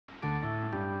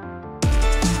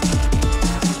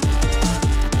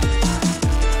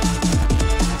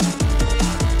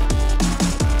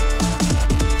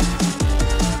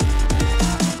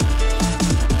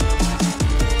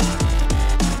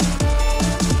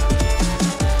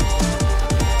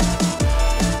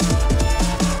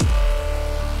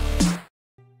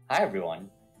everyone,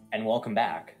 and welcome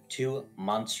back to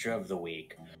Monster of the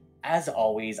Week. As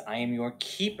always, I am your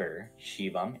keeper,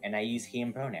 Shivam, and I use he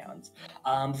and pronouns.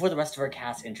 Before the rest of our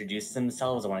cast introduce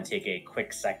themselves, I want to take a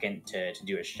quick second to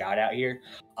do a shout out here.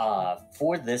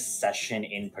 For this session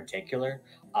in particular,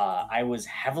 I was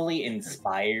heavily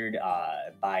inspired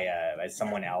by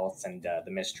someone else and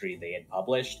the mystery they had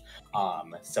published.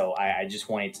 So I just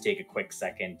wanted to take a quick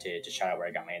second to shout out where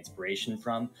I got my inspiration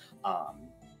from.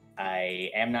 I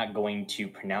am not going to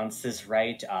pronounce this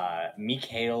right.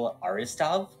 Mikhail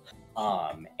Aristov.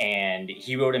 And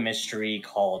he wrote a mystery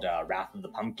called Wrath of the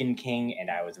Pumpkin King,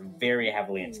 and I was very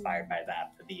heavily inspired by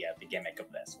that for the gimmick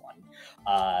of this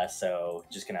one. So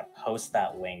just gonna post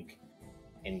that link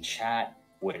in chat.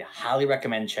 Would highly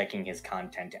recommend checking his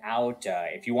content out.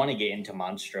 If you want to get into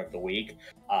Monster of the Week,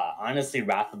 honestly,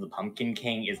 Wrath of the Pumpkin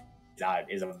King is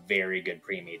a very good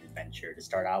pre-made adventure to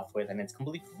start off with, and it's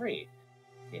completely free.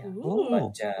 Yeah,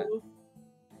 but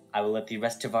I will let the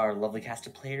rest of our lovely cast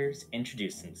of players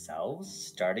introduce themselves,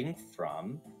 starting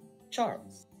from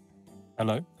Charles.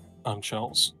 Hello, I'm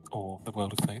Charles, or The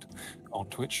World of Fate, on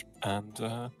Twitch, and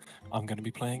I'm going to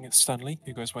be playing Stanley,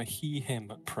 who goes by he,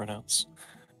 him pronouns.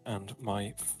 And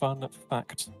my fun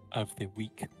fact of the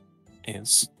week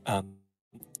is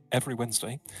every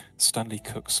Wednesday, Stanley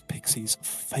cooks Pixie's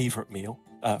favourite meal,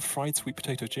 fried sweet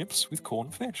potato chips with corn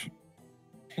and fish.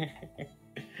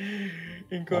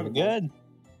 Incredible. Good.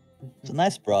 It's a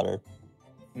nice brother.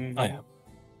 Mm-hmm. I am.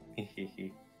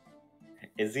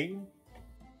 Izzy?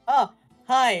 Oh,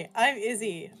 hi, I'm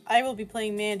Izzy. I will be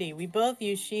playing Mandy. We both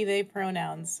use she, they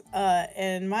pronouns.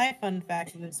 And my fun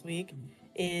fact this week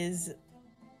is...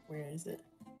 Where is it?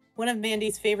 One of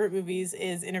Mandy's favorite movies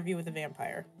is Interview with a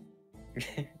Vampire.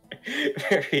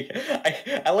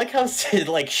 I like how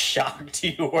shocked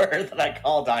you were that I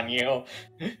called on you.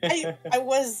 I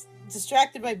was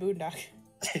distracted by Boondock.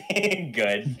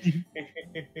 Good.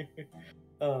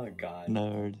 Oh god.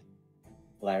 Nerd.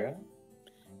 Lyra?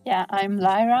 Yeah, I'm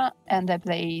Lyra, and I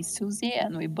play Susie,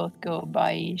 and we both go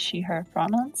by she, her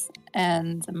pronouns.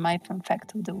 And my fun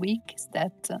fact of the week is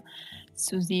that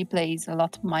Susie plays a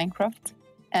lot of Minecraft,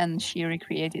 and she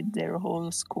recreated their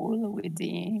whole school with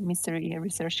the Mystery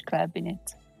Research Club in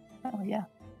it. Oh, yeah.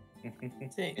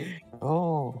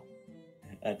 Oh.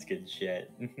 That's good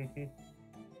shit.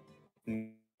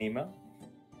 Nemo?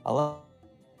 Hello.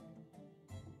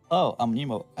 Oh, I'm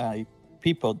Nemo.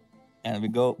 People, and we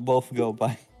both go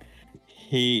by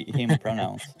he, him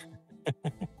pronouns.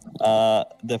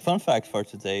 The fun fact for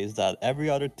today is that every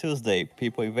other Tuesday,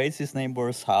 People invades his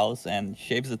neighbor's house and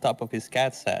shaves the top of his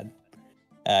cat's head.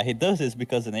 He does this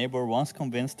because the neighbor once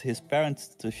convinced his parents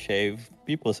to shave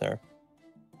People's hair.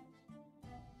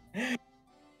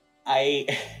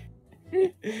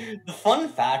 The fun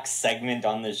facts segment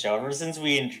on the show, ever since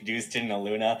we introduced it in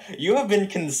Luna, you have been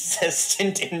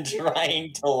consistent in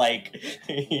trying to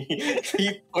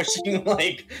keep pushing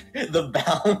the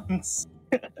bounds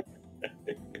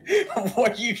of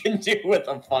what you can do with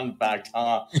a fun fact,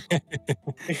 huh?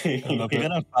 You're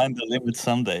gonna find the limit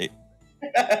someday.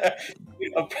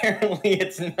 Apparently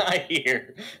it's not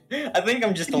here. I think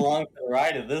I'm just along for the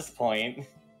ride at this point.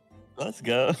 Let's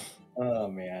go. Oh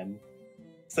man.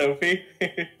 Sophie?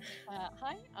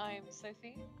 Hi, I'm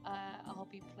Sophie. I'll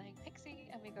be playing Pixie,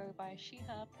 and we go by she,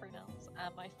 her pronouns.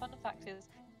 And my fun fact is,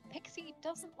 Pixie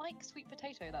doesn't like sweet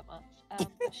potato that much.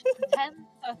 She pretends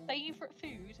her favourite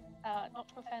food, not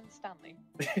to offend Stanley.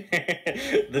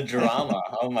 The drama.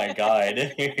 Oh my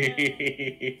god.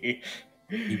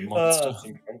 You Oh, monster. that's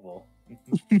incredible.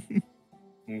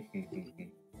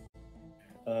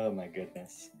 Oh my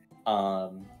goodness.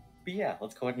 But yeah,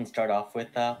 let's go ahead and start off with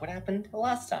what happened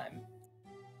last time.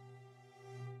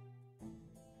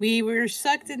 We were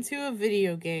sucked into a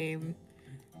video game.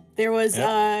 There was,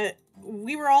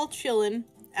 we were all chilling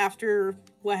after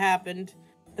what happened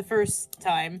the first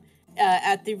time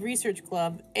at the research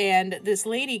club, and this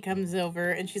lady comes over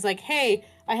and she's like, hey,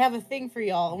 I have a thing for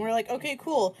y'all. And we're like, okay,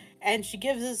 cool. And she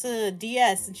gives us a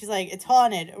DS and she's like, it's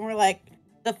haunted. And we're like,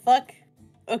 the fuck?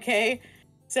 Okay.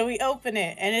 So we open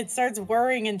it and it starts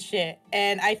whirring and shit.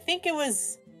 And I think it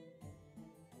was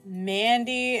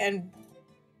Mandy and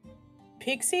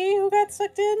Pixie who got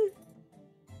sucked in.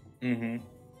 Mm-hmm.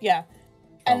 Yeah.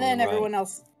 And Probably then right. everyone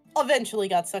else eventually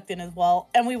got sucked in as well.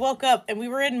 And we woke up and we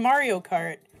were in Mario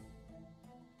Kart.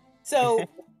 So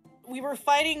we were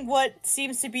fighting what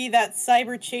seems to be that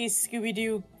Cyber Chase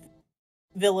Scooby-Doo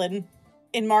villain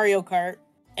in Mario Kart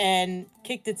and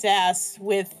kicked its ass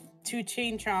with 2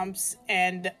 chain chomps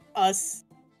and us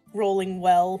rolling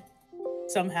well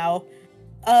somehow.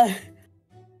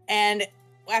 And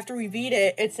after we beat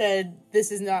it, it said,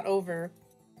 this is not over.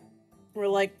 We're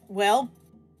like, well,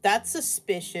 that's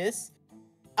suspicious.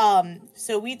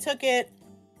 So we took it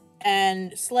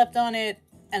and slept on it,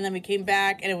 and then we came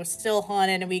back and it was still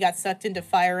haunted, and we got sucked into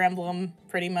Fire Emblem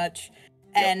pretty much.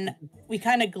 And we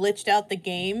kind of glitched out the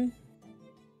game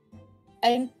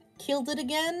and killed it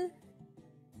again.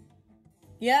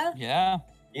 Yeah? Yeah.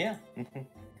 Yeah.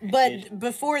 But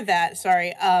before that,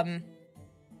 sorry,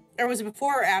 or was it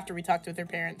before or after we talked with their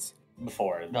parents?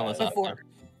 Before. That was Before. after.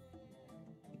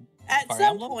 At Fire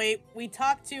some Emblem? point, we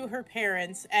talked to her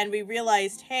parents and we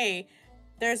realized, hey,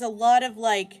 there's a lot of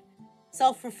like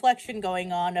self-reflection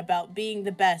going on about being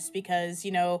the best because,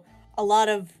 you know, a lot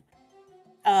of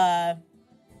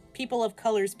people of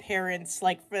color's parents,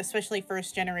 like especially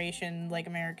first generation, like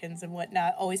Americans and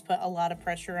whatnot, always put a lot of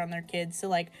pressure on their kids to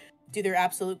like do their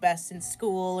absolute best in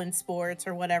school and sports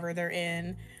or whatever they're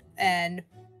in. And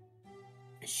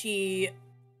she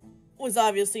was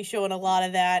obviously showing a lot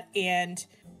of that, and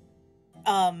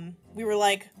we were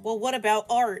like, well, what about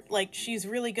art? Like, she's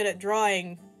really good at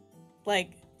drawing.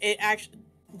 Like, it actually,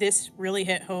 this really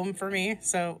hit home for me,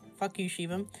 so fuck you,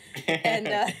 Shivam.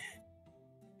 And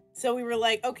so we were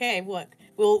like, okay, look,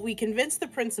 well, we convinced the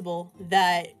principal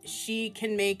that she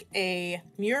can make a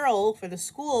mural for the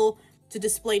school to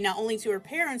display not only to her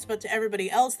parents, but to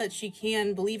everybody else that she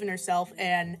can believe in herself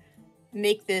and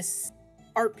make this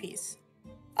art piece.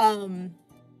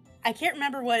 I can't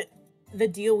remember what the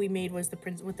deal we made was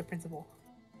with the principal.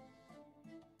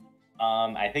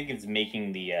 I think it's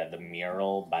making the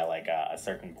mural by like a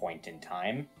certain point in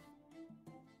time.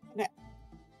 Okay.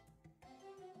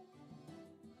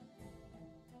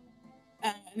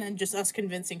 And then just us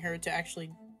convincing her to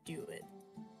actually do it.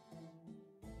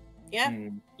 Yeah?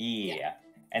 Yeah.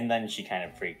 And then she kind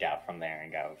of freaked out from there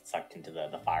and got sucked into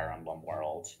the Fire Emblem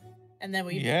world. And then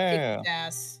we Yeah. kicked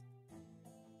ass.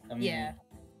 Yeah.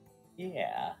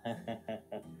 Yeah.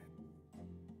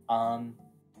 But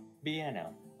yeah,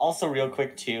 no. Also, real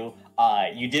quick too,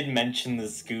 you did mention the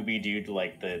Scooby-Doo,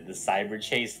 like the cyber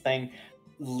chase thing.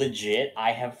 Legit,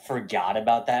 I have forgot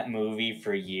about that movie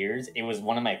for years. It was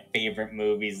one of my favorite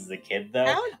movies as a kid, though.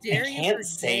 How dare I you can't forget?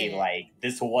 say like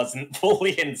this wasn't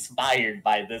fully inspired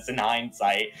by this in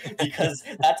hindsight, because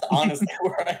that's honestly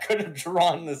where I could have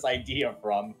drawn this idea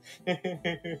from.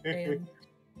 Damn.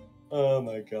 Oh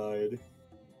my god.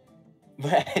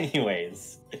 But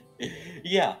anyways,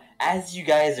 yeah, as you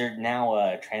guys are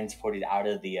now transported out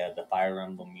of the Fire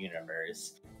Emblem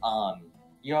universe,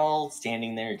 you're all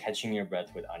standing there catching your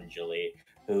breath with Anjali,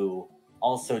 who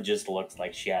also just looks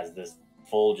like she has this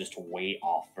full just weight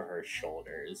off for her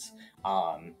shoulders,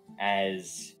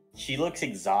 as she looks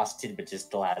exhausted but just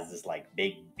still has this like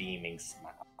big beaming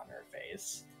smile on her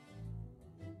face.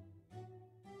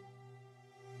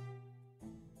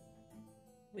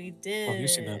 We did. Well, you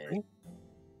seem happy.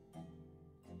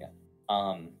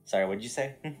 Sorry, what'd you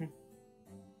say?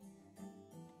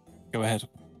 Go ahead.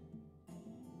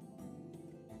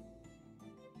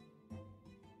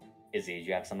 Izzy, did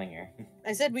you have something here?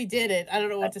 I said we did it. I don't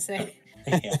know what to say.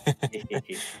 Yeah.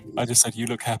 I just said you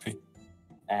look happy.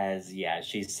 As yeah,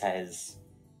 she says,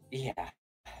 yeah,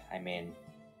 I mean,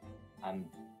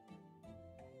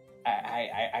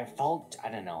 I felt, I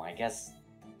don't know, I guess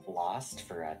lost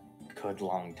for a good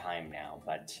long time now,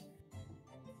 but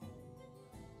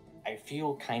I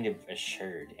feel kind of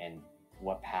assured in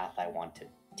what path I want to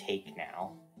take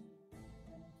now.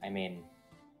 I mean,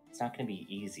 it's not going to be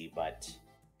easy, but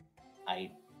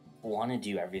I want to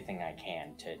do everything I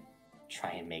can to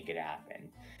try and make it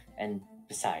happen. And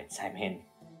besides, I mean,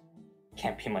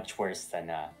 can't be much worse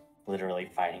than literally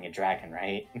fighting a dragon,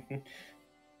 right?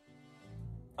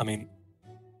 I mean,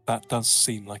 that does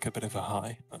seem like a bit of a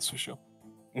high, that's for sure.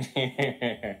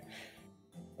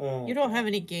 You don't have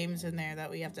any games in there that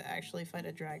we have to actually fight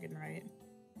a dragon, right?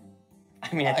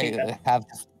 I mean, I think I have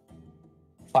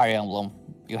Fire Emblem.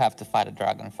 You have to fight a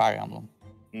dragon in Fire Emblem.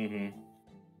 Mm-hmm.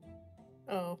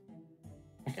 Oh,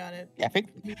 got it. Yeah, I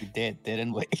think we did,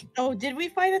 didn't we? Oh, did we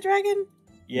fight a dragon?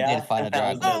 Yeah, did fight a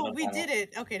that was dragon. the Oh, we final. did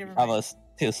it. Okay, never That mind. was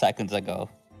 2 seconds ago.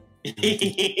 I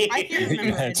can't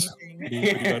remember Yes. anything.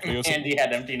 Pretty badly or something. Andy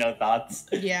had empty no thoughts.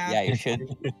 Yeah. Yeah,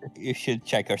 you should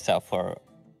check yourself for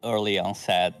early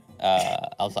onset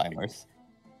Alzheimer's.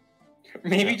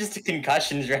 Maybe Yeah. just a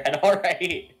concussion, Dread. All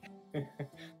right.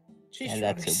 She's Yeah,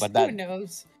 that too, drugs. but that- Who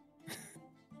knows?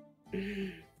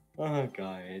 Oh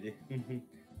god.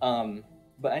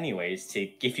 But anyways, to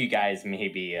give you guys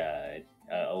maybe a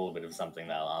little bit of something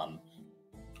though,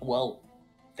 well,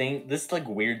 this like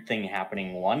weird thing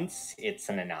happening once, it's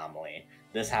an anomaly.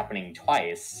 This happening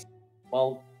twice,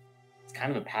 well, it's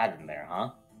kind of a pattern there,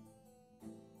 huh?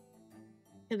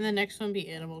 Can the next one be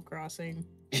Animal Crossing?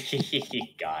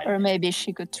 God. Or maybe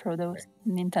she could throw those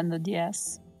Nintendo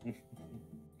DS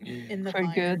In the for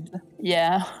fire. good.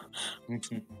 Yeah.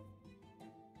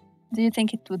 Do you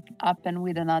think it would happen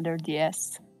with another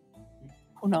DS?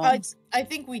 Who knows? I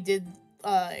think we did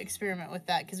experiment with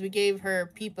that because we gave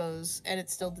her Peepos and it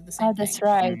still did the same Oh, thing. that's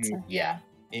right. Yeah.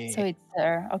 So it's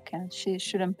there. Okay, she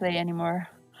shouldn't play anymore.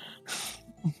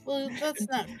 Well, that's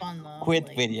not fun though. Quit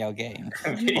like- video games.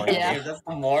 Video Yeah. games, that's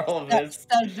the moral of Start, this.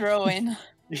 start drawing.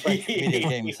 Video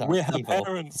games are We're her evil.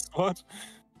 parents. What?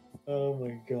 Oh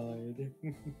my god.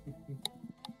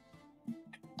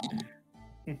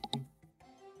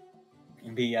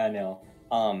 But yeah, no.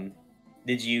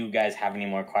 Did you guys have any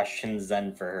more questions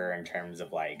then for her in terms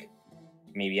of like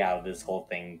maybe how this whole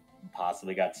thing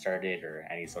possibly got started, or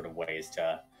any sort of ways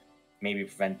to maybe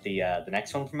prevent the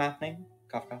next one from happening?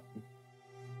 Cough, cough.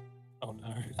 Oh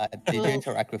no. Did you Well-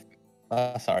 interact with?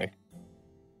 Sorry.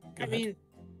 Go I ahead. mean,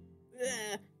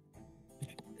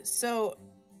 so,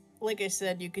 like I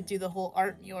said, you could do the whole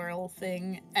art mural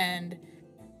thing, and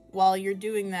while you're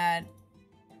doing that,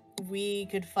 we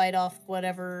could fight off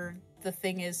whatever the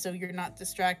thing is so you're not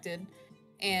distracted,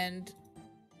 and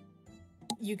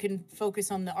you can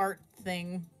focus on the art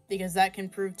thing because that can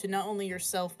prove to not only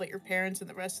yourself but your parents and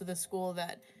the rest of the school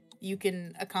that you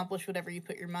can accomplish whatever you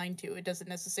put your mind to. It doesn't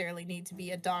necessarily need to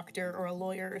be a doctor or a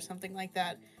lawyer or something like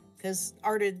that, because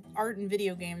art and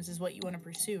video games is what you want to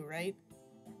pursue, right?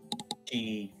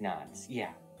 She nods.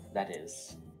 Yeah, that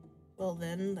is. Well,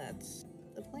 then that's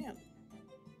the plan.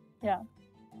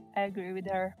 I agree with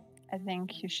her. I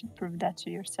think you should prove that to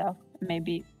yourself.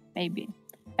 Maybe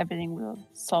everything will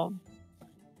solve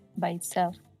by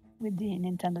itself with the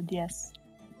Nintendo DS.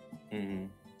 Mm-hmm.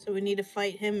 So we need to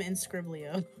fight him in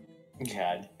Scriblio.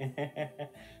 God.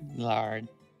 Lord.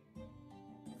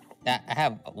 I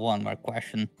have one more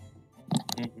question.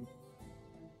 Mhm.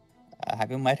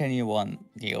 Have you met anyone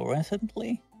new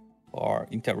recently? Or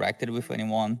interacted with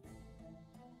anyone?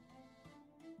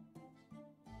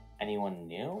 Anyone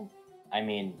new? I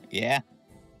mean, Yeah.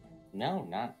 no,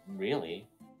 not really.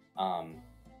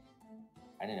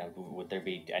 I don't know. Would there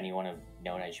be anyone of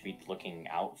note I should be looking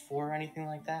out for or anything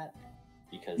like that?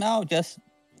 Because No, just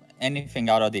anything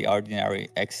out of the ordinary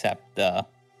except the,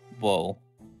 well,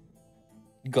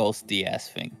 Ghost DS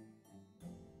thing.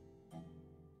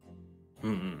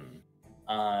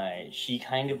 She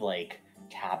kind of like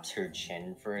taps her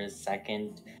chin for a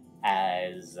second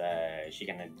as she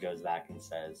kind of goes back and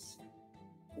says,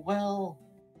 "Well,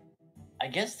 I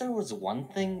guess there was one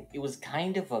thing. It was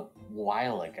kind of a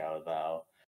while ago, though.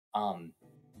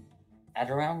 At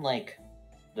around like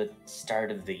the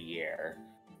start of the year.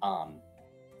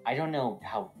 I don't know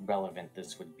how relevant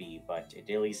this would be, but it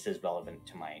at least is relevant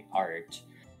to my art.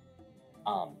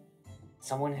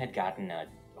 Someone had gotten a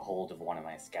hold of one of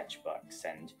my sketchbooks,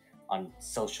 and on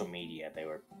social media they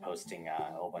were posting a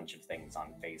whole bunch of things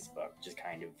on Facebook, just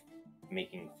kind of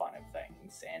making fun of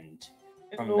things, and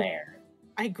from Oh. there."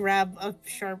 I grab a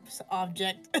sharp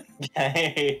object.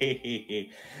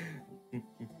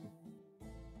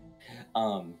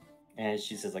 And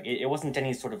she says like it wasn't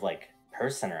any sort of like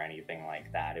person or anything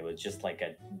like that. It was just like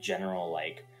a general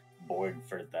like board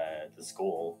for the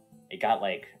school. It got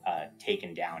like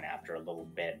taken down after a little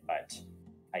bit, but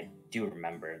I do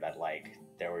remember that like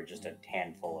there were just a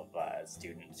handful of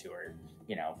students who were,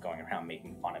 you know, going around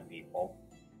making fun of people.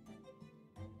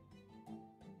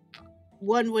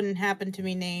 One wouldn't happen to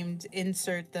be named.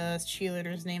 Insert the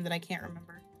cheerleader's name that I can't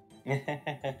remember.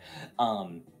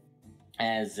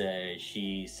 As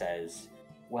she says,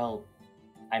 well,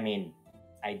 I mean,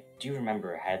 I do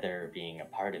remember Heather being a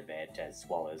part of it, as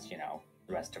well as, you know,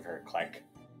 the rest of her clique.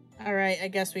 All right, I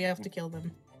guess we have to kill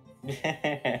them.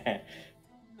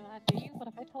 Do you? What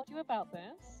have I told you about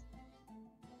this?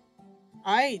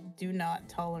 I do not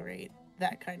tolerate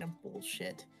that kind of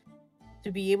bullshit.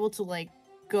 To be able to like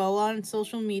go on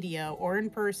social media or in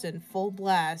person full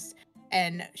blast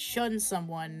and shun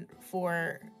someone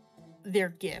for their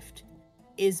gift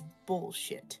is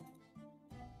bullshit.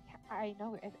 Yeah, I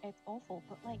know it's awful,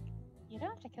 but like, you don't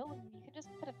have to kill them. You can just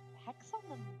put a hex on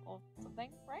them or something,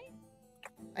 right?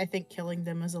 I think killing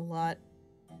them is a lot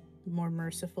more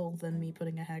merciful than me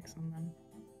putting a hex on them.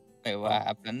 Wait, what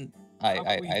happened? How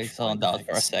about we I try zoned out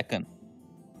for a next? second.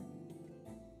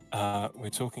 We're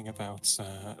talking about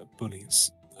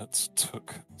bullies that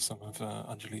took some of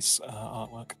Anjali's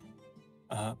artwork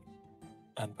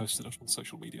and posted it on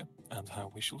social media, and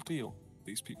how we shall deal with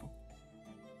these people.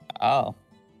 Oh.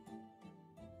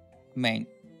 I mean,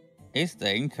 it's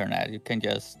the internet. You can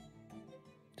just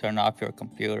turn off your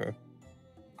computer.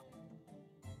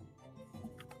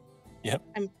 Yep.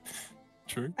 I'm-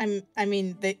 True. I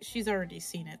mean, she's already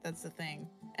seen it. That's the thing,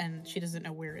 and she doesn't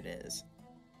know where it is.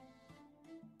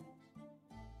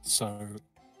 So,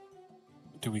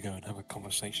 do we go and have a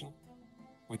conversation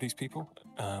with these people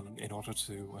in order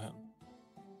to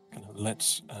kind of let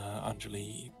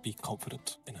Anjali be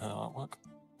confident in her artwork?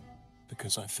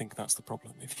 Because I think that's the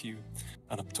problem. If you,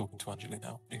 and I'm talking to Anjali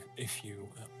now, if you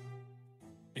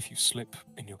slip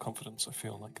in your confidence, I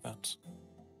feel like that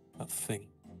thing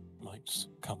might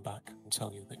come back and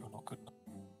tell you that you're not good enough.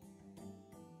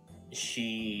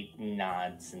 She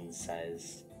nods and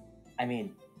says, I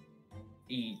mean,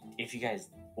 if you guys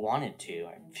wanted to,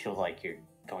 I feel like you're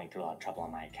going through a lot of trouble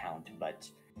on my account, but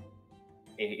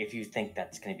if you think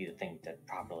that's going to be the thing to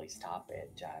properly stop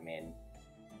it, I mean,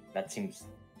 that seems,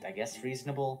 I guess,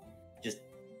 reasonable. Just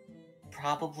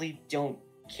probably don't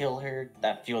kill her.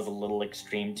 That feels a little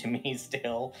extreme to me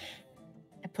still.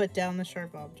 I put down the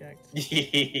sharp object.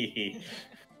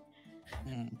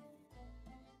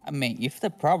 I mean, if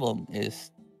the problem is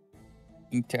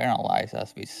internalized,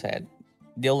 as we said,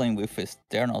 dealing with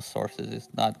external sources is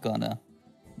not gonna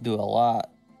do a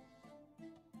lot.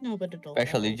 No, but it'll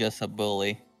Especially help. just a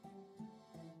bully.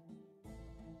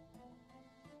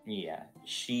 Yeah,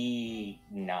 she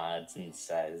nods and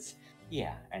says,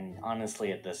 yeah, and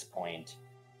honestly at this point,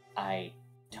 I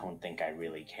don't think I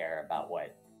really care about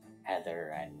what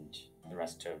Heather and the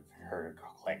rest of her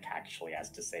clique actually has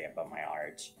to say about my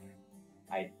art.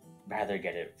 I'd rather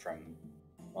get it from,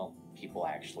 well, people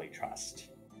I actually trust.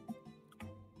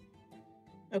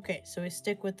 Okay, so we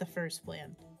stick with the first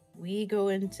plan. We go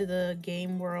into the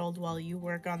game world while you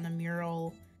work on the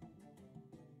mural.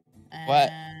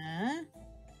 What?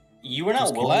 You were not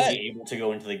Just willingly able to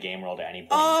go into the game world at any point.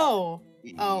 Oh,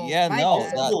 Yeah, my no,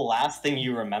 bad. Also, the last thing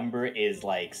you remember is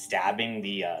like stabbing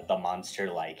the monster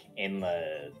like in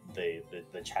the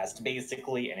chest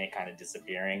basically, and it kind of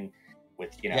disappearing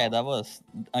with Yeah, that was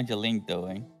Angeline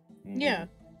doing. Mhm. Yeah.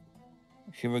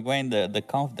 She regained the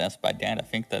confidence by the end. I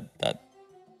think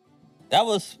that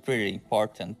was pretty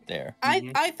important there.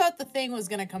 I thought the thing was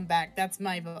gonna come back. That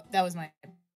was my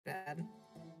bad.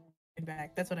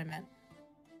 Back. That's what I meant.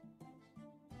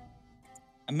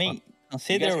 I mean, You guys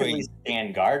could at considering least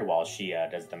stand guard while she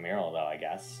does the mural, though. I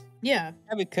guess. Yeah.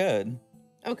 yeah, we could,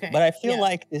 Okay. but I feel yeah.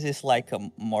 like this is like a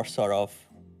more sort of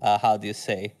how do you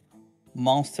say,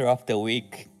 monster of the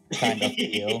week kind of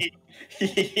deal.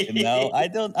 You know,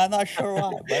 I'm not sure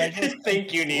why, but I just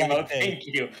Thank you, Nemo. like this. Thank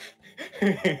you.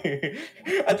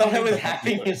 I thought I was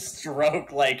having a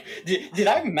stroke. Like, did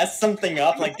I mess something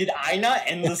up? Like, did I not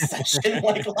end the session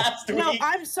like last week? No,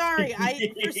 I'm sorry.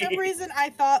 For some reason I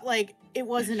thought like it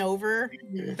wasn't over.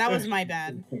 That was my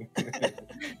bad.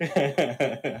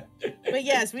 But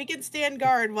yes, we can stand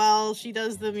guard while she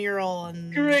does the mural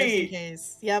and just in Great.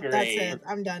 case. Yep, that's Great. it.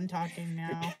 I'm done talking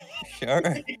now. Sure.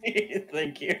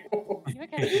 Thank you. You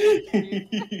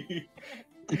okay?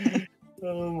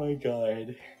 Oh my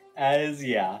god. As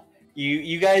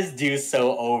you guys do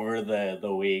so over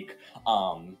the week.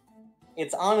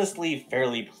 It's honestly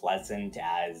fairly pleasant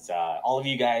as all of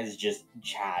you guys just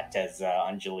chat as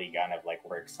Anjali kind of like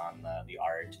works on the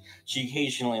art. She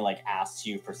occasionally like asks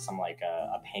you for some like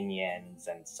opinions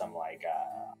and some like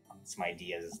some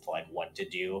ideas as to like what to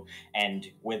do. And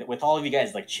with all of you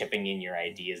guys like chipping in your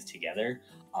ideas together,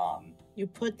 You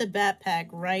put the backpack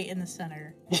right in the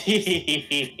center.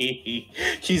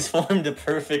 she's formed a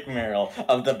perfect mural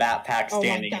of the backpack Oh my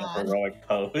standing in a God. heroic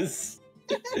pose.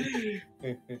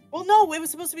 Well, no, it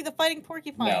was supposed to be the fighting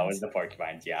porcupines. No, it's the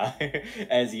porcupines. Yeah,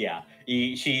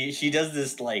 she does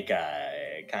this like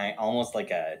kind of almost like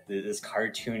this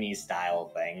cartoony style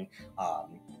thing.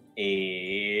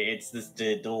 It's this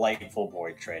delightful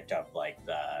portrait of like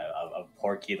of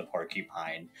Porky the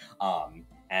porcupine.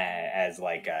 As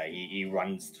like he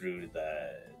runs through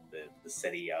the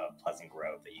city of Pleasant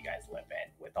Grove that you guys live in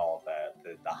with all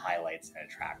the highlights and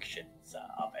attractions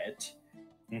of it.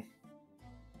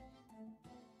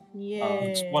 Yay.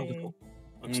 It's wonderful.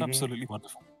 Looks Mhm. absolutely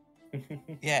wonderful.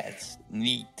 Yeah, it's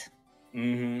neat.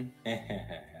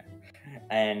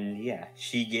 And yeah,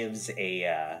 she gives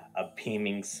a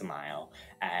beaming smile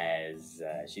as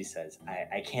she says,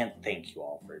 I can't thank you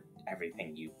all for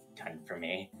everything you've done for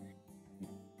me.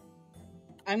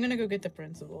 I'm gonna go get the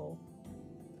principal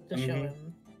to show Mhm.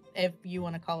 him. If you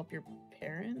want to call up your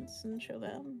parents and show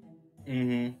them.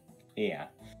 Yeah.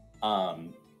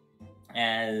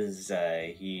 As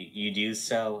you do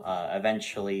so,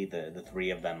 eventually the three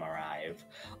of them arrive.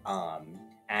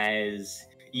 As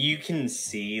you can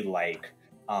see, like,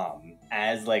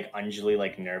 as like Anjali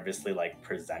like nervously like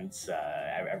presents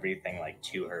everything like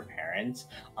to her parents,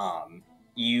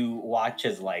 you watch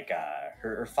as like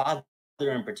her father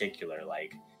in particular,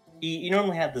 like he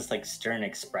normally had this like stern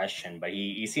expression, but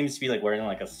he seems to be like wearing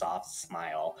like a soft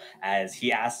smile as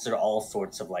he asks her all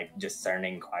sorts of like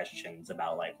discerning questions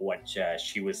about like what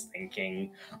she was thinking,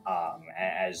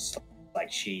 as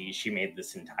like she made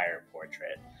this entire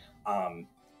portrait,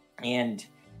 and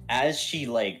as she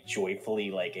like joyfully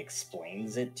like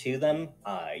explains it to them,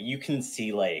 you can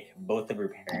see like both of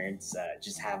her parents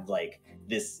just have like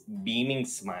this beaming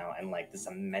smile and like this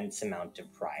immense amount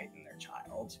of pride in their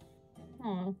child.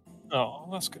 Aw. Oh,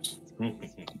 that's good.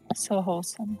 So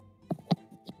wholesome.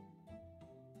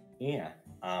 Yeah.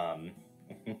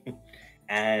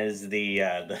 As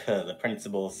the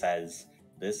principal says,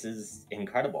 this is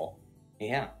incredible.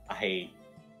 Yeah, I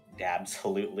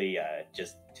absolutely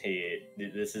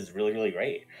this is really really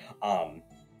great.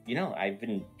 I've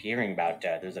been hearing about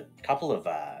there's a couple of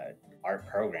art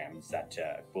programs that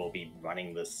will be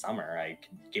running this summer. I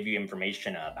could give you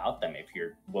information about them if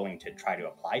you're willing to try to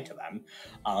apply to them.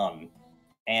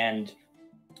 And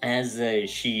as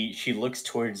she looks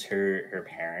towards her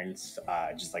parents,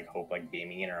 just like hope like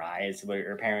beaming in her eyes, but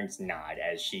her parents nod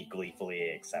as she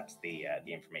gleefully accepts the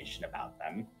information about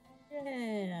them.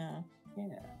 Yeah.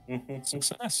 Yeah.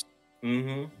 Success.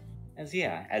 As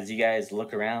you guys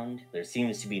look around, there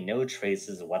seems to be no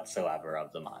traces whatsoever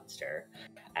of the monster.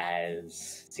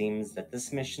 As seems that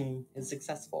this mission is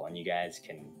successful and you guys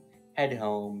can head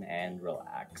home and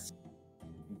relax.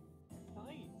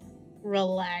 Nice.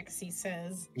 Relax, he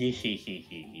says.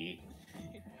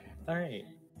 All right.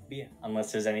 Yeah.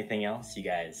 Unless there's anything else, you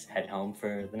guys head home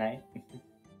for the night. You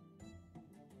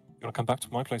want to come back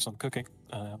to my place on cooking?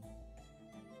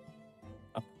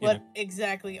 What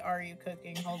exactly are you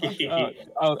cooking? Hold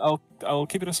on. I'll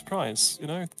keep it a surprise.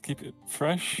 Keep it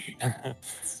fresh.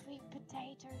 Sweet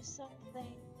potato something.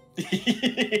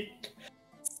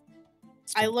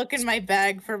 I look in my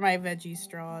bag for my veggie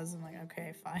straws. I'm like,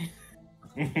 okay, fine.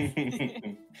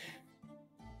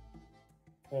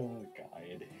 Oh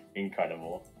god,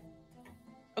 incredible.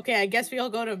 Okay, I guess we all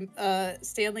go to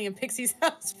Stanley and Pixie's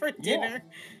house for dinner.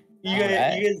 You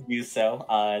guys do so.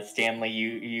 Stanley,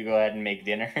 you go ahead and make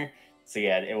dinner. So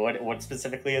yeah, what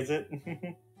specifically is it?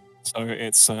 So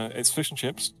it's fish and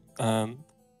chips,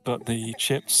 but the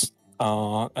chips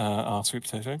are sweet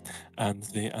potato, and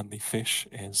the fish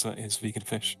is vegan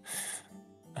fish.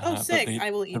 Oh, sick!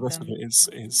 I will eat the rest them. of it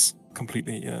is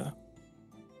completely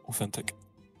authentic.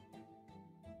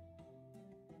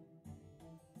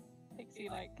 Pixie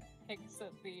like picks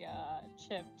at the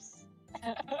chips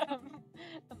and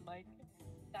like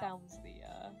downs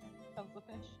the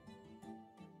fish.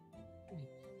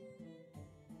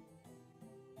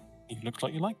 You look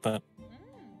like you like that.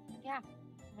 Yeah,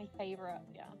 my favorite.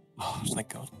 Yeah. Oh, thank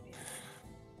God.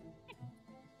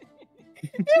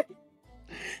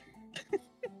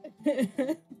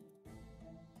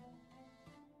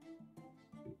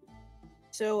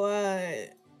 So,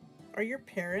 are your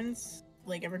parents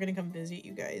like ever gonna come visit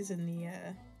you guys in the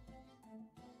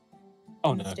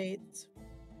Oh in the no. States?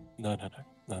 No,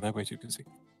 they're way too busy.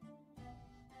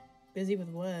 Busy with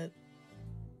what?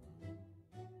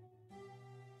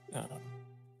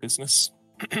 Business.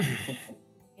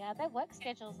 Yeah, their work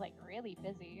schedule's like really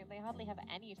busy. They hardly have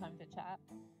any time to chat.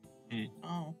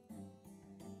 Oh,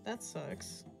 that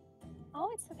sucks. Oh,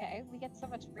 it's okay. We get so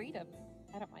much freedom.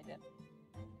 I don't mind it.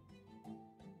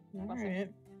 All Also,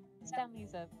 right.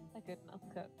 Stanley's a good enough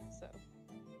cook, so.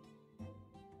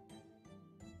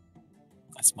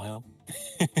 I smile.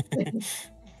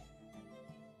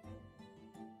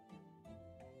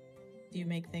 Do you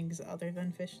make things other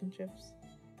than fish and chips?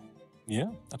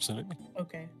 Yeah, absolutely.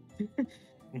 Okay.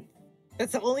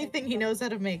 That's the only thing he knows how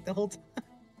to make the whole time.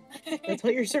 That's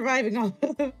what you're surviving off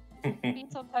of.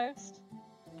 Beans on toast.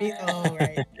 Oh,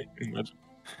 right. Imagine.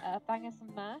 Bang us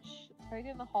some mash. Throw it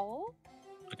in the hole.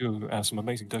 I do have some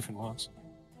amazing dauphinoise.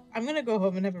 I'm gonna go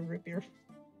home and have a root beer.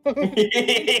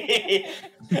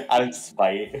 Out of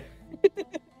spite.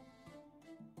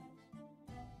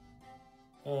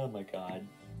 Oh my god.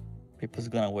 People's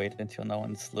gonna wait until no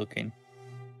one's looking,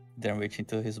 then reach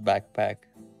into his backpack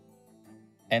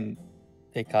and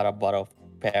take out a bottle of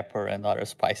pepper and other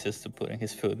spices to put in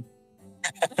his food.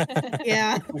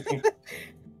 Yeah.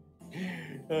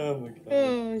 Oh my god.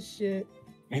 Oh shit.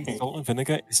 Salt and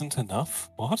vinegar isn't enough?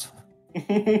 What?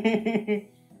 You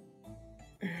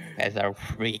guys are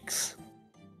freaks.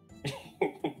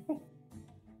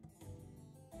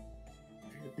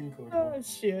 Oh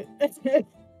shit.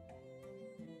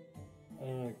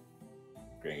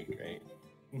 Great.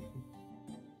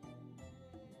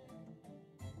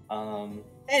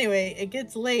 Anyway, it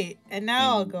gets late, and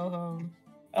now I'll go home.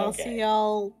 I'll see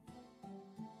y'all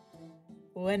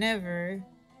whenever.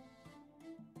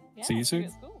 Yeah, See you I'll soon.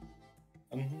 at school.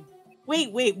 Mhm.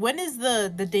 Wait, when is the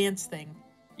dance thing?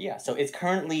 Yeah, so it's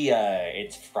currently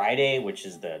it's Friday, which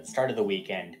is the start of the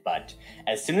weekend, but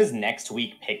as soon as next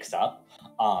week picks up,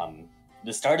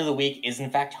 the start of the week is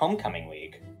in fact homecoming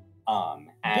week.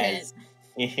 As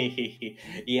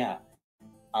yeah.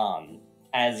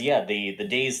 The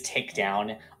days tick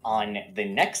down, on the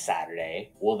next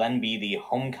Saturday will then be the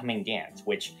homecoming dance,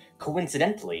 which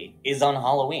coincidentally is on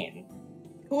Halloween.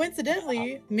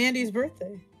 Coincidentally, Mandy's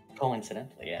birthday.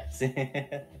 Coincidentally, yes.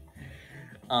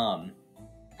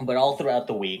 But all throughout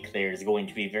the week, there's going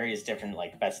to be various different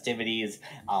like festivities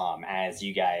as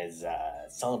you guys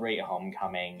celebrate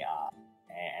homecoming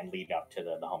and lead up to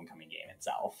the homecoming game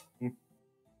itself.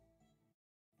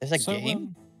 There's a So,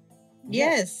 game?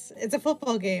 Yes, it's a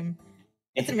football game.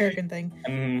 It's an American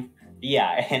thing.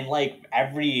 Yeah, and like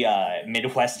every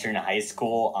Midwestern high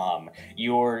school,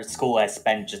 your school has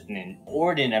spent just an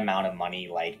inordinate amount of money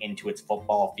like into its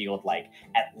football field, like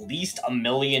at least $1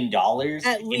 million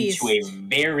At least. into a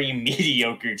very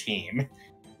mediocre team.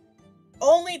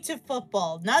 Only to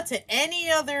football, not to any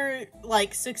other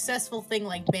like successful thing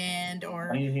like band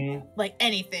or like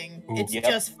anything. Ooh. It's Yep.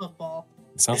 just football.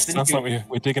 sounds like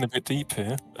we're digging a bit deep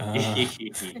here.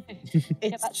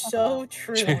 It's so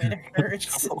true. It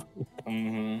hurts.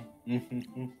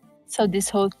 So this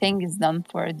whole thing is done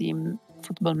for the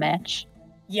football match.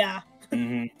 Yeah.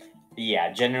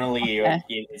 Yeah, generally Okay.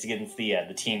 it's against the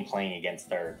team playing against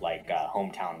their like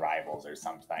hometown rivals or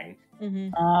something.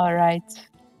 All right.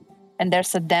 And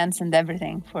there's a dance and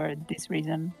everything for this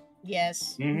reason.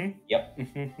 Yes. Yep.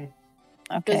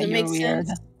 Okay, Does it make you're weird.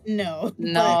 sense? No.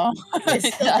 No. but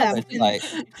it still Yeah.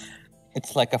 happens.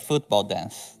 It's like a football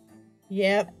dance.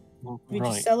 Yep. We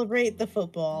just Right. celebrate the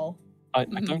football. I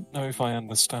don't know if I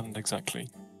understand exactly.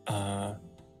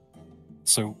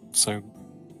 So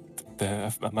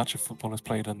a match of football is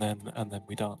played and then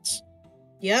we dance.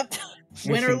 Yep.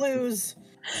 Win or lose.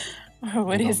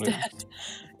 What We is don't lose. that? Sounds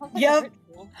like a Yep.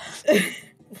 ritual.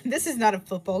 This is not a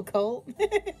football cult.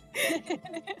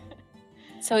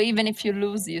 So even if you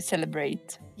lose, you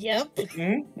celebrate. Yep.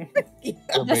 Celebrate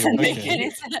Doesn't what make game? any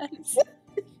sense.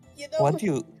 You know, What do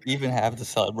you even have to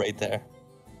celebrate there?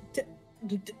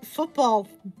 football.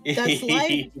 That's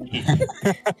life.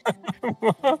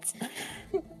 What?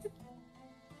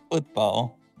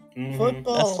 Football.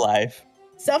 Football. That's life.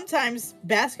 Sometimes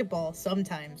basketball.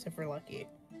 Sometimes, if we're lucky.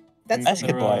 That's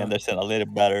Basketball, I There are- understand a little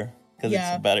better because it's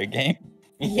Yeah. a better game.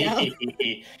 Yeah.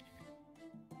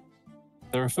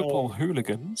 There are football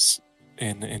hooligans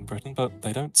in Britain, but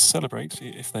they don't celebrate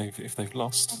if they've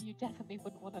lost. And you definitely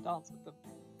wouldn't want to dance with them.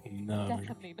 No.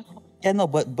 Definitely not. Yeah, no,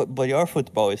 but your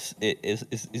football is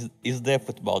their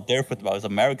football. Their football is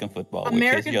American football,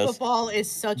 American which is just football is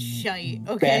such shite.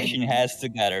 Okay. bashing heads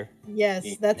together, Yes,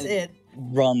 that's it.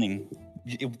 running.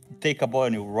 You take a ball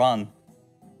and you run.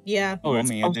 Yeah. Oh, it's,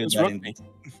 Mommy, you do it's that rugby.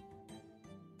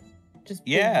 Just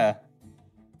Yeah.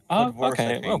 Oh, but worse, I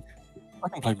okay. Well, think. I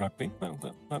can play rugby.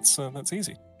 Well, that's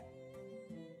easy.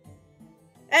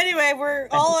 Anyway, we're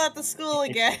all at the school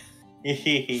again.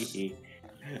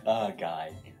 Oh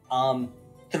god.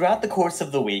 Throughout the course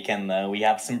of the weekend though, we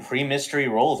have some pre-mystery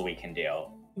rolls we can do.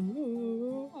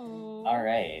 Ooh. All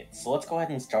right. So let's go ahead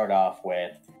and start off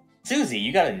with Susie,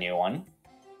 you got a new one.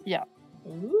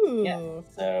 Ooh. Yeah.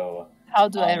 So How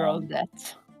do I roll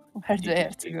that? Where do you I can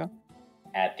have to do- go?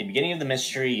 at the beginning of the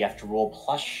mystery, you have to roll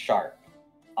plus sharp.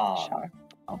 Sharp.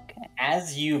 Okay.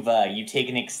 As you've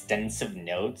taken extensive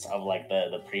notes of like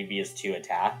the previous two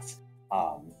attacks,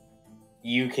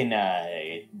 you can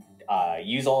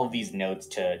use all of these notes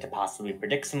to possibly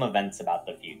predict some events about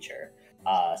the future.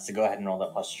 So go ahead and roll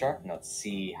that plus sharp, and let's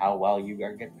see how well you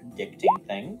are good at predicting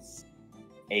things.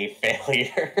 A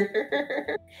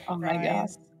failure. Oh my god.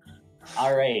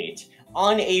 All right.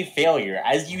 On a failure,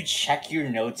 as you check your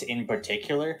notes in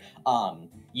particular,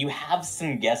 you have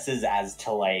some guesses as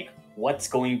to like what's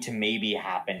going to maybe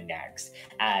happen next.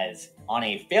 As on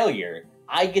a failure,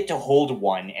 I get to hold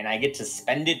one and I get to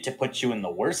spend it to put you in the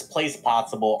worst place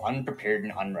possible, unprepared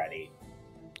and unready.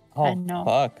 Oh, I know.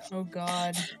 fuck. Oh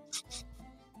god.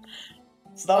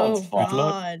 So that Oh one's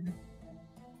fun.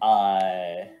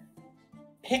 god.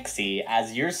 Pixie,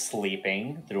 as you're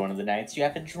sleeping through one of the nights, you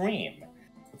have a dream.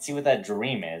 Let's see what that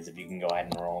dream is. If you can go ahead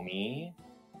and roll me.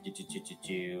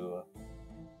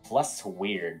 Plus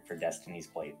weird for Destiny's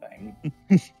Plaything.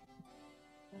 Okay,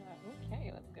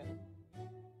 let's go.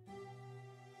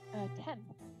 10.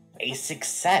 A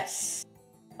success.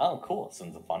 Oh, cool. This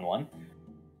one's a fun one.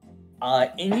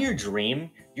 In your dream,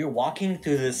 you're walking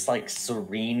through this like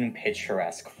serene,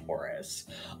 picturesque forest.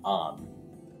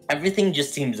 everything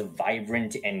just seems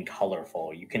vibrant and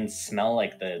colorful. You can smell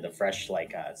like the fresh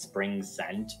like spring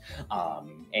scent,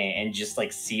 and just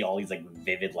like see all these like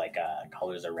vivid like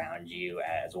colors around you,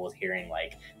 as well as hearing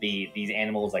like these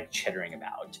animals like chittering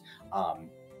about.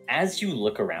 As you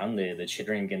look around, the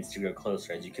chittering begins to go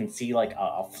closer, as you can see like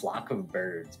a flock of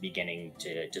birds beginning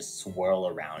to just swirl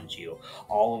around you.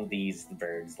 All of these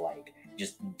birds like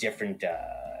just different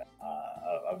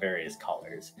various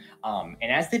colors.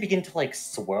 And as they begin to like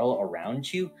swirl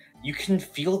around you, you can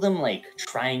feel them like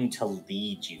trying to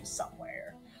lead you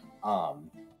somewhere.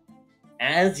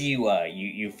 As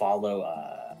you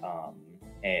follow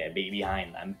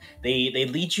behind them, they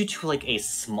lead you to like a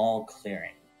small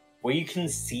clearing where you can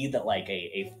see that like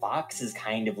a fox is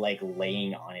kind of like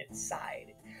laying on its side.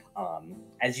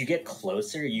 As you get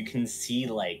closer, you can see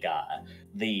like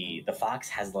the fox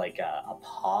has like a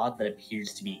paw that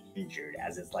appears to be injured,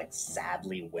 as it's like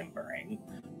sadly whimpering.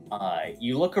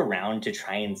 You look around to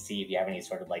try and see if you have any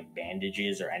sort of like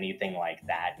bandages or anything like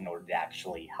that in order to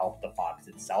actually help the fox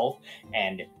itself,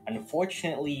 and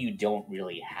unfortunately you don't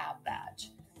really have that.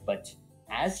 But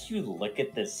as you look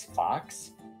at this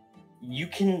fox, you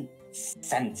can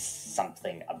sense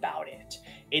something about it.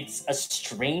 It's a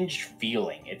strange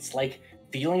feeling. It's like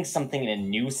feeling something in a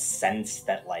new sense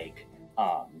that like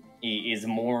is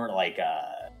more like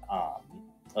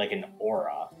an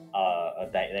aura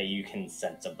that you can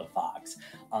sense of the fox.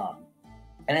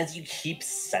 And as you keep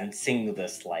sensing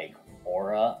this like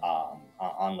aura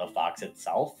on the fox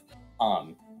itself,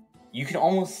 you can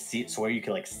almost see it, so where you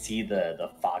can like see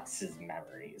the fox's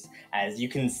memories, as you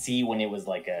can see when it was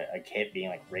like a kid being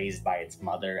like raised by its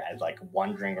mother, as like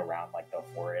wandering around like the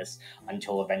forest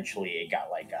until eventually it got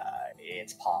like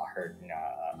its paw hurt in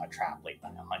a trap laid by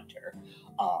a hunter.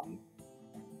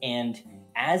 And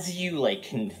as you like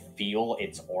can feel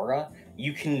its aura,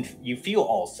 you feel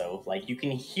also like you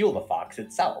can heal the fox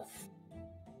itself.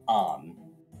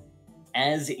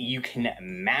 As you can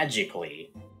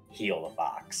magically heal the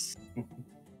fox.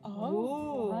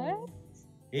 Oh, what?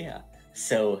 Yeah.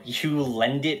 So you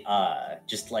lend it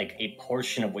just like a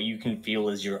portion of what you can feel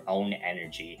is your own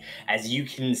energy, as you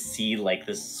can see like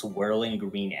the swirling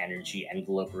green energy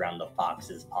envelope around the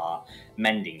fox's paw,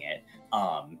 mending it.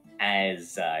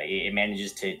 As it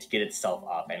manages to get itself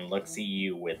up and looks at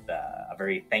you with a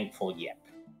very thankful yip.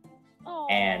 Oh.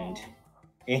 And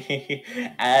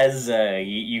as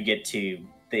you get to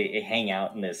they hang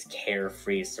out in this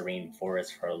carefree, serene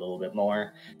forest for a little bit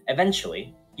more,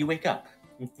 eventually you wake up.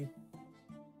 Oh,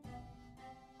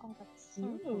 that's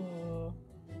so cool.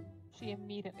 She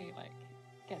immediately like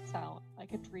gets out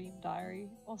like a dream diary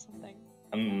or something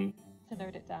to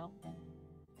note it down.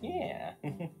 Yeah.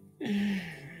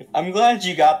 I'm glad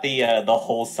you got the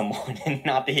wholesome one and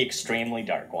not the extremely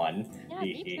dark one. Yeah,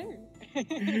 me too.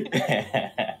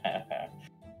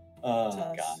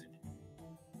 Oh god.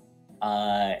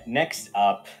 Next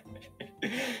up,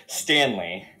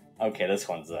 Stanley. Okay, this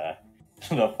one's the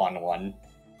fun one.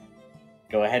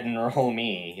 Go ahead and roll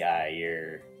me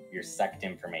your sect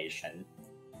information.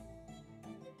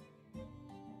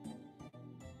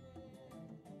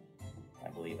 I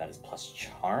believe that is plus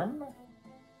charm.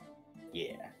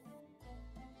 Yeah.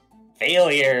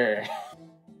 Failure.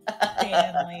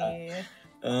 Stanley.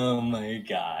 Oh my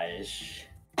gosh.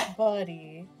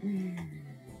 Buddy.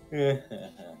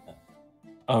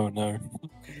 Oh no.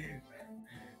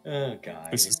 Oh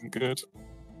god. This isn't good.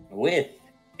 With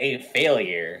a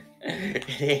failure,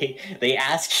 they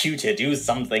ask you to do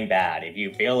something bad. If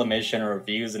you fail a mission or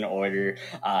refuse an order,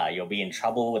 you'll be in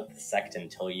trouble with the sect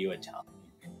until you atone.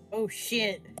 Oh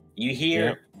shit. You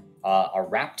hear a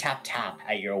rap tap tap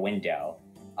at your window,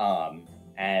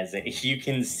 as you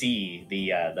can see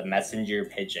the messenger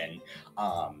pigeon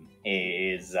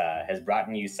has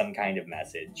brought you some kind of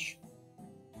message.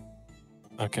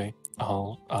 Okay,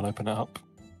 I'll open it up.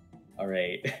 All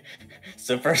right.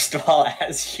 So first of all,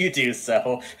 as you do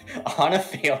so, on a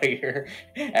failure,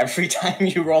 every time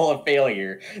you roll a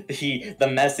failure, the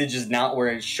message is not where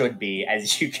it should be,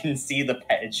 as you can see the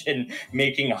pigeon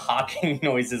making hawking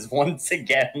noises once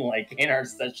again, like in our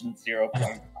session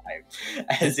 0.5,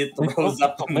 as it throws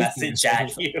up the message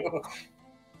at you.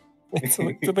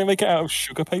 Did they make it out of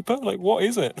sugar paper? Like, what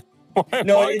is it?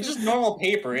 No, it's just normal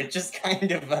paper. It just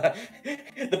kind of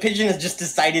the pigeon has just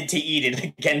decided to eat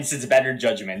it against its better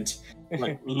judgment.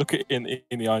 Like, look it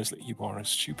in the eyes. Like, you are a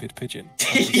stupid pigeon.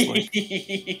 Like,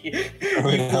 you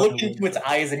look into its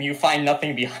eyes and you find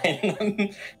nothing behind them.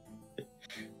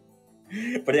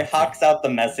 But it hawks out the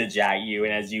message at you,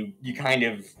 and as you kind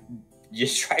of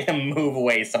just try to move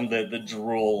away some of the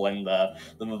drool and the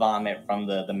vomit from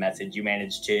the message. You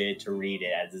manage to read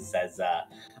it as it says,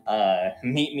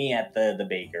 "Meet me at the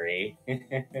bakery."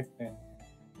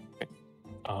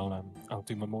 I'll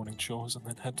do my morning chores and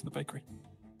then head to the bakery.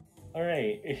 All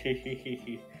right.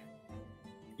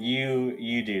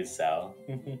 You do so.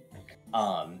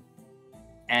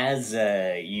 As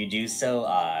you do so,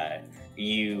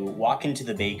 you walk into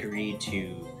the bakery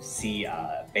to see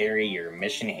Barry, your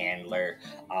mission handler,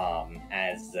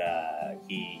 as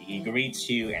he greets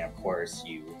you, and of course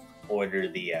you order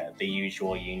the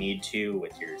usual you need to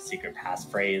with your secret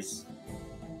passphrase.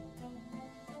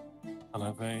 I'll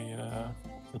have a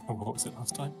what was it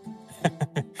last time?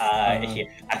 Yeah,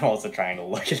 I'm also trying to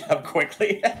look it up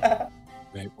quickly.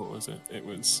 Wait, what was it? It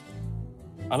was.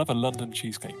 I'll have a London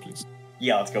cheesecake, please.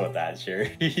 Yeah, let's go with that. Sure.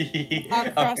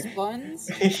 Hot cross buns.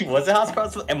 Was it hot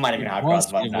cross? It might have been hot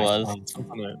cross buns. It was. It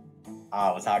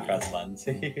was hot cross buns.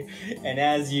 And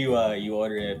as you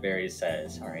order it, Barry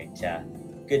says, "All right,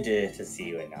 good to see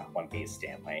you in one piece,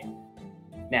 Stanley.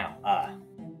 Now,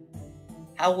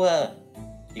 how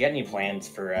you got any plans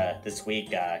for this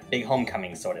week? Big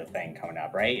homecoming sort of thing coming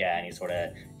up, right? Yeah, any sort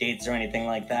of dates or anything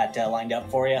like that lined up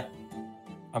for you?"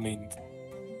 I mean,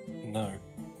 no.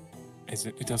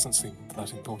 It doesn't seem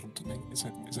that important to me. Is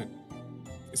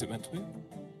it meant to be?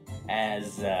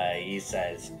 As he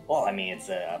says, well, I mean, it's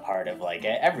a part of like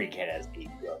every kid has big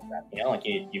growth up. You know, like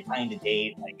you find a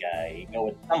date, like you go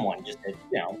with someone just to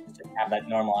just to have that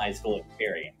normal high school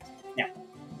experience. Now,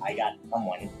 I got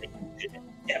someone that you should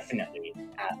definitely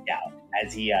ask out.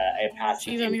 As he passes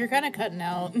you. You're kind of cutting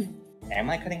out. Am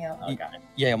I cutting out? Oh, got it.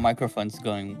 Yeah, your microphone's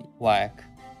going whack.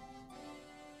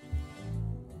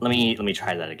 Let me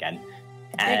try that again.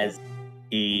 As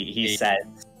he says,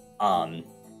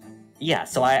 yeah,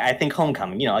 so I think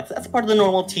homecoming, that's part of the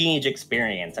normal teenage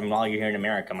experience. I mean, while you're here in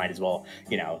America, might as well,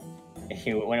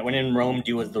 when in Rome,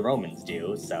 do as the Romans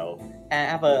do. So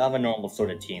have a normal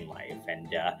sort of teen life.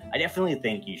 And I definitely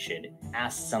think you should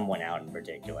ask someone out in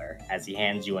particular, as he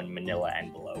hands you a manila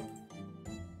envelope.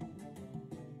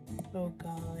 Oh,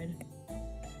 God.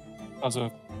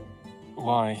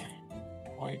 Why?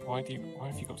 Why have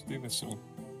you got to do this to me?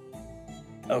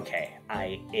 Okay,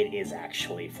 it is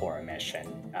actually for a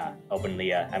mission. Open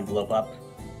the envelope up.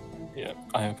 Yeah,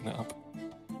 I open it up.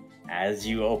 As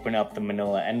you open up the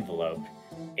manila envelope,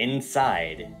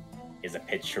 inside is a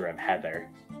picture of Heather.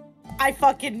 I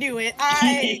fucking knew it.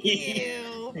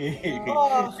 Ew.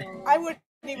 Oh, I wouldn't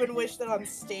even wish that on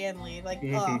Stanley. Like,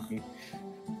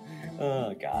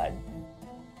 Oh, God.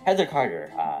 Heather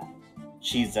Carter,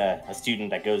 she's a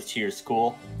student that goes to your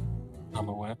school. I'm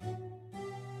aware.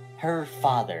 Her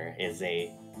father is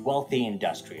a wealthy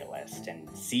industrialist and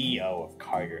CEO of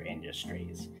Carter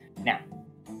Industries. Now,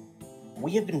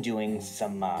 we have been doing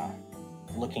some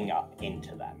looking up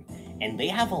into them, and they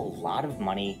have a lot of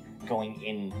money going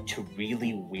into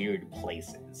really weird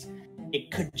places. It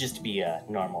could just be a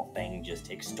normal thing, just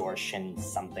extortion,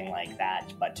 something like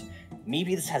that, but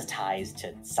maybe this has ties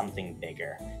to something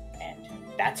bigger, and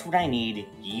that's what I need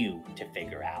you to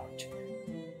figure out.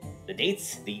 The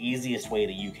date's the easiest way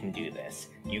that you can do this.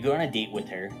 You go on a date with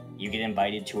her, you get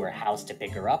invited to her house to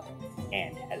pick her up,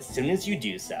 and as soon as you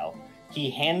do so, he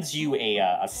hands you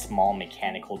a small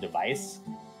mechanical device.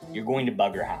 You're going to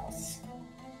bug her house.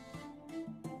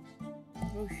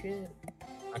 oh shit.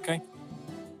 Okay.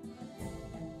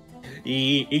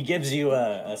 He gives you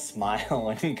a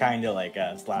smile and kind of like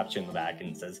slaps you in the back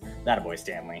and says, "That boy,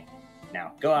 Stanley.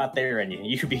 Now go out there and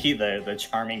you be the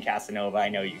charming Casanova I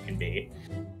know you can be."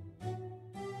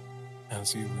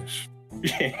 As you wish.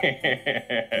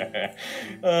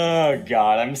 Oh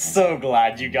God, I'm so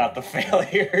glad you got the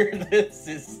failure. This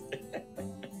is.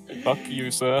 Fuck you,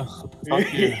 sir.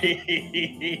 Fuck you.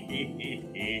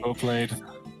 Well played.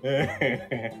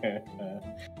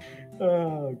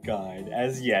 Oh God,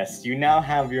 as yes, you now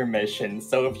have your mission.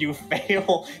 So if you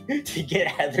fail to get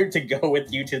Heather to go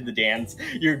with you to the dance,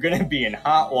 you're gonna be in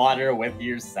hot water with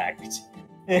your sect.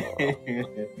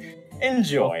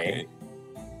 Enjoy. Okay.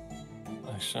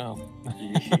 I shall.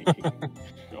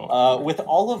 With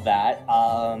all of that,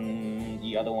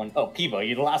 the other one, Peebo,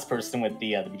 you're the last person with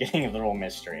the beginning of the roll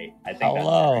mystery. I think.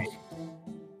 Hello. That's right.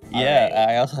 Yeah, Alright.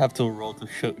 I also have to roll to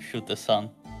shoot the sun.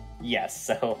 Yes.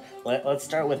 So let's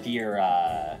start with your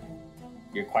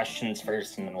questions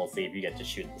first, and then we'll see if you get to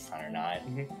shoot the sun or not.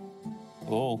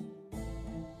 Oh.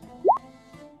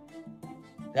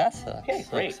 That's a Okay,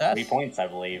 great. success. 3 points, I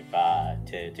believe,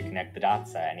 to connect the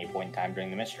dots at any point in time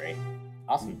during the mystery.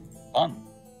 Awesome. Fun.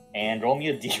 And roll me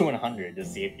a D100 to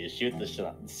see if you shoot the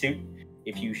sun.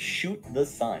 If you shoot the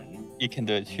sun. You can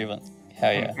do it, Shivan.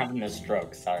 Hell I'm yeah. having a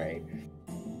stroke, sorry.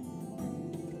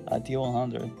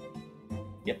 D100.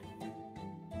 Yep.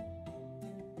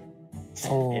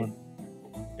 Oh.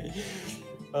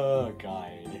 Oh,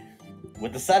 God.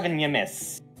 With the 7, you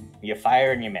miss. You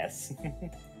fire and you miss.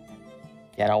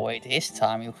 Get away this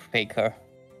time, you faker.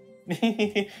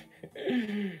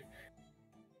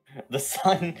 The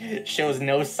sun shows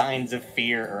no signs of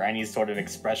fear or any sort of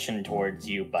expression towards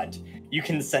you, but you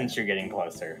can sense you're getting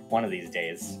closer. One of these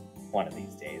days. One of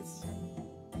these days.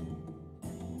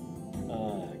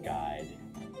 Oh, God.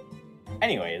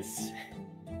 Anyways,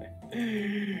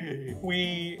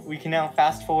 we can now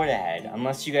fast forward ahead,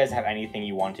 unless you guys have anything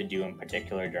you want to do in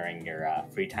particular during your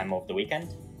free time over the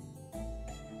weekend.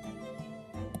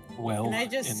 Well, Can I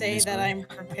just in say that misery. I'm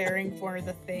preparing for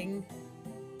the thing?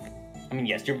 I mean,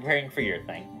 yes, you're preparing for your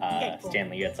thing. Okay, cool.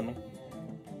 Stanley, you had something?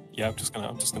 Yeah, I'm just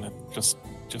gonna just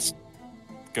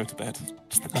go to bed.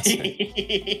 That's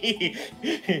it.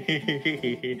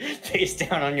 Face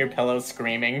down on your pillow,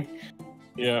 screaming.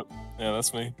 Yeah,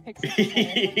 that's me. Pixie.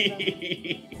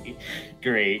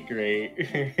 Great.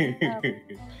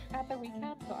 At the weekend,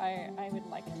 I would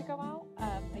like to go out,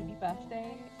 maybe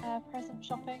birthday present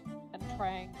shopping, and try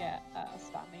and get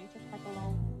Stanley to tag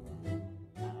along.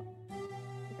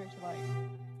 To go to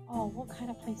what kind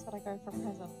of place would I go for a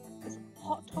present? Is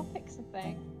Hot Topics a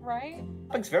thing, right?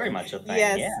 It's very much a thing.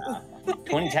 Yes. Yeah.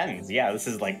 2010s. Yeah, this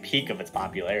is like peak of its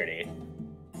popularity.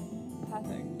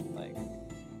 Perfect. Like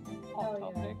Hot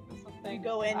Topic or something. You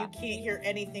go in, you can't hear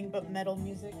anything but metal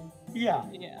music. Yeah.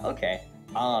 Yeah. Okay.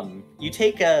 You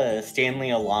take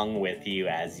Stanley along with you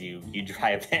as you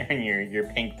drive there in your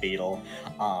pink Beetle.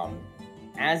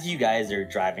 As you guys are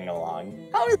driving along,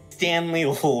 how is Stanley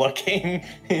looking?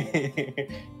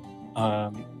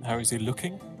 How is he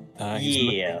looking? He's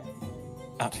Yeah. looking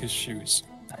at his shoes.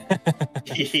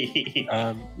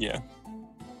 Yeah.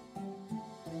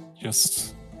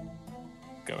 Just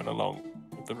going along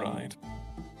with the ride.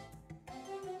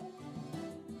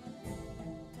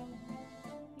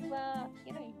 You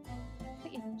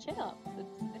put your chin up.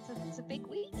 It's a big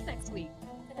week next week.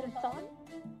 A bit of fun.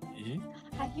 Yeah.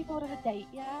 Have you thought of a date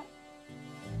yet?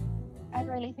 I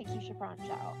really think you should branch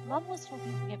out. Mum was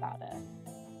talking to me about it.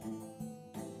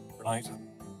 Right.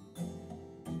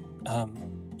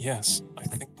 Yes, I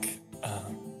think,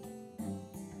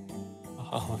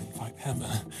 I'll invite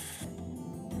Heather.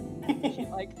 She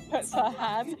puts her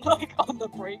hand on the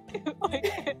brake,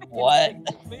 What? and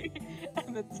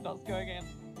then starts going in.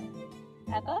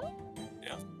 Heather?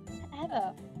 Yeah.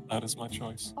 Heather. That is my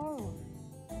choice. Oh.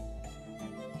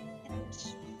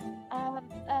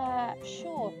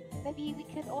 Sure. Maybe we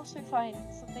could also find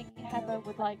something Heather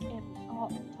would like in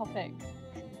Hot Topic.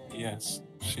 Yes,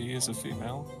 she is a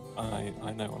female. I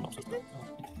know a lot about that.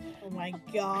 Oh my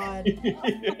god.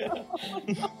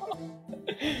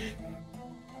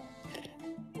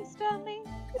 Hey, Stanley.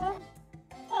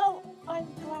 I'm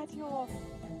glad you're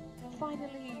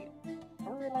finally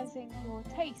realizing your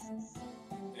tastes.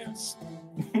 Yes.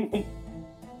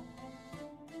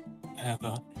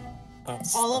 Heather,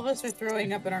 that's... All of us are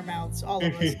throwing up in our mouths. All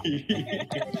of us.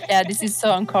 Yeah, this is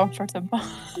so uncomfortable.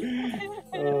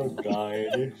 Oh,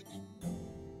 God.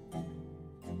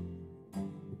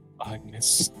 I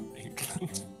miss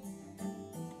England.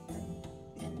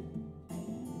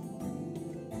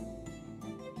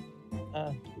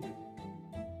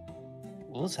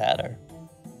 Who's Heather?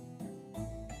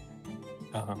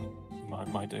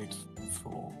 My date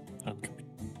for homecoming.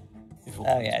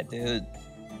 Oh yeah, dude.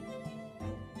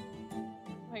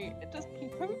 Wait, does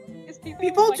people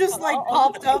People just come out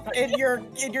popped on up in your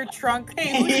trunk.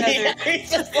 Hey, who's Heather?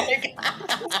 He's just like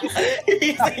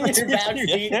he's in your back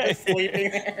seat, just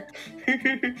sleeping there.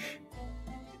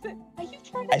 Are you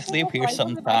trying I to sleep walk here right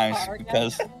under my sometimes car again?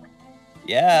 because,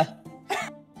 yeah,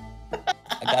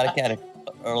 I gotta get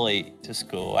early to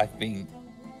school. I've been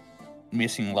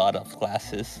missing a lot of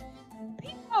classes.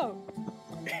 Oh,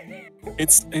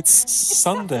 It's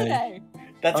Sunday.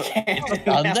 That's It's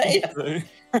Sunday?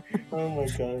 Oh my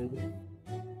god.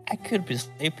 I could be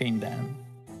sleeping then.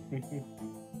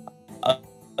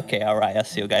 Okay, alright, I'll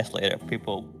see you guys later.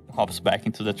 People hops back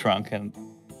into the trunk and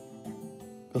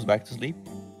goes back to sleep.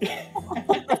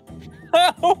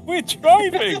 We're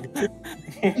driving!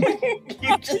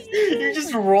 you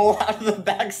just roll out of the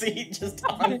back seat just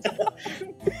onto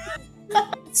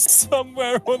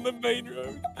Somewhere on the main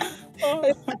road.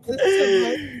 Oh.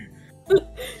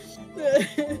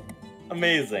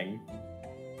 Amazing.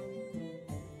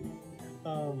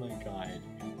 Oh my god.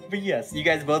 But yes, you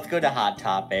guys both go to Hot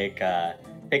Topic.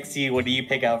 Pixie, what do you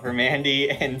pick out for Mandy?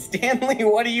 And Stanley,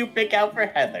 what do you pick out for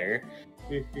Heather?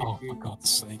 Oh, for God's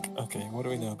sake. Okay, what do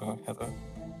we know about Heather?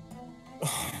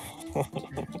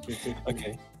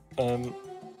 Okay.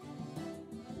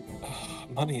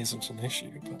 Money isn't an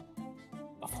issue,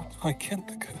 but what do I get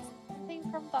the girl?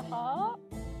 Something from the heart?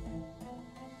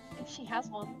 If she has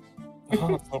one. The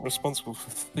heart's not responsible for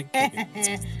thinking.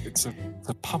 It's a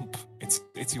pump. It's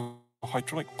your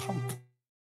hydraulic pump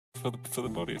for the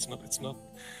body. It's not.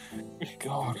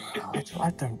 God,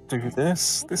 I don't do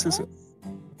this. This is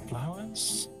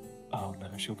flowers. Oh no,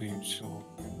 she'll be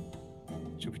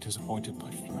disappointed by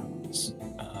flowers.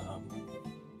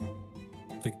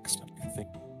 Think, Stanley, think.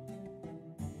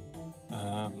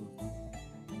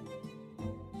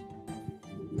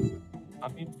 I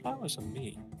mean, flowers are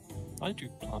me. I do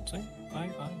planting.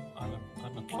 I'm a Why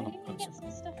plant don't you person. get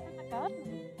some stuff from the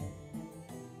garden?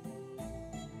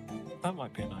 That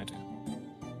might be an idea.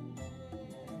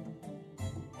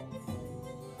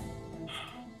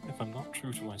 If I'm not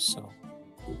true to myself,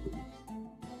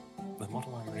 then what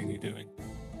am I really doing?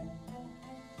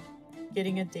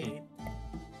 Getting a date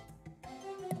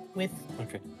with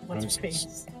Okay, what's her roses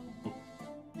face?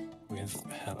 with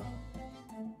Heather.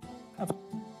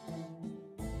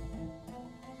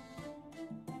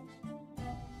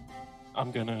 I'm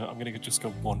gonna just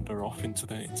go wander off into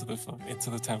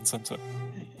the town center.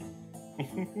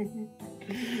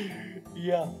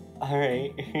 Yeah. All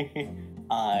right.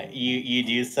 You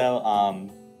do so.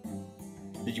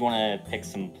 Did you want to pick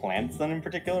some plants then in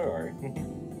particular, or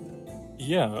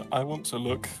Yeah, I want to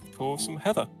look for some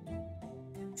heather.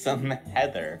 some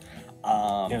heather?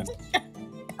 Yeah.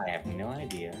 I have no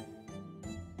idea.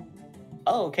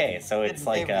 Oh, okay. So it's Didn't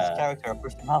like give his character a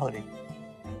personality.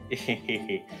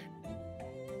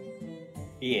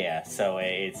 Yeah, so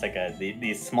it's like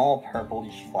these small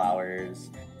purplish flowers.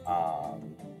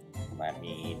 Let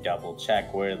me double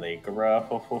check where they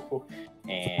grow,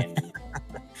 and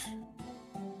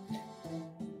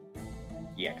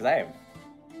yeah, because I have.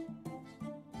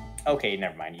 Okay,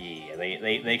 never mind. Yeah,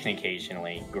 they can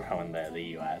occasionally grow in the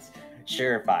U.S.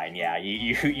 Sure, fine. Yeah,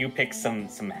 you pick some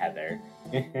heather.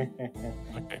 Okay,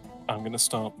 I'm gonna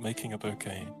start making a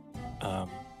bouquet,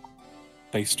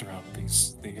 based around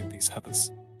these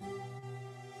heathers.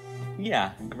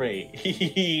 Yeah, great.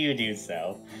 You do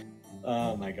so.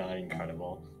 Oh my god,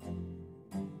 incredible.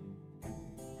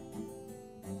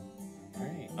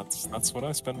 Alright. That's what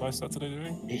I spend my Saturday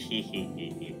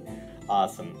doing.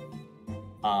 Awesome.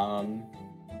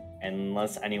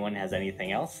 Unless anyone has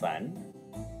anything else then,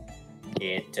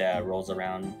 it rolls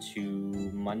around to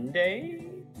Monday.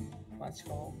 Let's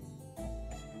go.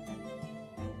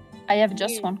 I have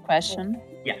just one question.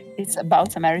 Yeah. It's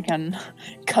about American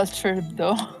culture,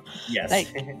 though. Yes. Like,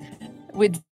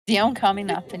 with the homecoming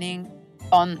happening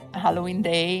on Halloween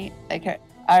Day, like,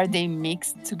 are they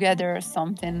mixed together or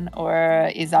something,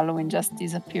 or is Halloween just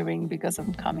disappearing because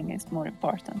homecoming is more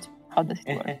important? How does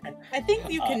it work? I think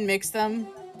you can mix them.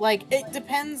 Like, it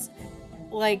depends,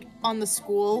 like, on the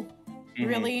school,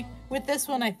 really. With this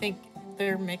one, I think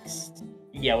they're mixed.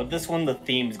 Yeah, with this one, the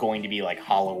theme's going to be like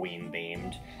Halloween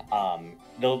themed.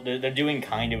 They're doing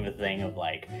kind of a thing of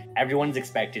like everyone's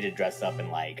expected to dress up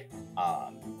in like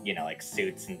like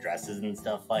suits and dresses and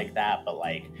stuff like that, but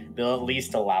like they'll at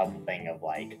least allow the thing of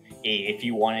like if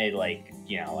you wanted like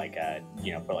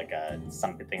put like a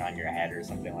something on your head or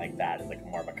something like that as like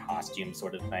more of a costume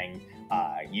sort of thing,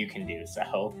 you can do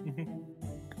so.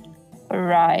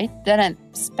 Right. Then I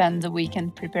spend the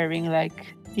weekend preparing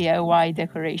like DIY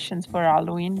decorations for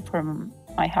Halloween from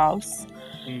my house.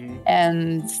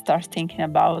 And start thinking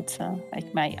about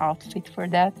like my outfit for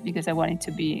that because I want it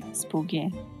to be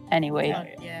spooky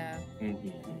anyway. Yeah.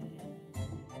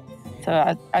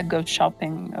 So I go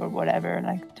shopping or whatever,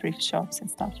 like thrift shops and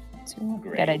stuff to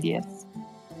get ideas.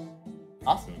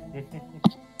 Awesome.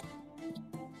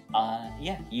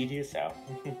 Yeah, you do so.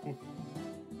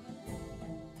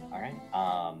 All right.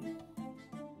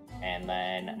 And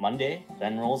then Monday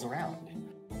then rolls around.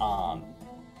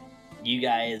 You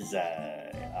guys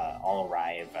all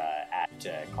arrive at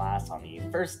class on the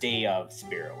first day of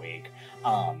Spirit Week.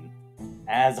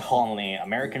 As all the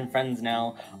American friends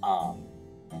know,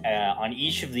 on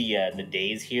each of the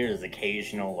days here, there's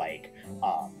occasional like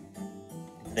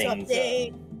things.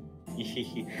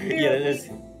 Yeah, there's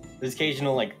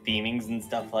occasional like themings and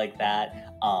stuff like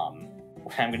that.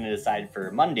 What I'm going to decide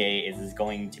for Monday is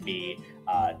going to be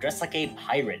dress like a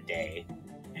pirate day.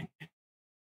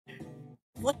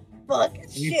 What the fuck?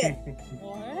 Shit.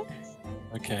 What?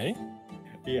 Okay.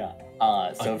 Yeah.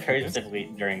 So very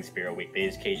specifically during Spirit Week, they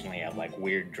occasionally have like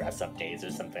weird dress-up days or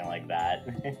something like that.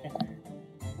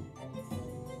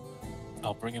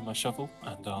 I'll bring in my shovel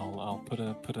and I'll put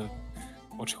a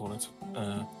what do you call it?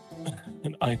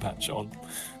 an eye patch on.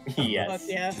 Yes. Fuck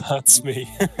yeah. That's me.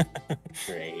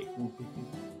 Great.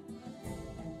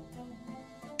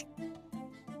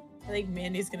 I think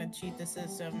Mandy's gonna cheat the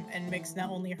system and mix not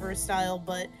only her style,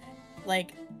 but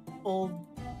like old,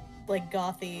 like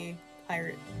gothy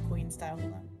pirate queen style.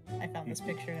 I found this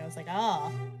picture and I was like,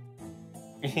 ah.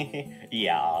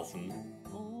 Yeah, awesome.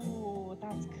 Oh,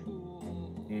 that's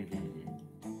cool. Mhm.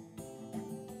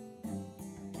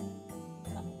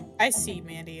 I see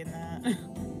Mandy in that.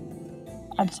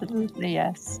 Absolutely,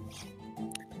 yes.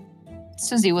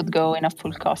 Susie would go in a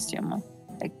full costume,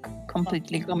 like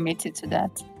completely committed to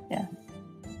that. Yeah.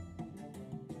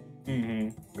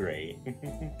 Great.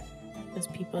 Those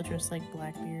people dressed like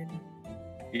Blackbeard.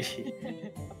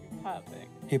 Perfect.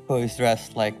 Hippo is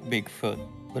dressed like Bigfoot,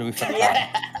 but with a car.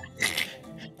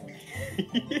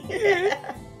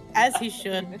 Yeah. As he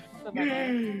should. It's the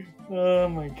memo. Oh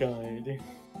my god.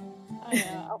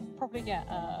 I'll probably get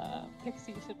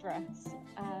Pixie to dress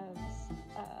as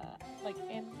like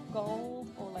in gold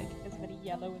or like as many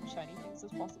yellow and shiny things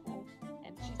as possible.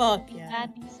 And she's Fuck gonna be yeah.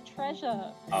 Andy's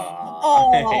treasure.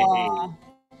 Aww.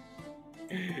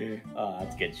 Oh,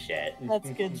 that's good shit. That's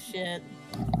good shit.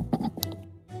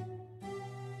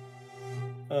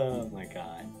 Oh my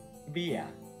god. But yeah,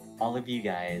 all of you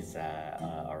guys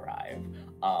arrive.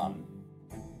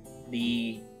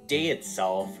 The day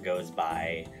itself goes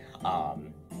by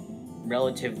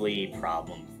relatively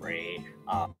problem-free,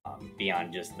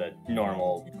 beyond just the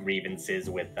normal grievances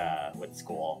with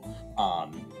school.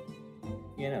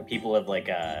 You know, people have like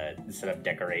set up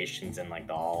decorations in like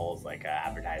the halls, like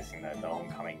advertising the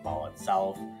homecoming ball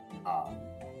itself.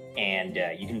 And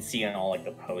you can see on all like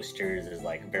the posters there's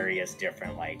like various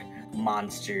different like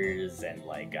monsters and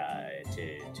like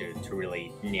to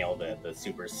really nail the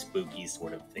super spooky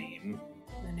sort of theme.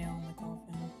 The nail in the coffin.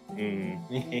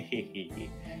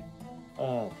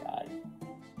 Oh god.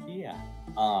 Yeah.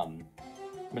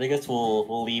 But I guess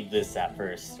we'll leave this at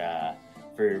first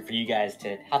for you guys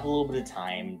to have a little bit of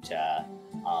time to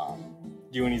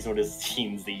do any sort of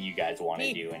scenes that you guys want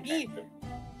to do in terms of.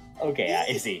 Okay,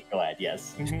 Izzy, go ahead.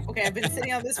 Yes. Okay, I've been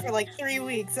sitting on this for like 3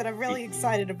 weeks and I'm really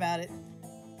excited about it.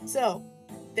 So,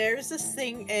 there's this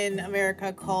thing in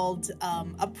America called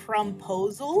a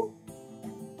promposal,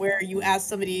 where you ask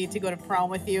somebody to go to prom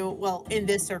with you. Well, in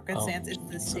this circumstance, it's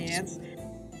this dance.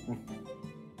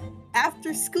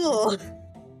 After school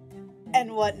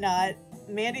and whatnot,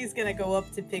 Mandy's gonna go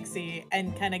up to Pixie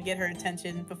and kind of get her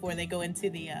attention before they go into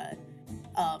the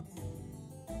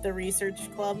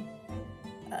research club.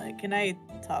 Can I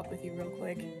talk with you real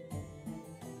quick?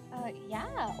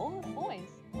 Yeah, all the boys.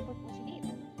 What you need?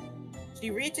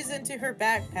 She reaches into her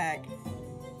backpack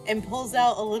and pulls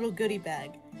out a little goodie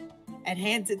bag and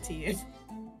hands it to you.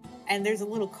 And there's a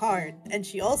little card, and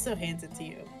she also hands it to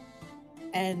you.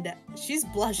 And she's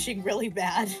blushing really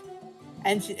bad.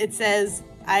 And it says,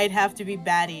 "I'd have to be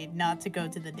batty not to go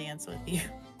to the dance with you."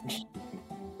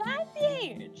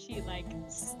 Sandy! And she like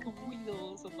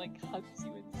squeals and like hugs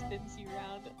you and spins you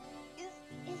around.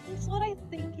 Is this what I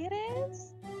think it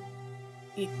is?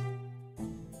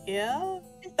 Yeah?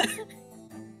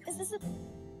 Is this a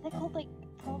they're called like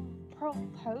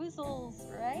proposals,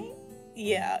 right?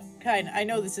 Yeah, kind of. I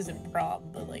know this isn't prom,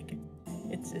 but like,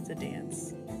 it's a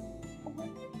dance.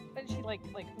 And she like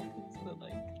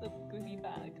opens the goodie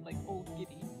bag, like all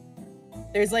giddy.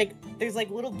 There's like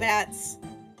little bats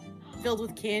filled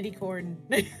with candy corn.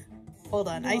 Hold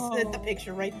on, I sent the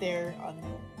picture right there on.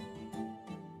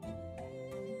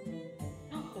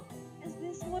 Is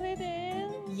this what it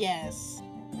is? Yes.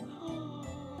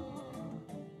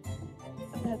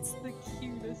 That's the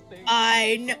cutest thing.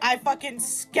 I fucking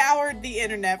scoured the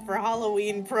internet for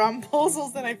Halloween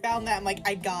promposals and I found that. I'm like,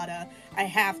 I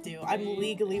have to. I'm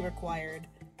legally required.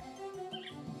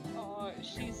 Oh,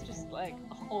 she's just like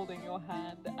holding your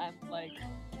hand and like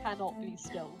cannot be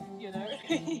still, you know?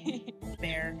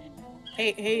 Fair.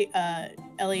 Hey,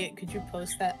 Elliot, could you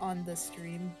post that on the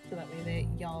stream so that way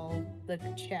that y'all, the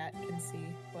chat, can see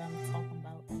what I'm talking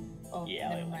about? Oh, Yeah,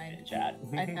 never I'll link mind. it in chat.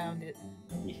 I found it.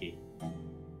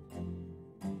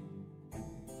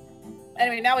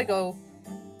 Anyway, now we go.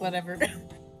 Whatever.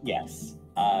 Yes,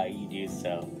 you do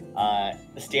so.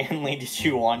 Stanley, did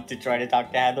you want to try to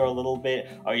talk to Heather a little bit,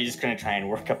 or are you just gonna try and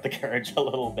work up the courage a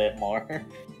little bit more?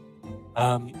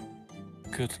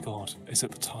 Good God, is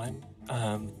it the time?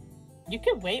 You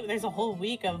can wait. There's a whole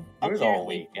week of There's a whole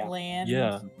apparently week, yeah. planned.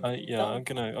 Yeah, So- I'm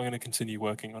gonna continue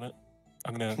working on it.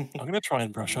 I'm gonna try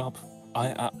and brush up.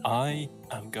 I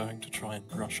am going to try and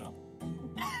brush up.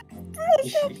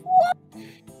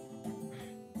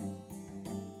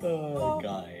 Oh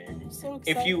god. I'm so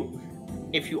If excited. you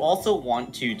if you also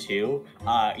want to too,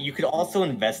 you could also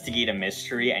investigate a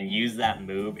mystery and use that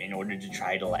move in order to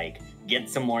try to like get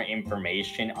some more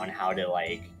information on how to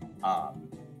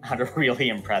how to really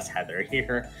impress Heather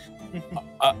here.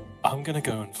 I'm gonna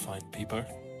go and find Peepo.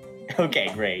 Okay,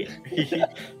 great.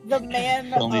 The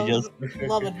man Only of just-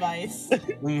 love advice.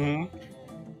 hmm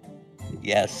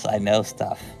Yes, I know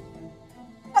stuff.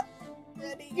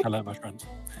 Ready? Hello, my friend.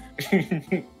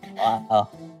 Wow.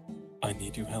 I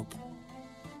need your help.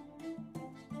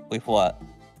 With what?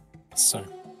 So,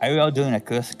 Are we all doing a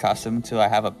costume too? I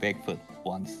have a Bigfoot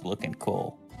one looking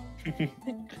cool.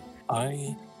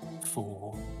 I,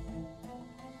 for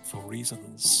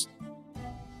reasons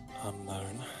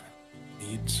unknown,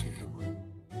 need to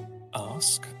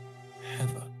ask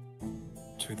Heather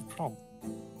to the prom.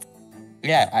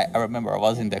 Yeah, I remember I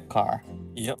was in the car.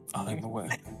 Yep, I'm aware.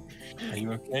 Are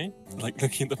you okay? Like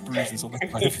looking at the bruises on the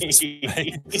side of his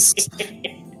face.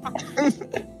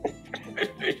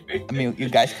 I mean, you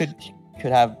guys could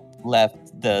have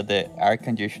left the air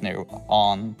conditioner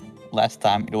on last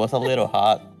time. It was a little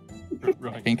hot. I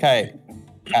Right. think I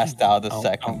passed out a I'll-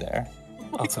 second there.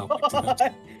 I'll tell you to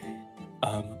that.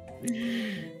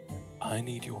 I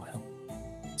need your help.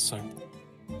 So,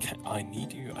 I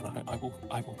need you, and I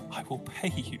will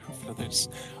pay you for this.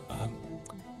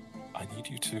 I need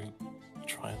you to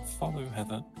try and follow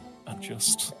Heather and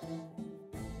just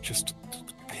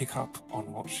pick up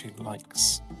on what she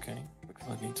likes, okay? Because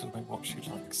I need to know what she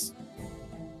likes.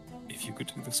 If you could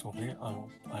do this for me, I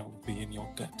will be in your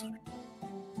debt.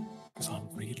 Because I'm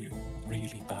really,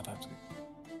 really bad at it.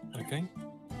 Okay?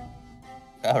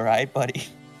 All right, buddy.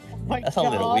 Oh my That's a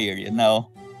little God. weird, you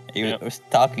know. You Yep. were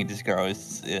stalking this girl.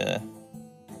 Is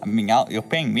I mean, you're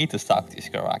paying me to stalk this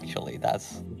girl. Actually,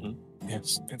 that's.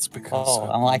 Yes, it's because Oh,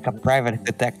 I'm like a private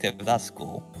detective. That's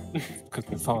cool. because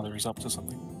my father is up to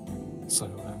something. So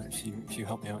if you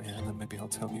help me out here, then maybe I'll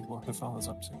tell you what her father's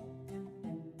up to.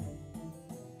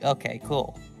 Okay,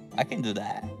 cool. I can do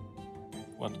that.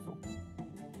 Wonderful.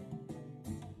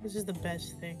 This is the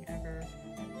best thing ever.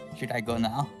 Should I go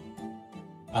now?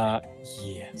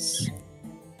 Yes.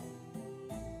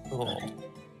 Cool.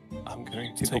 I'm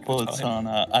going to People take the puts time.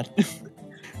 on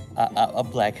a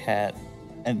black hat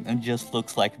and just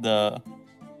looks like the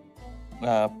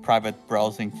private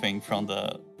browsing thing from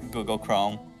the Google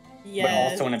Chrome.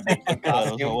 Yes. But also in a big Photos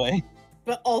costume. away.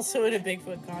 But also in a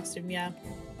Bigfoot costume, yeah.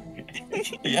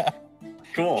 Yeah.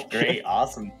 Cool, great,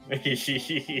 awesome. Go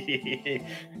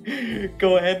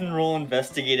ahead and roll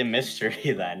investigate a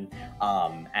mystery then.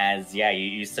 As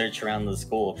you search around the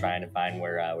school trying to find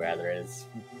where Heather is.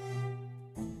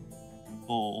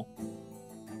 Cool.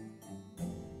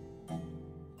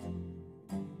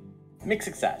 Mixed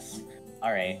success.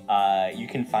 All right. You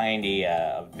can find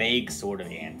a vague sort of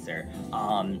answer.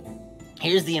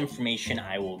 Here's the information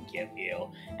I will give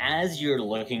you. As you're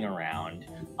looking around,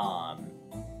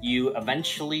 you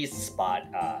eventually spot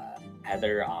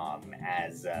Heather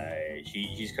as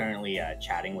she's currently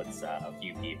chatting with a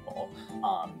few people.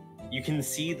 You can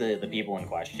see the people in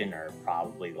question are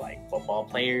probably like football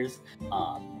players.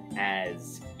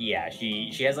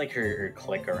 She has like her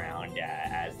clique around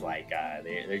as like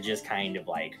they're just kind of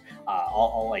like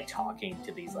all like talking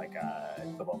to these like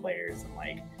football players and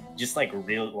like just like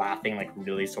real laughing like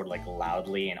really sort of like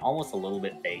loudly and almost a little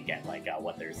bit vague at like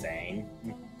what they're saying.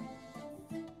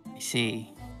 I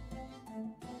see.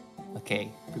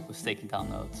 Okay, people's taking down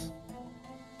notes.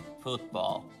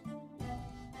 Football.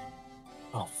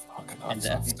 Oh fuck! And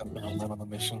That's stepping on them on the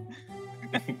mission.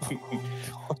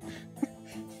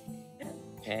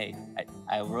 Okay,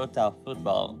 I wrote out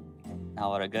football. Now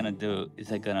what I'm gonna do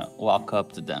is I'm gonna walk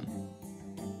up to them.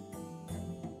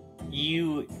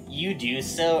 You do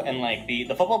so, and like the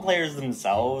football players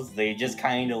themselves, they just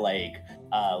kind of like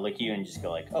look at you and just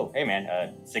go like, "Oh, hey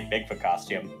man, sick Bigfoot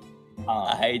costume."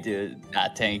 I do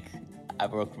not think I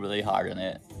worked really hard on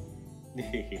it.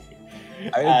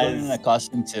 Are you As- wearing a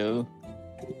costume too?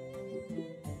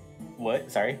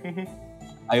 What? Sorry.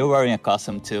 Are you wearing a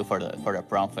costume too for the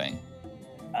prom thing?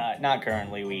 Not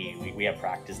currently. We have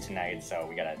practice tonight, so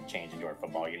we gotta change into our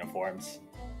football uniforms.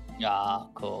 Ah,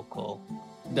 cool.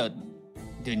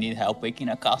 Do you need help making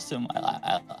a costume?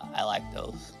 I like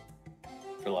those.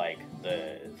 For like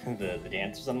the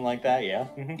dance or something like that. Yeah.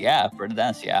 Yeah, for the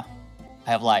dance, yeah. I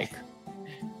have like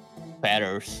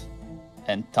feathers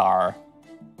and tar,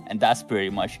 and that's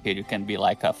pretty much it. You can be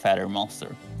like a feather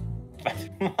monster.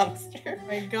 Monster. Oh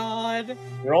my God.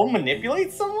 Roll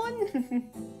manipulate someone.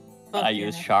 Fuck I yeah.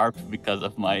 use sharp because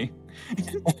of my.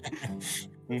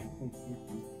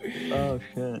 Oh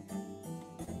shit.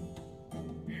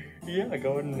 Yeah,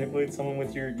 go ahead and manipulate someone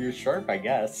with your sharp, I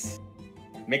guess.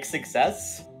 mixed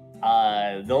success.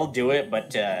 They'll do it,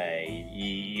 but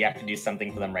you have to do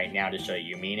something for them right now to show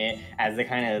you mean it. As they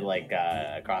kind of like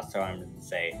cross their arms and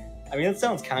say, I mean, that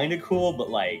sounds kind of cool, but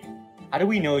like, how do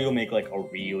we know you'll make like a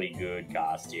really good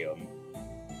costume?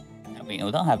 I mean,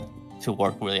 we don't have to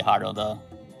work really hard on the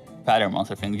feather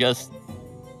monster thing. Just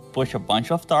push a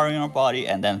bunch of tar in your body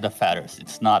and then the feathers.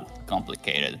 It's not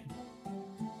complicated.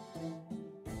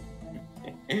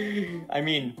 I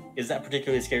mean, is that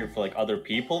particularly scary for like other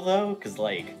people though? Because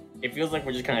like, it feels like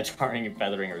we're just kind of tarring and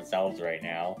feathering ourselves right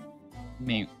now. I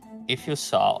mean, if you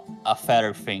saw a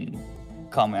feather thing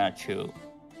coming at you,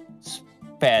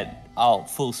 sped out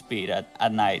full speed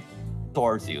at night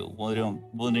towards you,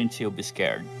 wouldn't you be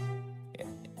scared?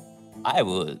 I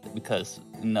would, because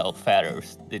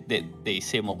feathers they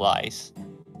symbolize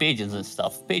pigeons and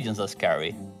stuff. Pigeons are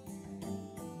scary.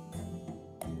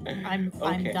 I'm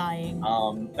dying.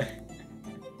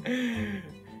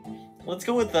 Let's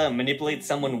go with manipulate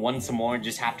someone once more and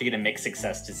just have to get a mixed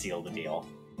success to seal the deal.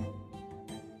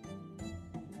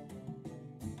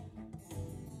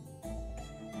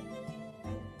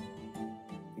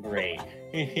 Great.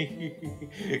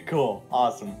 Cool.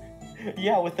 Awesome.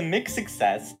 Yeah, with the mixed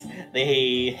success,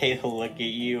 they look at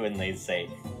you and they say,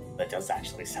 that does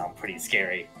actually sound pretty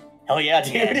scary. Hell yeah,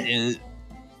 dude. Yeah, dude.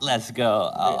 Let's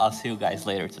go. I'll see you guys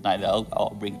later tonight.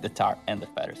 I'll bring the tar and the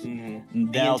feathers.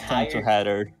 Mm-hmm. Then I'll turn to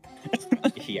Heather.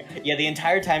 yeah. The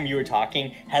entire time you were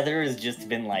talking, Heather has just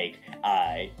been like,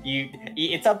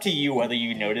 it's up to you whether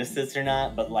you notice this or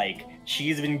not, but like,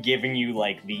 she's been giving you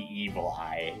like the evil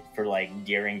eye for like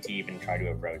daring to even try to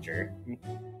approach her.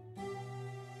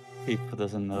 People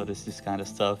doesn't notice this kind of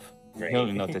stuff. Right. He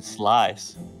only notices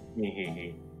lies.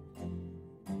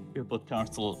 People turn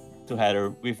to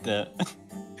Heather with the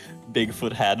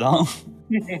Bigfoot hat on.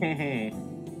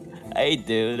 Hey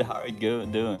dude, how are you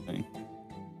doing?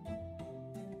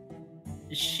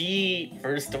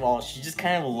 First of all, she's just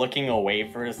kind of looking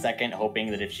away for a second, hoping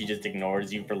that if she just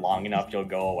ignores you for long enough, you'll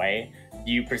go away.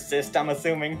 Do you persist, I'm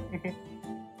assuming?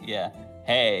 Yeah.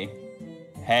 Hey.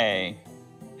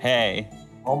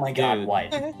 Oh my god, Dude.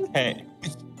 what? Hey.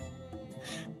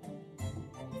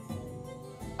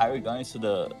 Are we going to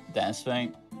the dance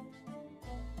thing?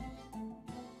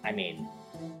 I mean,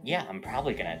 yeah, I'm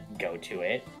probably gonna go to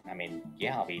it. I mean,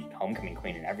 yeah, I'll be homecoming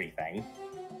queen and everything.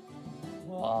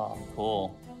 Wow,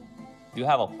 cool. Do you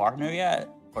have a partner yet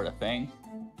for the thing?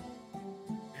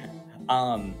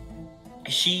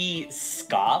 She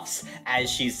scoffs as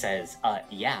she says,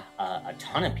 yeah, a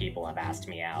ton of people have asked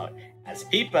me out. As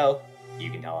Peepo,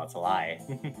 you can tell that's a lie.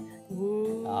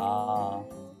 Ah.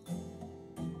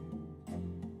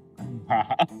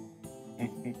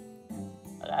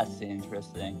 That's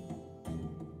interesting.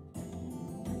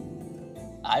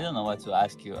 I don't know what to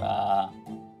ask you.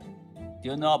 Do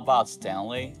you know about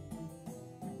Stanley?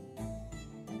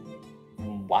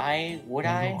 Why would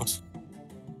I? What?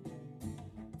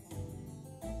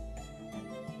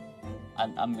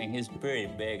 I mean, he's pretty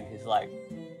big. He's like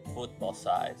football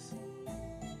size.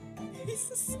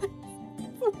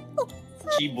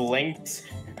 She blinked.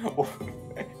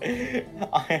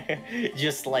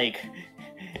 Just like,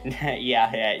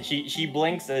 yeah. She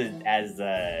blinks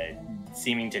as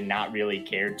seeming to not really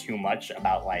care too much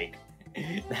about like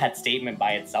that statement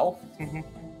by itself.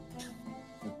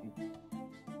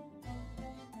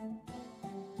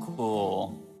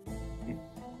 Cool.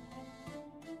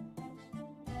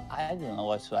 I don't know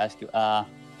what to ask you.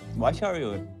 What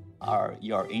are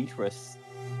your interests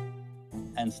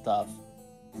and stuff?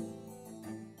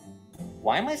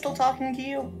 Why am I still talking to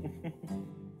you?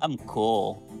 I'm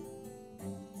cool.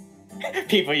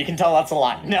 People, you can tell that's a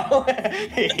lot. No.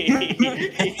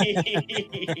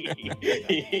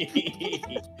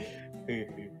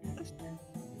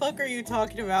 Fuck are you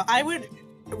talking about? I would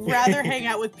rather hang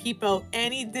out with Peepo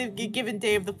any given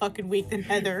day of the fucking week than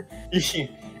Heather.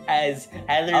 As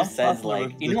Heather I'm says, popular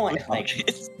like, with you know what, football like,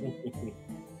 kids.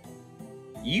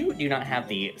 you do not have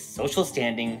the social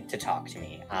standing to talk to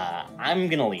me. I'm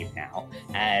gonna leave now.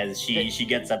 As she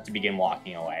gets up to begin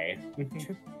walking away.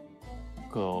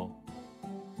 Cool.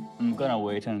 I'm gonna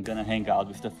wait and gonna hang out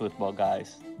with the football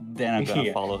guys. Then I'm gonna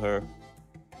Yeah. follow her.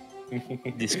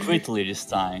 Discreetly this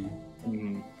time.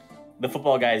 Mhm. The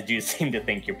football guys do seem to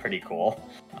think you're pretty cool.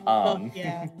 Oh,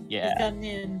 yeah. Yeah. He's gotten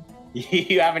in.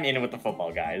 You have an in with the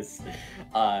football guys.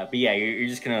 But yeah, you're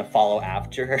just gonna follow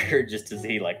after her just to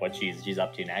see like what she's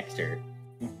up to next, or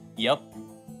Yep.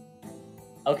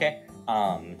 okay.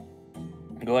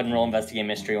 Go ahead and roll investigate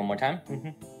mystery one more time.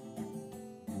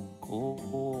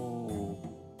 Cool.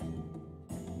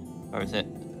 Where is it?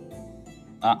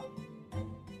 Ah.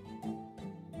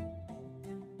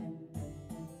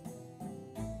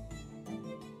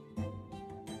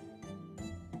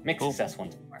 Mixed Cool. success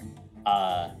once more.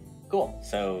 Cool.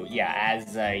 So yeah,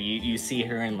 as you see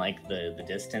her in like the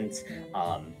distance,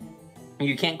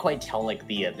 you can't quite tell like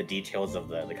the details of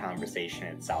the conversation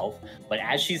itself, but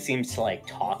as she seems to like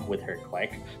talk with her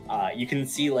clique, you can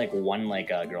see like one like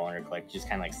girl in her clique just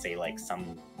kind of like say like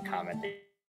some comment that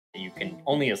you can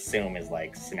only assume is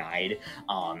like snide,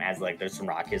 as like there's some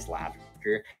raucous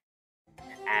laughter,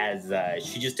 as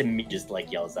she just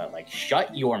like yells out like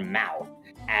 "shut your mouth,"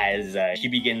 as she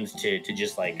begins to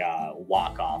just like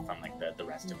walk off from like the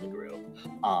rest of the group.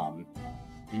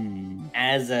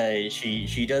 As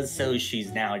she does so,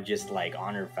 she's now just like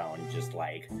on her phone, just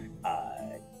like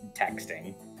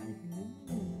texting.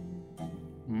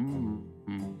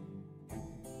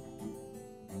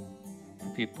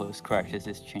 People scratches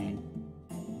his chin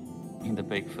in the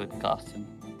Bigfoot costume.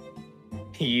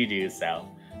 You do so.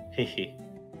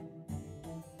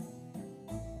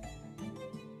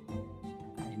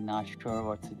 I'm not sure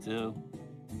what to do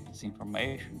with this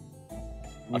information.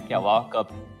 Okay, I walk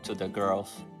up to the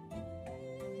girls.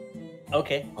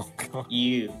 Okay. Oh god.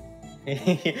 You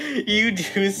you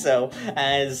do so,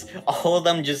 as all of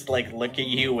them just like look at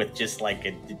you with just like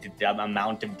a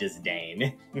amount of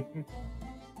disdain.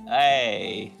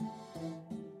 Hey,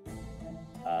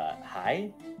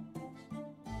 Hi.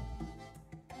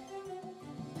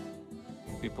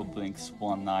 people blinks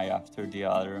one eye after the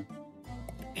other.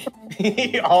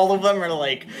 All of them are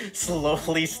like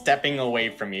slowly stepping away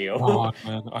from you. Oh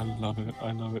man, I love it.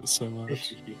 I love it so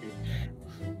much. Do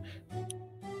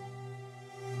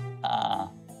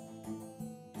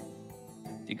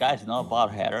you guys know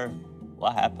about Heather?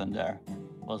 What happened there?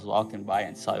 I was walking by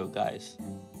and saw you guys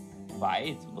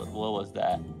fight. What was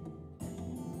that?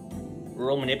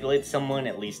 Roll manipulate someone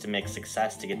at least to make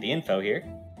success to get the info here.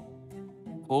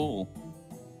 Cool.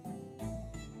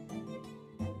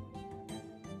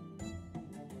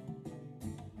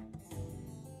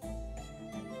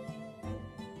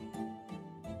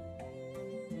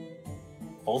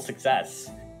 Full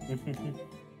success.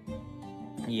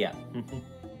 Yeah.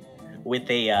 With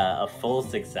a full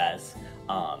success,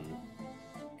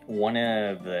 one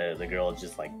of the girls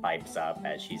just like pipes up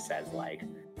as she says like,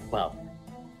 well,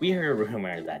 we heard a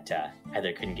rumor that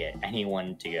Heather couldn't get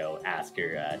anyone to go ask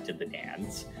her to the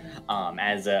dance.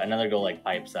 As another girl like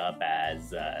pipes up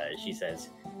as she says,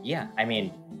 yeah, I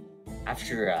mean,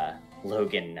 after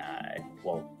Logan,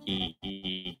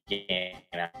 he came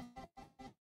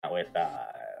out with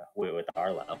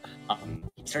Arlo,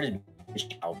 he started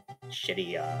how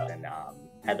shitty and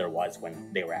Heather was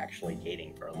when they were actually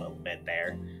dating for a little bit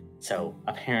there. So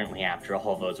apparently, after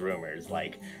all those rumors,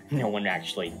 like no one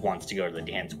actually wants to go to the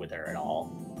dance with her at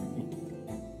all.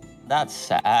 That's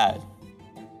sad.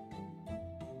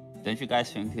 Don't you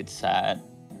guys think it's sad?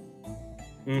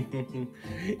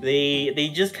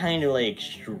 They just kind of like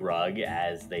shrug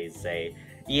as they say,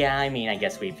 "Yeah, I mean, I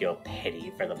guess we feel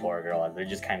pity for the poor girl." As they're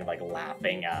just kind of like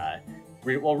laughing,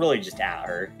 really just at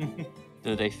her.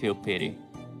 Do they feel pity?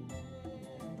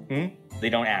 They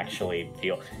don't actually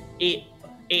feel it.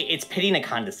 It's pity in a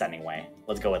condescending way.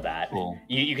 Let's go with that. Cool.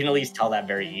 You can at least tell that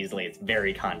very easily. It's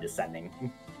very condescending.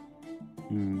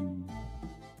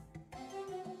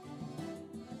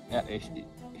 Yeah,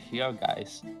 here,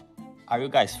 guys. Are you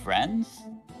guys friends?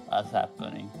 What's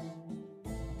happening?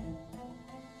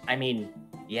 I mean,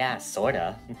 yeah,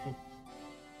 sorta.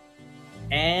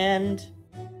 And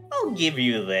I'll give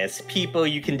you this. People,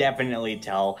 you can definitely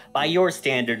tell. By your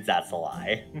standards, that's a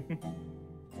lie.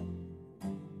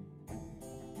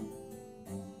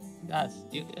 Guys,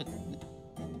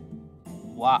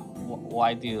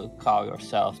 why do you call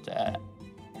yourself that?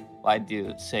 Why do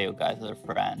you say you guys are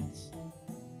friends?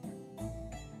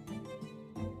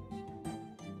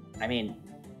 I mean,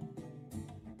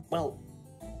 well,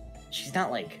 she's not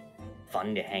like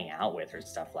fun to hang out with or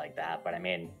stuff like that, but I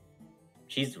mean,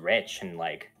 she's rich and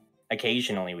like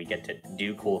occasionally we get to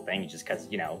do cool things just because,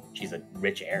 you know, she's a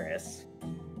rich heiress.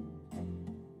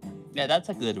 Yeah, that's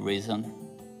a good reason.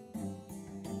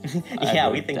 Yeah,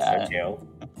 agree we with think that. so too.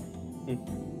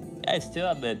 Yeah, it's still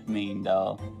a bit mean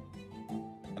though.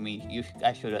 I mean,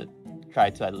 I should have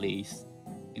tried to at least,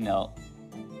 you know,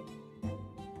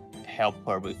 help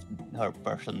her with her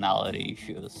personality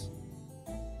issues.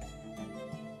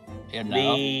 You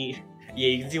know? Yeah,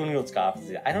 you can see one of those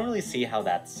cops. I don't really see how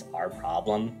that's our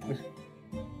problem.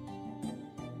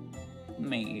 I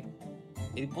mean,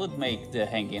 it would make the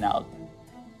hanging out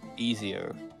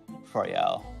easier for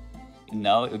y'all. You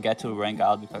know, you get to hang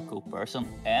out with a cool person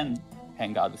and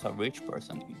hang out with a rich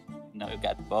person. You know, you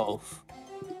get both.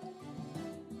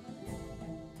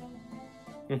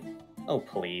 Oh,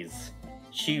 please.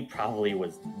 she probably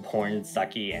was born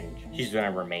sucky, and she's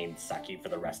gonna remain sucky for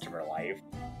the rest of her life.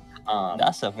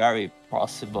 That's a very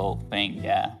possible thing,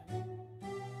 yeah.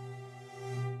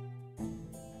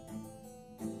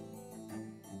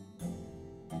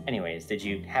 Anyways, did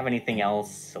you have anything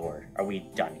else, or are we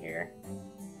done here?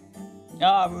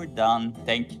 Yeah, we're done.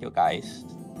 Thank you, guys.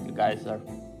 You guys are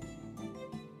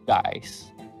guys.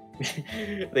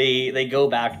 They go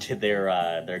back to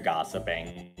their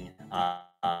gossiping.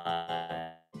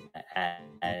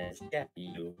 As yeah,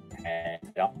 you head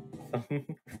off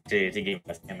to give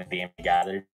us Timothy and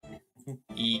gathered.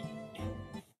 E-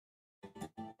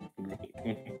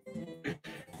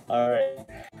 All right,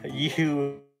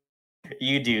 you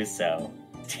do so.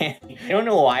 I don't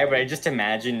know why, but I just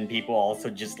imagine people also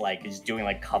just doing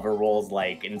like cover rolls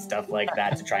and stuff like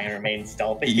that to try and remain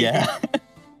stealthy. yeah.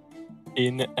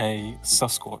 In a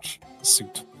Sasquatch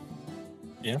suit.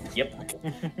 Yeah? Yep.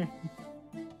 Okay.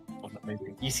 Well,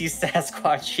 amazing. You see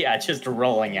Sasquatch, yeah, just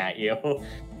rolling at you.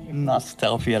 Not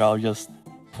stealthy at all, just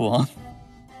full on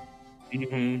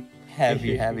Mm-hmm.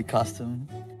 heavy costume.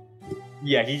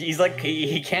 Yeah, he's like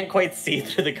he can't quite see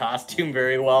through the costume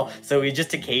very well, so he's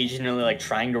just occasionally like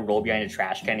trying to roll behind a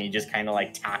trash can. And he just kind of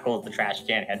like tackles the trash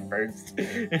can head first.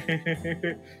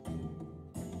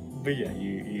 But yeah,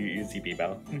 you see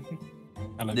Bebo.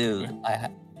 Hello, Dude,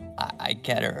 Bebo. I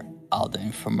gather all the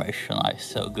information. I'm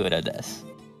so good at this.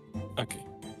 Okay.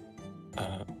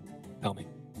 Tell me.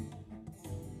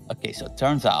 Okay, so it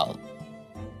turns out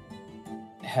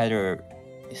Heather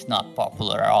is not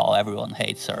popular at all. Everyone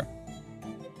hates her.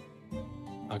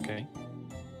 Okay.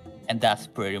 And that's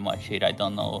pretty much it. I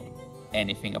don't know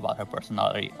anything about her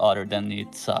personality other than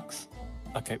it sucks.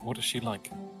 Okay, what is she like?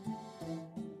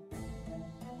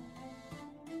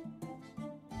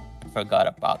 I forgot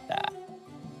about that.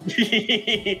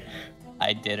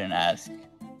 I didn't ask.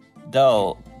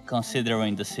 Though,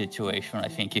 considering the situation, I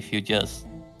think if you just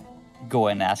go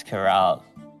and ask her out,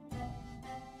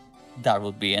 that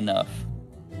would be enough.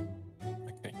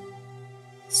 Okay.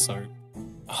 So,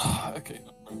 okay.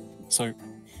 So,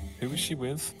 who is she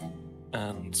with?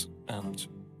 And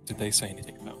did they say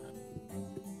anything about her?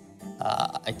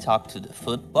 I talked to the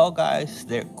football guys.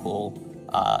 They're cool.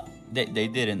 They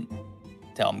didn't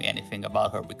tell me anything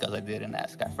about her because I didn't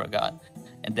ask. I forgot.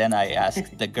 And then I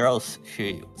asked the girls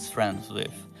she was friends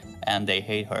with, and they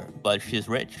hate her. But she's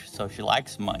rich, so she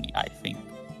likes money, I think.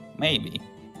 Maybe.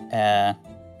 But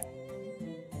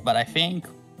I think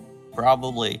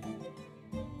probably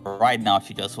right now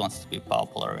she just wants to be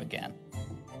popular again.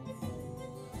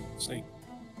 See.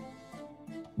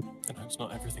 I know it's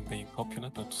not everything being popular,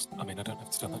 but I mean I don't have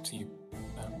to tell that to you.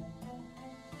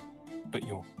 But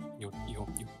you're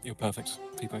perfect,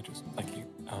 people. Just thank you.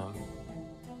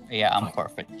 Yeah, I'm Fine.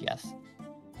 perfect. Yes.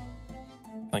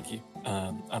 Thank you.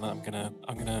 And I'm gonna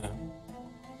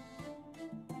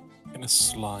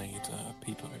slide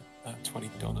people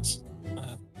 $20.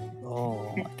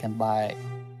 Oh, I can buy.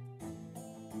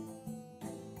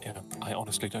 Yeah, I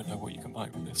honestly don't know what you can buy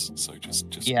with this, so just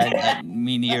Yeah,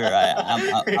 me neither.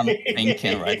 I'm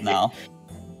thinking right now.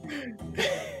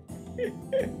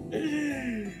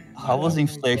 How was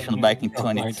inflation back in No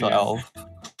idea. 2012?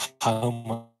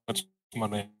 How much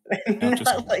money? Now just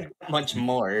Not like much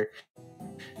more.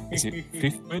 is it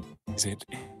 50 quid? Is it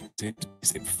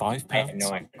 £5? I have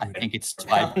no idea. I think it's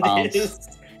 £5. Is.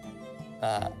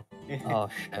 Oh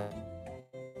shit.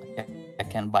 Okay, I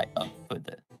can buy up with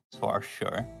it for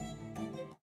sure.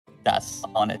 That's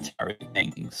monetary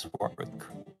things work.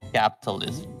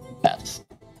 Capitalism. Yes.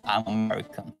 I'm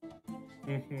American.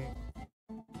 Mhm.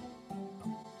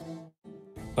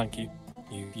 Thank you.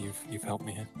 You've helped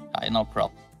me here. No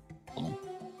problem.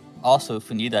 Also, if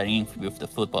you need an info with the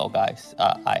football guys,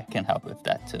 I can help with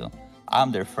that too.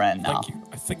 I'm their friend now. Thank you.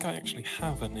 I think I actually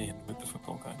have an in with the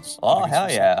football guys. Oh, I guess hell we'll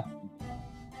see. yeah.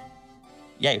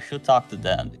 Yeah, you should talk to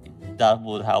them. That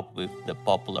would help with the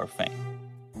popular thing.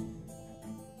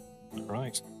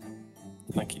 Right.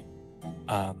 Thank you.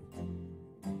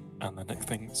 And the next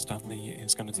thing Stanley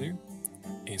is going to do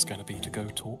is going to be to go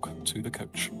talk to the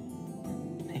coach.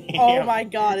 Oh Yeah, my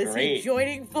god, is great. he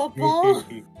joining football?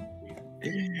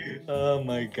 Oh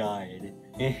my god.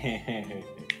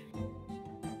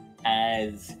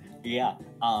 As yeah,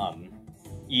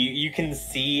 you can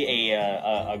see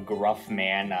a gruff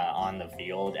man on the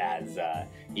field as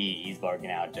he's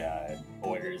barking out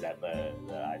orders at the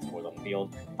ice boys on the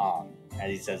field. As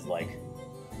he says like,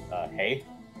 "Hey,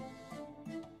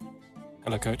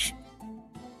 Hello, coach.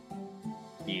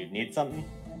 do you need something?"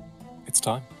 It's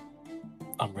time.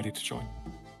 I'm ready to join.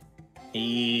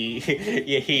 He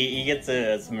gets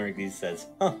a smirk. He says,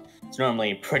 "Huh, it's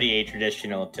normally pretty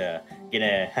traditional to get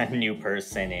a new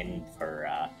person in for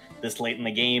this late in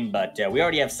the game, but we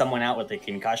already have someone out with a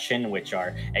concussion, which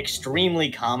are extremely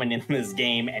common in this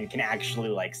game and can actually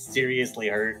like seriously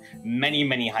hurt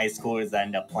many high schoolers that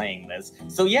end up playing this.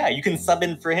 So yeah, you can sub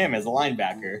in for him as a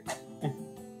linebacker.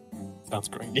 Sounds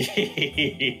great.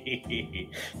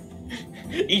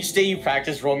 Each day you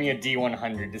practice, roll me a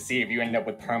D100 to see if you end up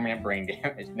with permanent brain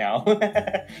damage. No.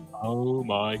 Oh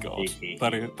my god.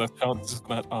 The chances of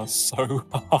that are so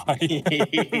high.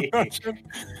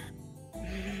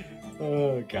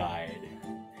 Oh god.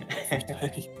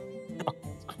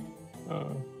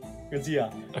 Cause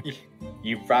yeah,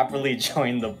 you properly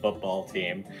joined the football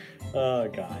team. Oh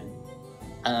god.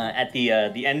 At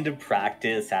the end of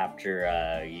practice,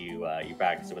 after you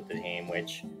practice with the team,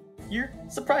 which you're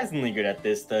surprisingly good at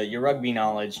this, your rugby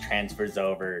knowledge transfers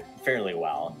over fairly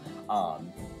well.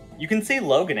 You can see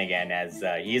Logan again, as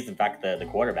he is in fact the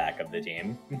quarterback of the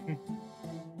team.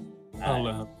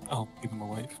 I'll give him a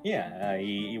wave. Yeah,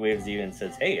 he waves you and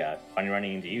says, "Hey, funny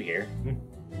running into you here."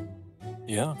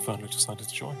 Yeah, I finally decided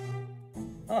to join.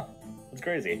 Oh, that's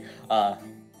crazy.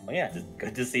 Well, yeah, just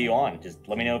good to see you on. Just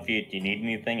let me know if you need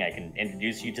anything. I can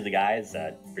introduce you to the guys,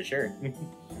 for sure.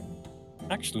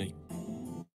 Actually,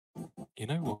 you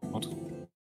know what?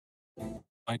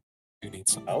 I do need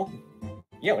something. Oh?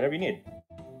 Yeah, whatever you need.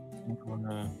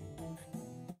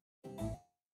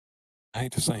 I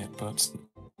hate to say it, but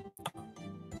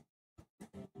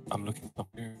I'm looking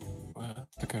somewhere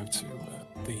to go to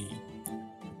the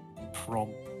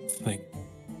prom thing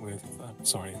with.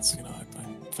 Sorry, it's I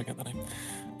forget the name.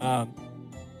 And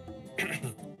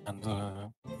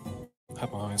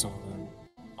had my eyes on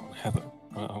Heather.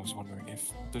 I was wondering if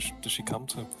does she come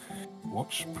to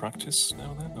watch practice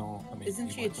now and then, or I mean, Isn't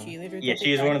she a cheerleader? Yeah,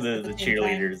 she's one of the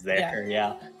cheerleaders there.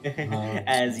 Yeah.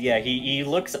 As he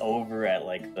looks over at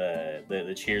like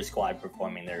the cheer squad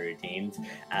performing their routines,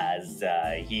 as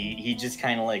he just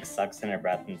kind of like sucks in her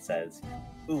breath and says,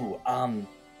 "Ooh,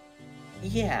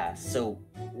 yeah. So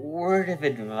word of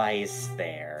advice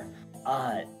there.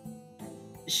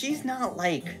 She's not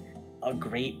like a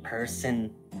great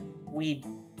person. We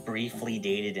briefly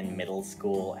dated in middle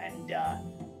school, and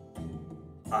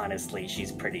honestly,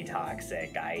 she's pretty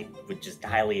toxic. I would just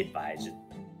highly advise it.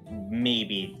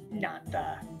 Maybe not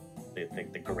the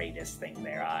greatest thing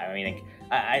there. I mean,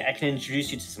 I can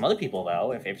introduce you to some other people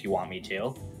though, if you want me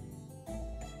to.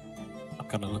 I'm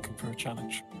kind of looking for a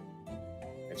challenge.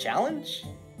 A challenge?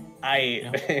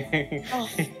 Yeah. Oh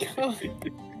god.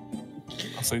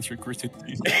 I'll say through gritted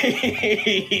teeth.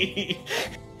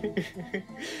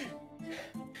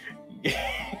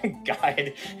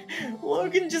 God,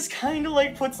 Logan just kind of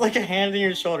like puts like a hand on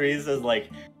your shoulder. He says like,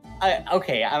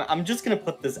 I'm just gonna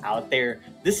put this out there.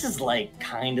 This is like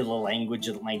kind of the language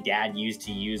that my dad used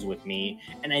to use with me,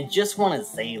 and I just want to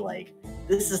say like,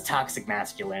 this is toxic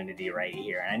masculinity right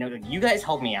here. And I know like, you guys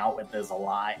helped me out with this a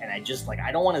lot, and I just like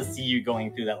I don't want to see you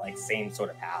going through that like same sort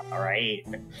of path. All right.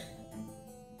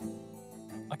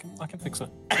 I can fix it.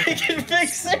 I can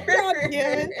fix it. God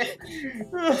damn it.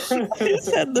 He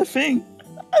said the thing.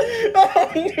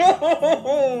 Oh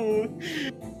no!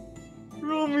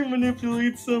 Roll me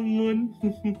manipulate someone.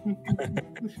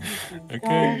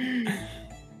 Okay.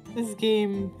 This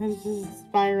game has just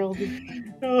spiraled.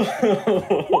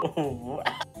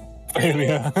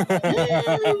 Failure.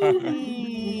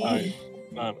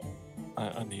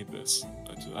 I need this.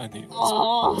 I need this.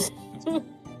 Oh.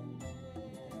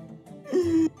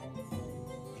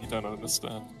 You don't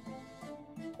understand.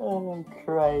 Oh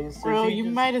Christ! Bro, you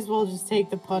might as well just take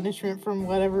the punishment from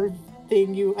whatever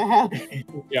thing you have.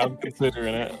 Yeah, I'm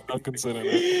considering it.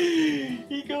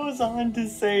 He goes on to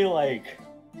say, like,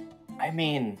 I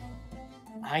mean,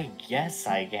 I guess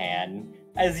I can.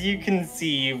 As you can see,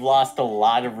 you've lost a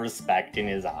lot of respect in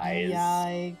his eyes.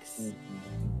 Yikes.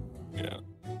 Yeah.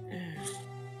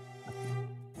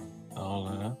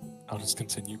 I'll just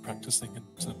continue practicing and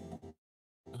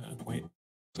wait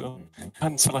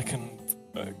until I can,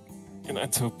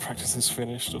 until practice is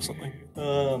finished or something.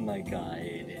 Oh my god.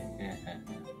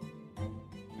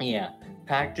 Yeah,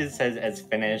 practice has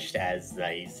finished, as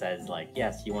he says, like,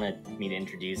 yes, you wanted me to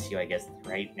introduce you, I guess,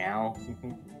 right now?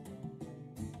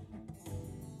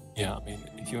 Yeah, I mean,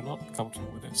 if you're not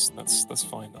comfortable with this, that's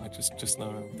fine. I just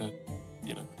know that,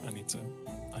 I need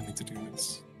to do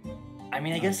this. I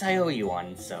mean, I guess I owe you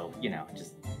one, so,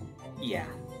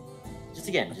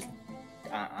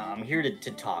 I'm here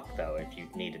to talk, though, if you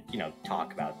need to,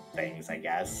 talk about things, I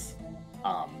guess.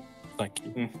 Thank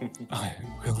you. I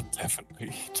will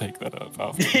definitely take that up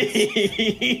after this.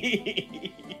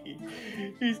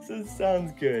 He says,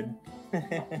 sounds good.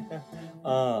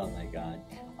 Oh, my God.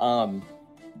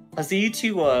 So you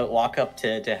two walk up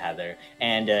to Heather,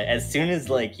 and as soon as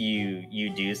like you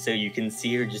do so, you can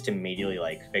see her just immediately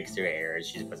like fix her hair.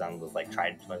 She just puts on this like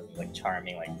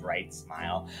charming like bright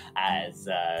smile as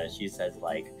she says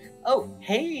like, "Oh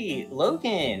hey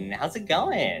Logan, how's it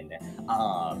going?"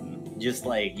 Just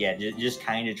like just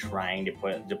kind of trying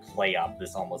to play up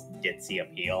this almost ditzy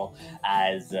appeal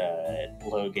as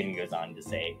Logan goes on to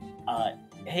say,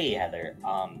 "Hey Heather,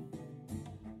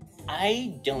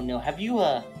 I don't know. Have you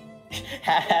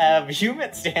have you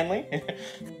met Stanley?"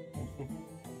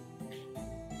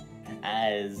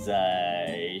 As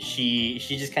she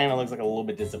just kind of looks like a little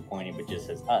bit disappointed, but just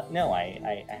says, "No,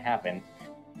 I haven't."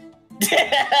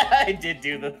 I did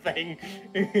do the thing.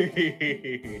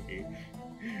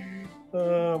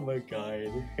 Oh my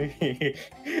god.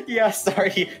 Yeah,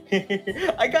 sorry.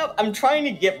 I'm trying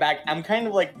to get back. I'm kind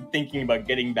of like thinking about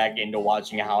getting back into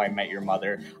watching How I Met Your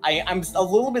Mother. I'm a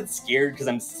little bit scared because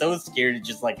I'm so scared it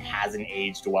just like hasn't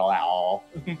aged well at all.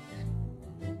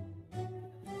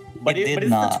 But it's the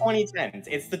 2010s.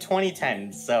 It's the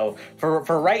 2010s. So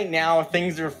for right now,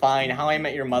 things are fine. How I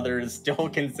Met Your Mother is still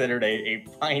considered a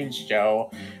fine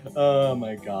show. Oh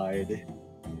my god.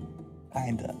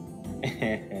 Kinda.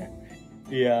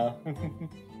 Yeah.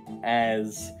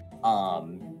 As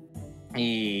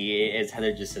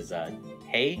Heather just says,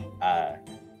 "Hey,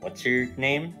 what's your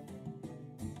name?"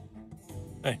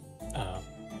 Hey,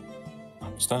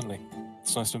 I'm Stanley.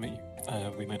 It's nice to meet you.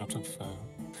 We may not have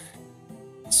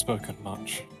spoken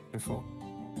much before.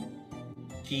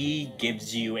 He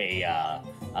gives you a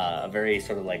very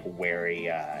sort of like wary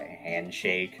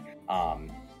handshake.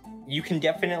 You can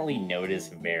definitely notice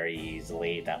very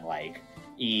easily that like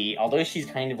although she's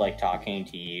kind of like talking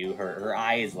to you, her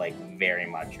eyes like very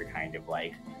much are kind of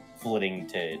like flitting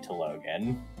to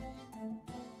Logan.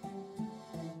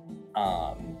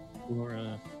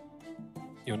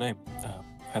 Your name,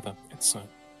 Heather. It's a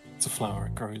flower.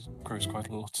 It grows quite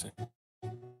a lot in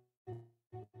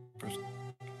Britain.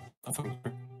 I thought it was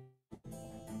great.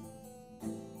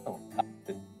 Oh,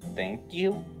 thank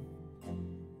you.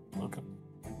 Welcome.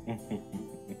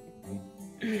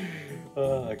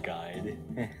 Oh god.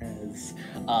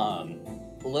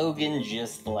 Logan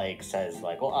just like says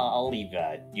like, "Well, I'll leave.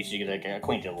 You should get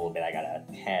acquainted a little bit. I gotta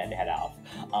head off."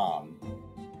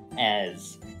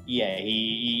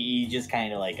 He just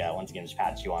kind of like once again just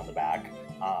pats you on the back.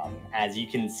 As you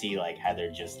can see, like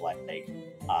Heather just like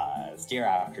stare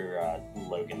after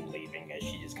Logan leaving as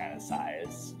she just kind of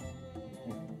sighs.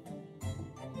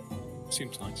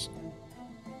 Seems nice.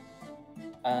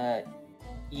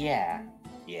 Yeah.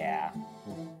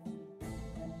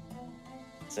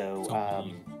 So,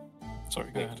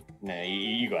 Sorry, go ahead. No,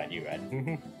 you go ahead.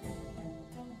 You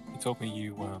told me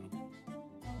you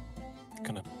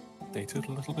kind of dated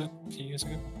a little bit a few years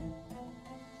ago.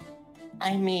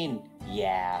 I mean,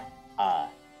 yeah.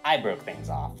 I broke things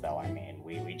off, though. I mean,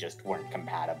 we just weren't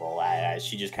compatible.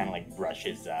 She just kind of like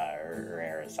brushes her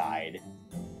hair aside.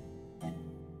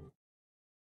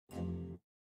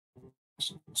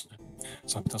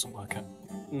 So it doesn't work out.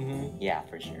 Mm-hmm. Yeah,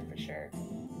 for sure.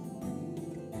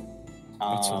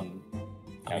 But,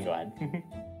 Go ahead.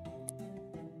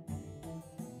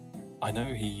 I know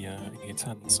he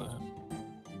attends a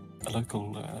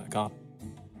local garden.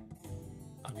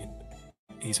 I mean,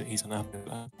 he's an avid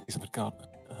gardener.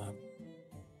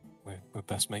 We're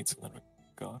best mates in that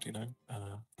regard, you know.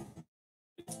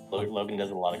 Logan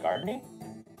does a lot of gardening.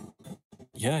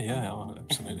 Yeah,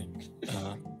 absolutely.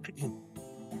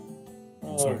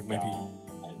 Sorry, maybe.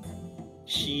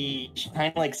 She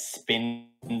kind of like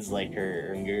spins like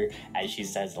her finger as she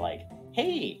says like,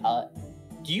 "Hey,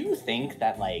 do you think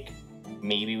that like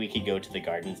maybe we could go to the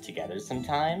gardens together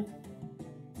sometime?"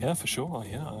 Yeah, for sure.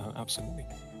 Yeah, absolutely.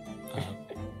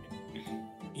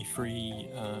 You free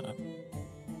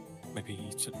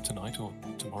maybe tonight or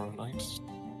tomorrow night?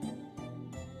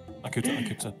 I could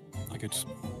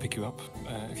pick you up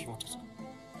if you wanted.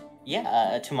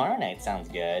 Yeah, tomorrow night sounds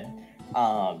good.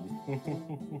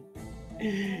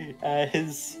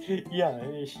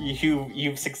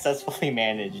 You've successfully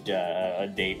managed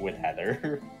a date with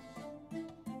Heather.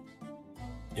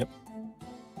 Yep.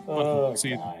 Oh,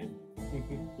 see God.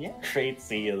 Yeah, great.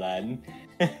 See you then.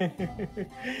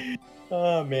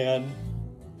 Oh man,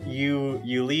 you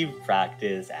leave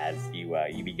practice as you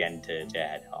begin to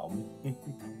head home.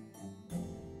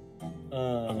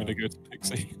 I'm gonna go to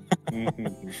Pixie.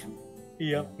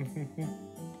 Yep.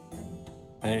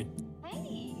 Hey.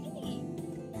 Hey.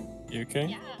 You okay?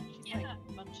 Yeah,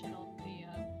 munching on the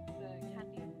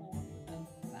candy corn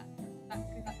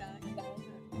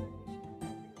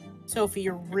Sophie,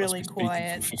 you're really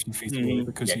quiet.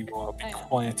 Because you are the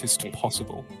quietest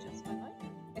possible.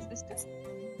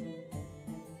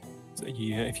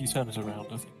 Yeah, if you turn it around,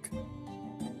 I think.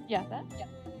 Yeah, there. Yeah.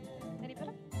 Any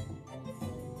better?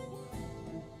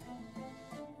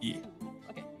 Yeah.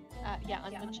 Okay. Yeah,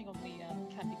 I'm munching on the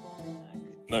candy corn.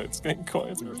 No, it's getting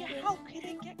quieter. Yeah, how can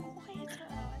it get quieter?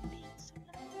 I'm being so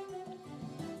loud.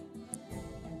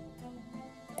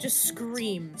 Just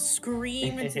scream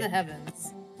into the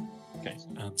heavens. Okay,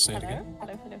 and say it again.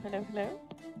 Hello.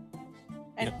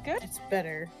 And Yep. good? It's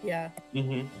better, yeah.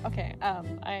 Mm-hmm. Okay,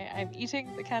 I'm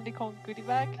eating the candy corn goodie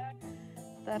bag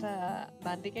that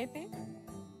Mandy gave me.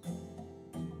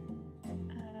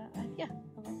 And yeah,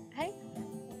 hey,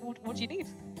 what do you need?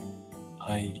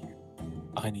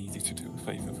 I need you to do a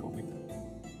favor for me.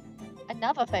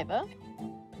 Another favor?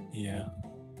 Yeah,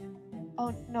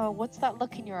 Oh no, what's that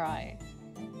look in your eye?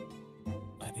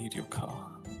 I need your car.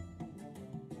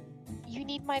 You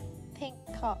need my pink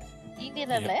car. You need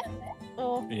a Yeah. lift?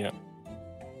 Or Yeah,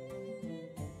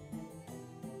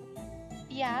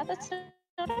 yeah, that's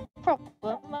not a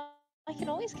problem. I can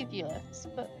always give you lifts,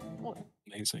 but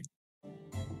amazing.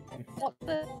 what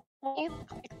you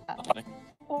look like that? Hi.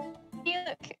 Or you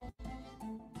look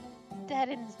dead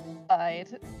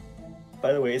inside.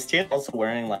 By the way, is Stanley also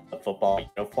wearing like a football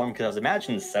uniform? Because I was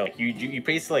imagining so. You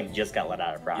basically like just got let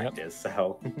out of practice,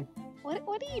 so.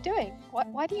 What are you doing?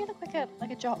 Why do you look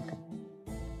like a jock?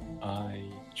 I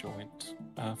joined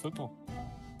football.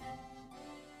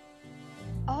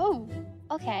 Oh,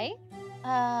 okay.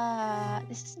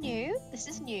 This is new.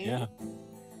 Yeah.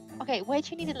 Okay, where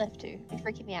do you need a lift to? You're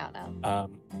freaking me out now.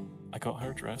 I got her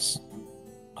address.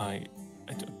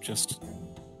 Just.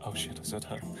 Oh shit! I said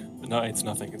her. No, it's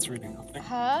nothing. It's really nothing.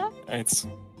 Huh? It's.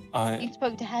 You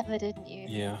spoke to Heather, didn't you?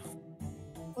 Yeah.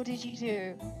 What did you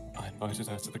do? I invited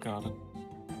her to the garden.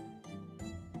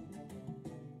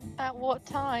 At what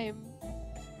time?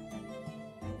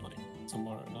 Like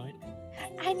tomorrow night.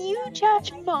 And you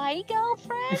judge my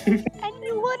girlfriend? And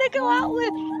you want to go out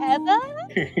with Heather?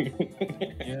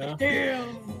 Yeah.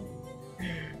 Damn.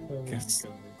 Guess.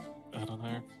 I don't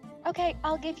know. Okay,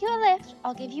 I'll give you a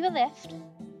lift.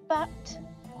 But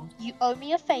you owe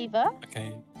me a favor,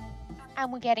 Okay.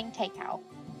 and we're getting takeout.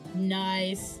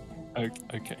 Nice.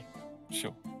 Okay.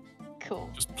 Sure. Cool.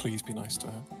 Just please be nice to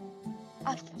her.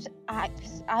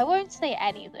 I won't say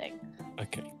anything.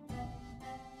 Okay.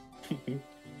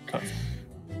 Cut.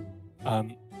 I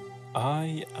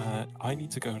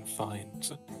need to go and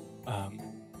find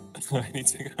I need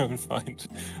to go and find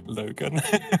Logan.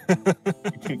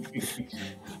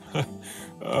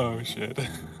 Oh shit.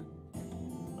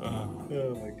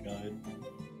 Oh my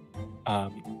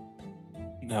god.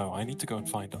 No, I need to go and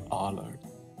find Arlo.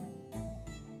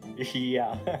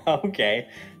 Yeah. Okay.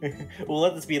 Well,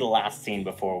 let this be the last scene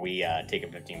before we take a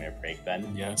 15-minute break.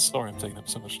 Then. Yeah, sorry I'm taking up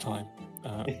so much time.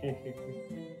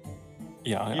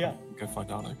 Yeah, I'll go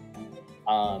find Arlo.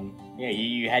 Yeah,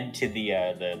 you head to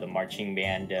the marching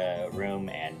band room,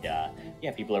 and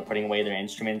yeah, people are putting away their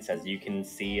instruments. As you can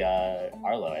see,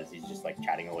 Arlo as he's just like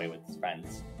chatting away with his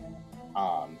friends.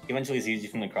 He eventually sees you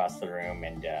from across the room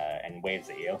and waves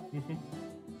at you.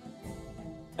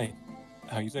 Hey,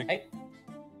 how you doing? Hey.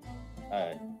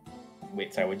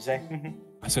 Wait, sorry, what'd you say?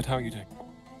 I said, how are you doing?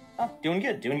 Oh, doing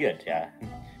good. Yeah.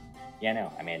 Yeah,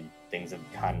 no, I mean, things have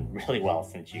gone really well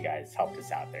since you guys helped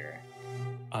us out there.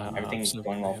 Everything's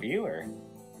Absolutely. going well for you, or?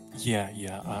 Yeah.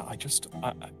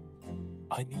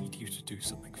 I need you to do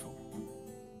something for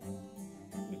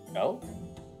me. No?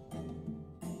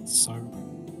 So,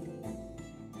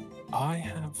 I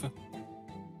have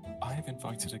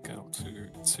invited a girl to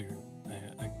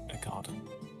a garden,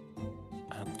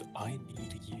 and I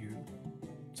need you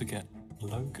to get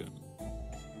Logan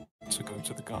to go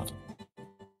to the garden.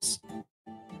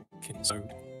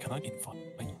 Can I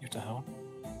invite you down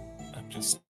and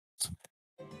just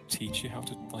teach you how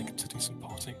to do some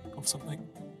potting or something?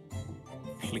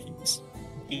 Please.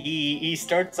 He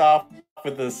starts off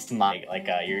with a smile, like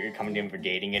you're coming to him for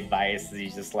dating advice.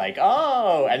 He's just like,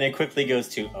 oh, and then quickly goes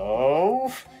to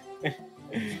oh.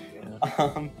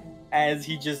 As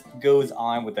he just goes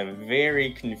on with a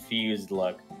very confused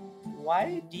look.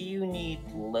 Why do you need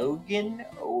Logan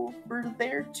over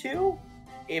there too?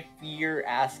 If you're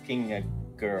asking a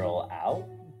girl out?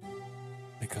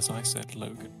 Because I said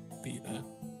Logan would be there.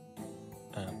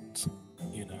 And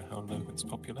you know how Logan's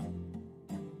popular.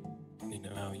 You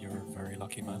know how you're a very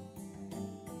lucky man.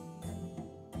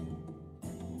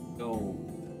 So,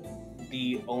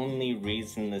 the only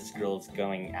reason this girl's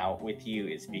going out with you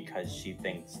is because she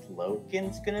thinks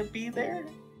Logan's gonna be there?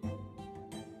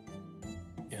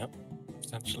 Yep,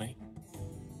 potentially.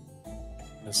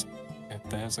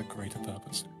 There's a greater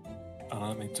purpose. And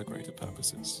I'm into greater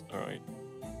purposes, alright?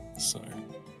 So,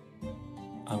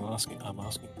 I'm asking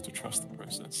you to trust the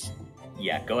process.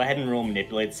 Yeah, go ahead and roll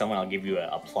manipulate someone. I'll give you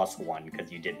a +1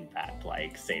 because you did in fact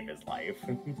like save his life.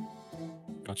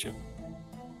 Gotcha.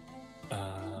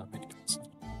 Manipulation.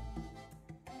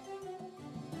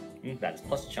 That's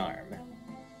plus charm.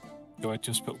 Do I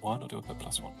just put 1 or do I put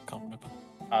 +1? Can't remember.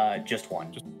 Just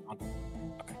 1. Just 1.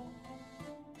 Okay.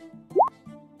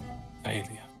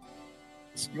 Failure.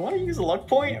 You want to use a luck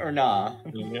point or nah?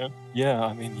 Yeah. Yeah,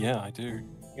 I mean, yeah, I do.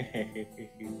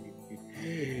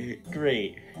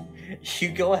 Great. You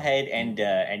go ahead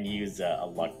and use a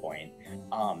luck point.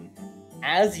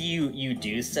 As you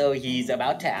do so, he's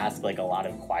about to ask like a lot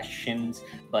of questions,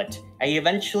 but he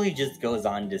eventually just goes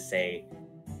on to say,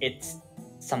 "It's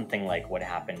something like what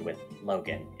happened with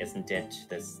Logan, isn't it?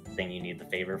 This thing you need the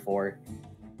favor for."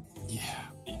 Yeah.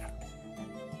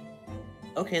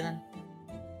 Okay then.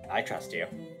 I trust you.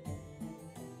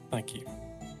 Thank you.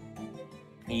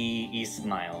 He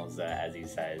smiles as he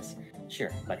says,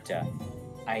 "Sure, but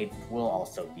I will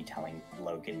also be telling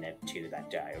Logan it too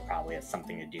that it probably has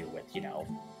something to do with,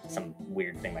 some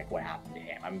weird thing like what happened to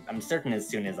him. I'm certain as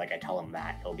soon as I tell him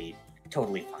that, he'll be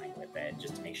totally fine with it,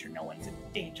 just to make sure no one's in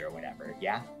danger or whatever.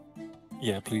 Yeah."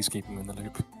 Yeah, please keep him in the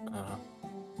loop.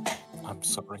 I'm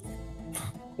sorry.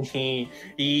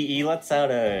 He lets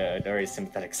out a very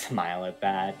sympathetic smile at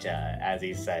that as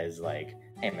he says, like,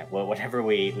 "Hey man, whatever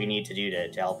we need to do to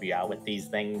help you out with these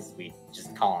things, we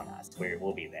just call on us.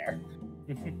 We'll be there."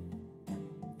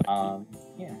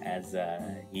 Yeah, as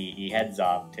he heads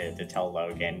off to tell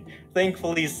Logan,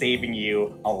 thankfully saving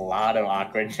you a lot of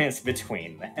awkwardness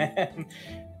between them.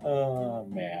 Oh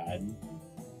man.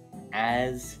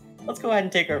 Let's go ahead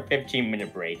and take our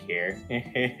 15-minute break here.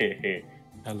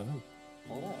 Hello.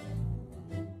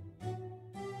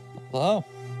 Hello.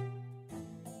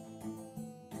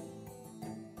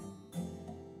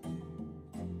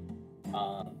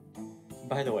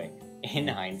 By the way, in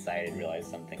hindsight, I realized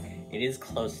something. It is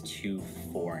close to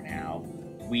 4 now.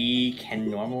 We can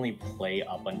normally play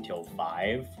up until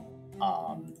 5.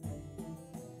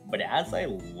 But as I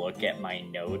look at my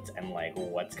notes and like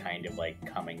what's kind of like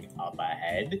coming up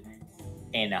ahead,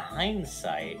 in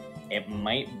hindsight, it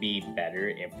might be better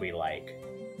if we like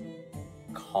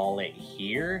call it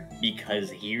here, because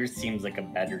here seems like a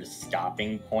better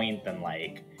stopping point than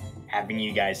like having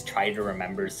you guys try to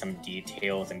remember some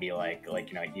details and be like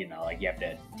you have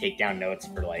to take down notes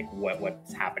for like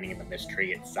what's happening in the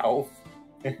mystery itself.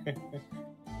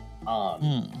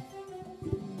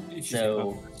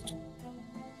 So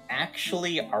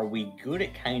actually, are we good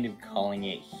at kind of calling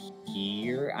it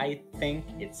here? I think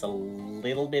it's a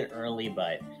little bit early,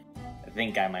 but I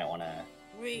think I might want to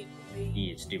Wait.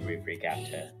 just do brief recap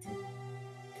to.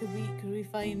 Could we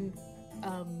find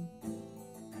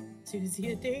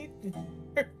Susie a date?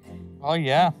 Oh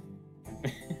yeah.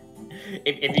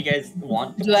 if you guys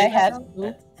want to Do I play have that, to?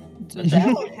 that's- Do You that?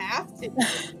 don't have to.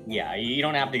 Yeah, you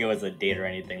don't have to go as a date or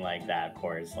anything like that, of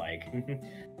course. Like,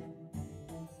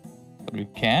 You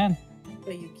can.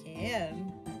 But you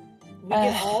can. We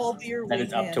can all be your that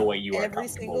is up to wingman, what you are every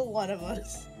comfortable. single one of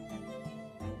us.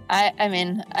 I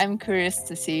mean, I'm curious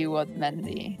to see what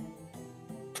Mandy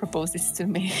proposes to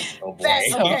me. Oh boy.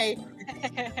 That's So- okay.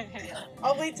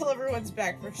 I'll wait till everyone's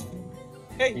back first.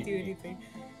 I do anything.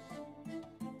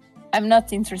 I'm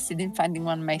not interested in finding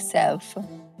one myself.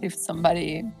 If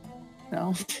somebody,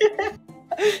 All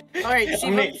right,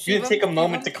 I'm gonna take a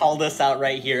moment to call this out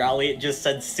right here. Elliot just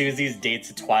said Susie's date's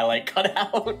a Twilight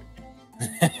cutout.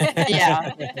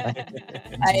 Yeah.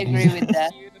 I agree with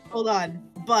that. Hold on,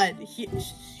 but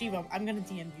Shiva, I'm gonna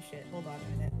DM you shit. Hold on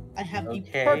a minute. I have the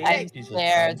Okay. I'm perfect, Jesus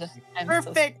scared. Christ. I'm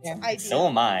perfect so scared. idea. So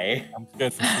am I. I'm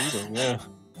scared for Freedom, yeah.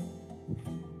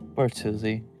 Poor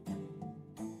Susie.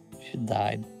 She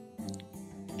died.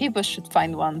 People should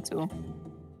find one too.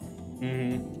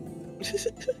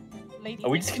 Lady Are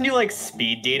we just gonna do like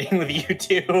speed dating with you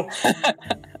two?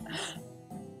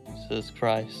 Jesus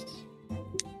Christ.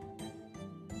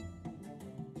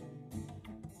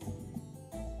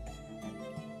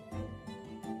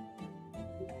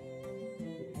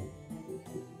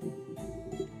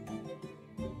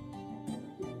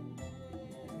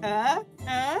 Huh?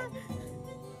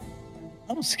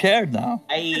 I'm scared now.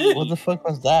 What the fuck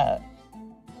was that?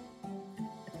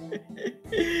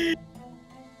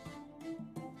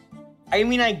 I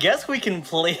mean, I guess we can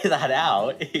play that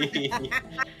out.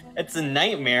 It's a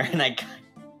nightmare, and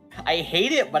I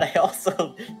hate it, but I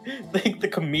also think the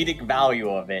comedic value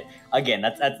of it. Again,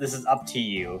 this is up to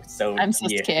you. So I'm so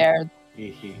yeah. scared,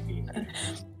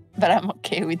 but I'm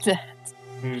okay with that.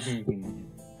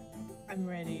 I'm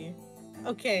ready.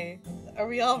 Okay, are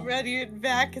we all ready and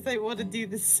back? Because I want to do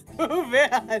this so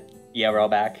bad. Yeah, we're all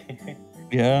back.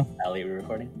 Yeah. Ellie, we're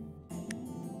recording?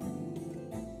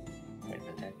 Wait a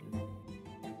minute.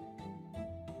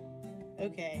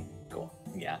 Okay. Cool.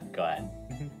 Yeah, go ahead.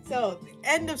 So,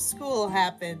 end of school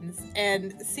happens,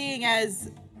 and seeing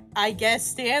as I guess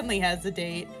Stanley has a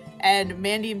date, and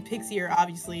Mandy and Pixie are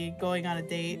obviously going on a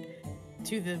date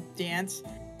to the dance,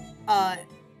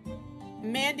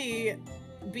 Mandy,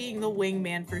 being the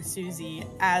wingman for Susie,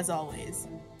 as always,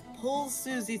 pulls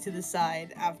Susie to the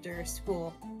side after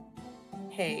school.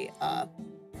 Hey, I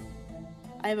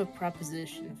have a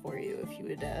proposition for you if you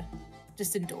would,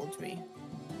 just indulge me.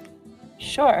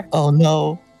 Sure. Oh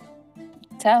no.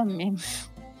 Tell me.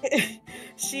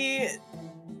 She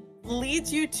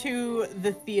leads you to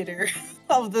the theater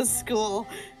of the school,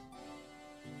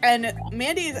 and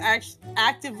Mandy is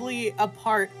actively a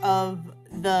part of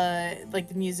the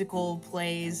musical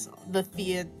plays, the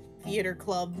theater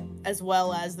club, as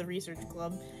well as the research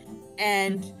club.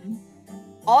 And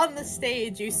on the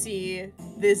stage you see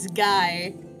this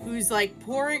guy who's like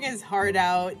pouring his heart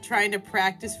out trying to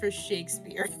practice for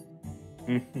Shakespeare.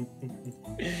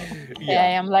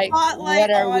 Yeah, I'm like, Spotlight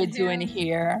what are we on doing him.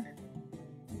 here?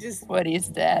 Just What is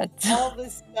that? all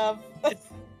this stuff.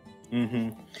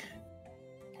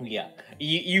 Yeah,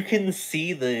 you can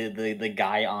see the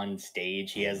guy on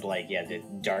stage. He has the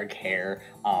dark hair.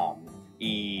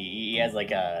 He has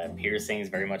like a piercings,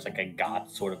 very much like a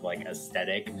goth sort of like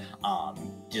aesthetic.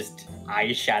 Just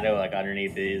eyeshadow like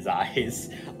underneath his eyes.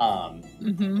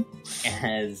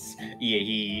 As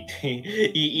he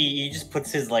just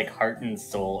puts his like heart and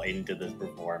soul into this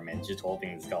performance, just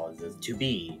holding the skull. It says to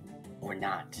be or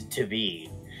not to be,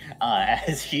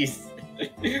 as he's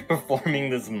performing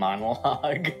this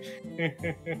monologue.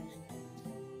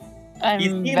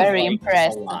 I'm very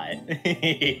impressed. A lot.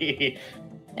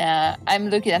 Yeah, I'm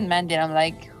looking at Mandy and I'm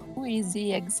like, who is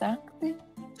he exactly?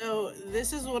 So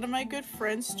this is one of my good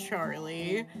friends,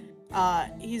 Charlie.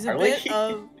 He's a Charlie? bit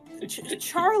of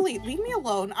Charlie. Leave me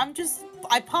alone.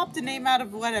 I popped a name out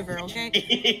of whatever. Okay.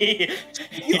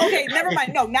 Okay. Never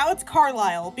mind. No. Now it's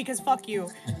Carlisle because fuck you.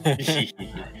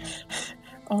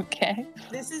 Okay.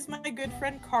 This is my good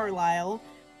friend Carlisle,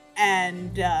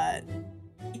 and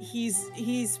he's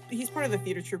part of the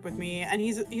theater troupe with me, and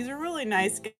he's a really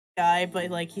nice guy, but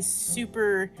like he's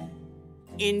super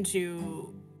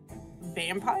into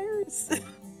vampires.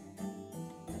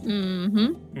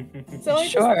 So I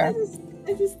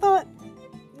just thought,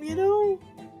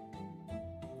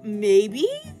 maybe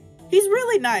he's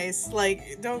really nice.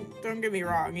 Like, don't get me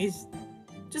wrong, he's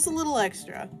just a little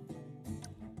extra.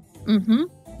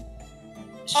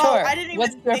 Sure. Oh, I didn't even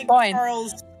What's your think point?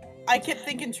 Charles. I kept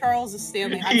thinking Charles is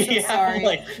Stanley. I'm so sorry.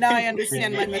 Now I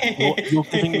understand my mistake. You're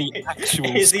giving me actual.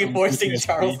 Is he forcing PTSD.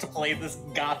 Charles to play this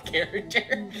goth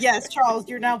character? Yes, Charles,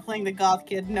 you're now playing the goth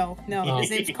kid. No,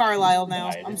 his name's Carlisle now.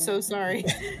 I'm so sorry.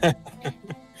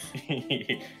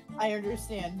 I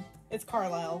understand. It's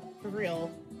Carlisle, for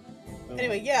real.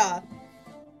 Anyway, yeah.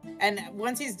 And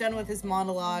once he's done with his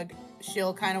monologue,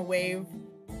 she'll kind of wave.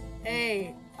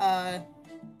 Hey, I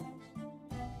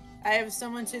have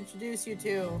someone to introduce you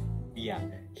to. Yeah.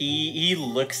 He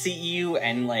looks at you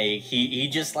and like he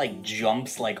just like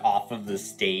jumps like off of the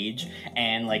stage,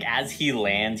 and like as he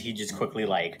lands he just quickly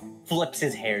like flips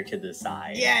his hair to the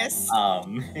side. Yes. Oh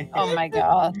my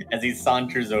god. As he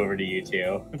saunters over to you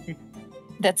two.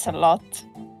 That's a lot.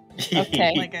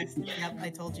 Okay. Like I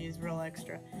told you, he's real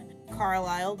extra.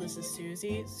 Carlisle, this is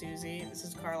Susie. Susie, this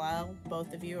is Carlisle.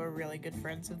 Both of you are really good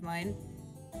friends of mine.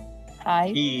 Hi.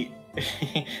 He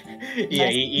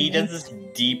does this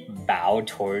deep bow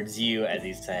towards you as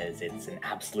he says, "It's an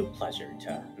absolute pleasure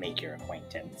to make your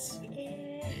acquaintance."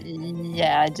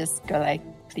 Yeah, I just go like,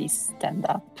 please stand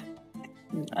up.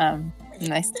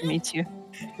 Nice to meet you.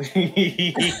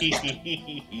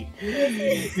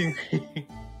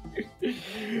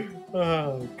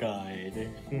 Oh God.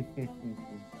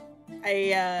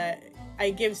 I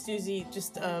give Susie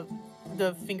just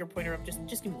the finger pointer up.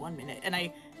 Just give me 1 minute, and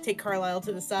I take Carlisle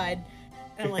to the side,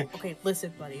 and I'm like, okay,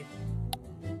 listen, buddy.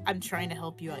 I'm trying to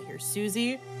help you out here.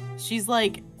 Susie, she's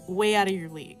like way out of your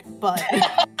league, but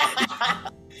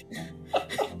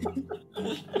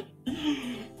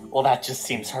Well, that just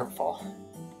seems hurtful.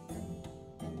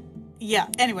 yeah.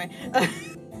 Anyway,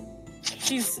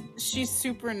 she's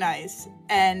super nice,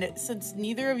 and since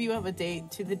neither of you have a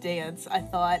date to the dance, I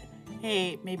thought,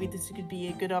 hey, maybe this could be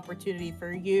a good opportunity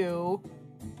for you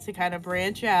to kind of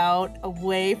branch out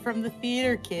away from the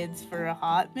theater kids for a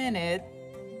hot minute.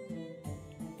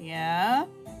 Yeah?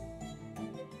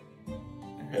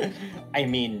 I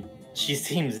mean, she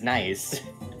seems nice.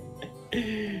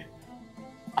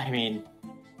 I mean,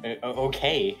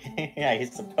 okay, I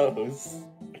suppose.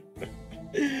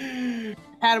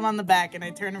 Pat him on the back, and I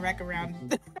turn back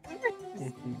around.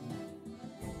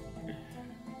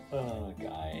 Oh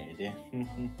god.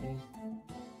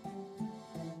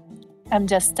 I'm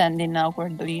just standing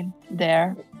awkwardly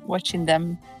there, watching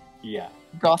them Yeah.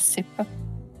 gossip.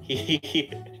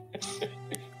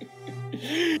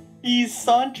 He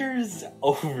saunters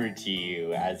over to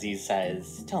you as he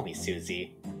says, "Tell me,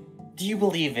 Susie, do you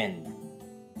believe in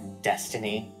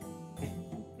destiny?"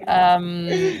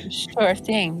 Sure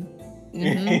thing.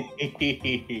 Mhm.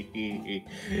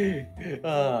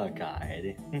 Oh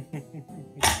god.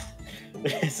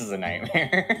 This is a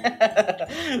nightmare.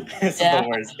 This is Yeah. the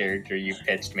worst character you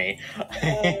pitched me.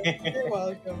 You're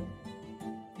welcome.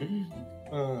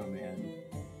 Oh man.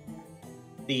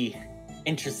 The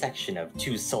intersection of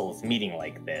two souls meeting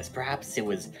like this, perhaps it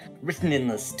was written in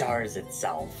the stars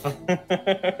itself.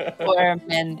 Or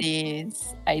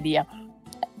Mandy's idea.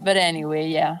 But anyway,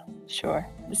 yeah, sure.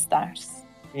 The stars.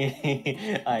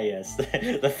 Ah, yes,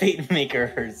 the fate maker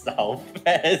herself,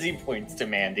 as he points to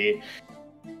Mandy.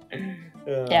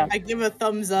 Yeah. I give a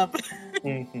thumbs up.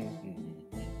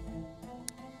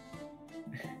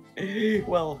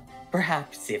 Well,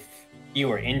 perhaps if you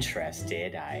were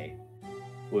interested,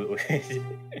 would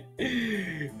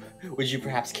you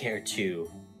perhaps care to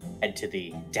head to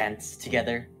the dance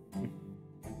together?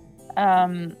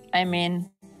 I mean,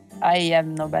 I have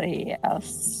nobody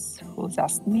else who's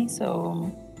asked me,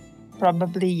 so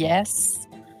probably yes.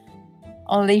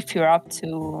 Only if you're up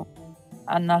to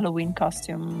an Halloween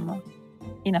costume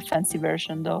in a fancy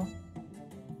version, though.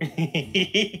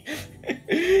 He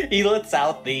lets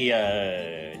out the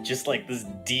just like this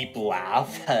deep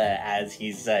laugh as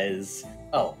he says,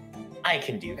 "Oh, I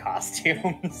can do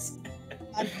costumes."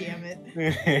 God damn it.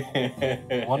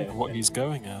 I wonder what he's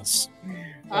going as.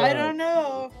 I don't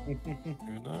know. Who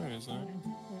knows,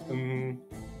 eh?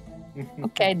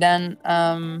 Okay, then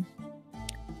I'll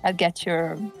get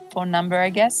your phone number, I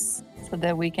guess, so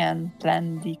that we can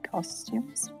plan the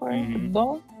costumes for the Mhm.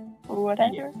 ball or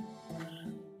whatever.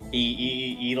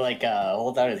 He like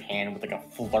holds out his hand with like a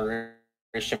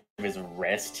flourish of his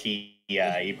wrist. He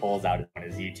pulls out one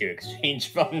of you two exchange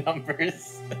phone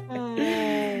numbers.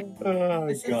 Oh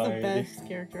This god. is the best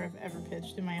character I've ever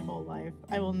pitched in my whole life.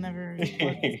 I will never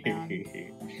let this down.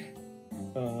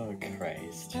 Oh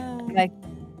Christ. Like,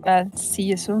 see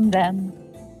you soon then.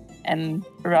 And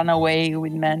run away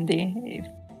with Mandy.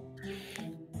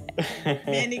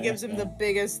 Mandy gives him the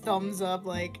biggest thumbs up,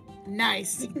 like,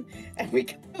 nice. And we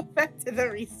go back to the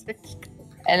research.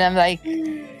 And I'm like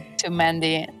to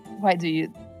Mandy, why do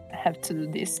you have to do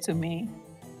this to me?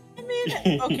 I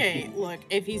mean, okay, look,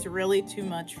 if he's really too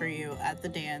much for you at the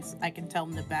dance, I can tell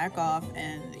him to back off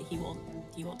and he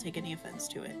won't take any offense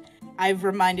to it. I've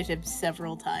reminded him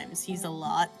several times. He's a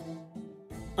lot.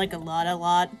 Like a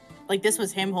lot. Like this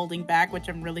was him holding back, which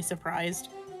I'm really surprised.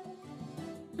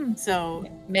 So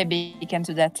Maybe you can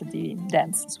do that at the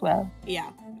dance as well. yeah,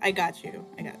 I got you.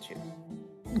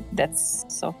 That's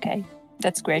okay.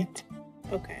 That's great.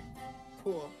 Okay,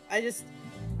 cool.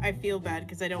 I feel bad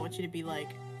because I don't want you to be like,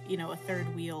 a third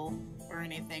wheel or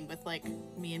anything with like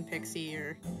me and Pixie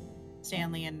or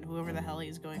Stanley and whoever the hell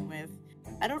he's going with.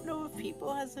 I don't know if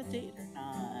People has a date or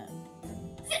not.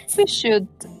 We should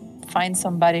find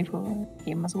somebody for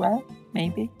him as well,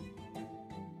 maybe.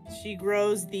 She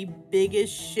grows the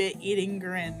biggest shit-eating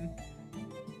grin.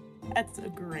 That's a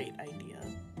great idea.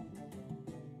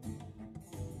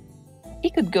 He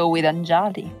could go with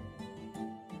Anjali.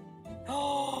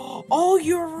 Oh,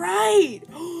 you're right!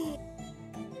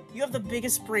 You have the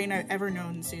biggest brain I've ever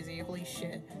known, Susie. Holy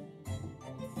shit.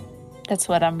 That's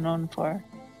what I'm known for.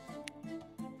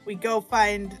 We go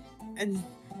find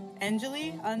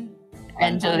Anjali?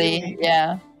 Anjali,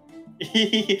 yeah.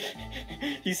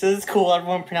 He says, "Cool,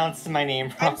 everyone pronounces my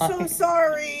name wrong." I'm so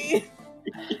sorry!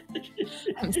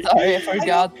 I'm sorry, I I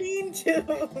forgot. don't mean to!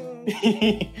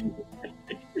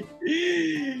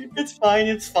 It's fine.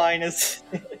 It's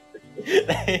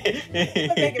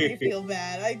You're making me feel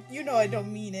bad. I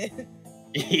don't mean it.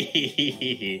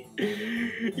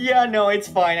 Yeah, no, it's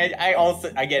fine. I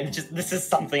also, again, this is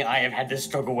something I have had to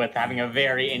struggle with, having a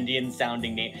very Indian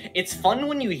sounding name. It's fun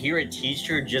when you hear a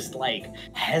teacher just like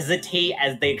hesitate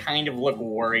as they kind of look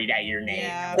worried at your name.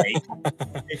 Yeah. Right?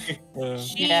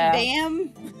 She Yeah.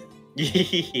 damn.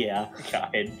 Yeah,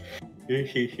 God.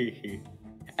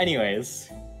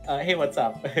 Anyways, hey, what's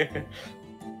up?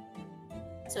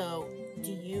 So,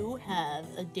 do you have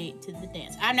a date to the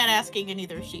dance? I'm not asking any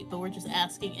other sheep, but we're just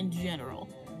asking in general.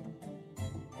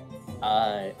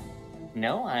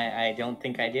 No, I don't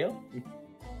think I do.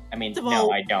 I mean, First of no,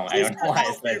 all, I don't. I Here's don't know her why I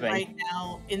said outfit that. right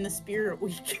now in the Spirit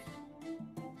Week.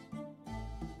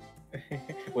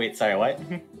 Wait, sorry, what?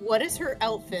 What is her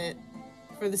outfit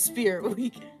for the Spirit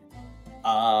Week?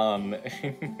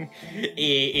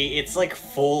 It's like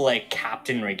full like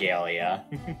captain regalia.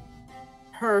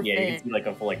 Perfect. Yeah, you can see like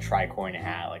a full like tricorn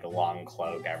hat, like a long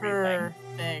cloak, everything.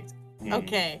 Perfect. Mm.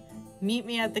 Okay, meet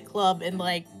me at the club in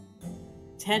like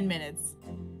 10 minutes,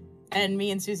 and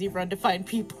me and Susie run to find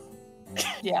people.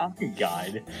 Yeah.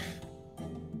 God.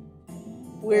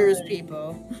 Where's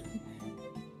people?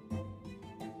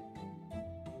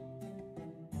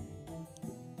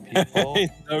 People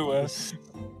Nowhere.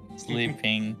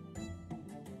 sleeping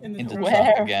In in the truck. truck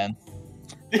Where? again.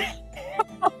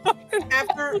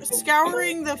 After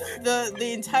scouring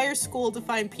the entire school to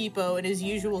find Peepo in his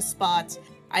usual spots,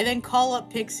 I then call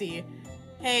up Pixie.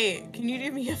 Hey, can you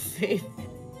do me a favor?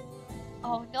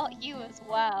 Oh, not you as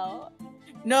well.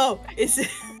 No, is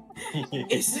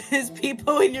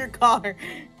Peepo in your car?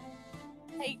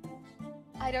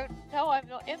 I don't know. I'm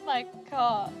not in my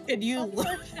car. Can you I'll look?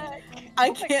 go check. I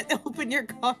Oh my- can't open your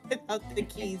car without the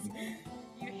keys.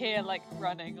 You hear like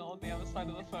running on the other side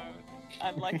of the phone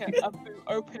and like a boot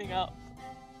opening up.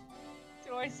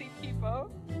 Do I see Peepo?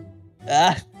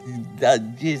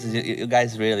 Jesus, you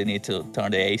guys really need to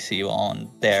turn the AC on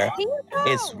there.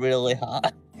 It's Peepo! really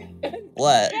hot.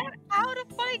 What? Get out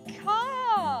of my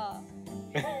car!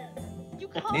 You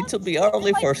can't. Need to be stop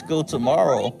early my for school car.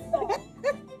 tomorrow.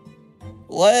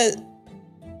 What?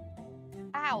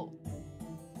 Ow.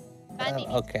 Mandy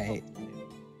needs to Okay. talk to you.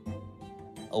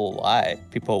 Oh, why?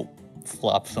 People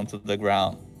flops onto the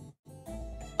ground.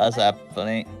 What's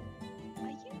happening? Are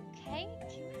you okay?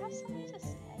 Do you have somewhere to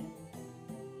stay?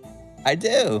 I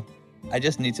do. I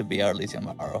just need to be early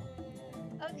tomorrow.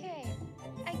 Okay.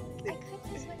 I could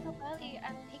just wake up early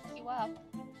and pick you up.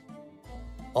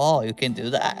 Oh, you can do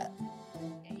that?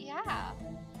 Yeah.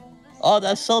 Oh,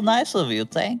 that's so nice of you.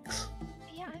 Thanks.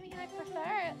 Yeah, I mean, I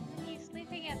prefer it than you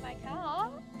sleeping in my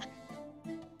car.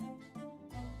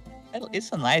 Well,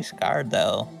 it's a nice car,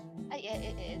 though. Yeah,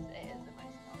 it is a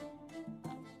nice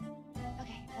car.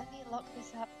 Okay, let me lock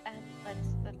this up and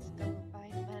let's go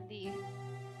find Mandy.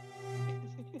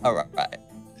 All right.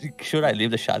 Should I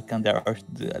leave the shotgun there? Or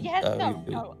Yes, no,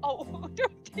 you- no. Oh,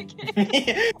 don't take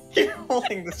it. You're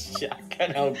holding the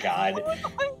shotgun. Oh God.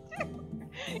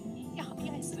 Yeah,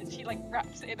 yes, and she like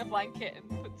wraps it in a blanket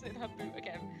and puts it in her boot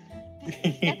again. This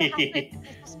never happened.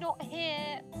 This was not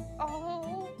here.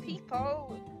 Oh,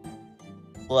 Peepo.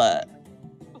 What?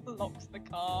 Locks the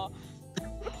car.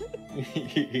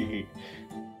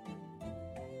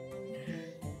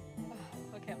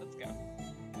 Okay, let's go.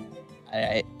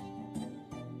 I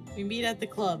We meet at the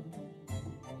club.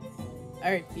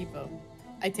 Alright, Peepo.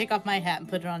 I take off my hat and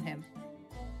put it on him.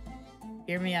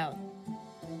 Hear me out.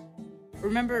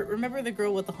 Remember the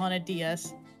girl with the haunted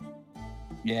DS?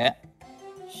 yeah.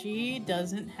 She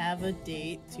doesn't have a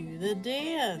date to the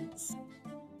dance.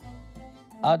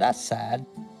 Oh, that's sad.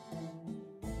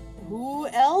 Who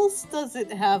else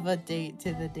doesn't have a date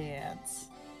to the dance?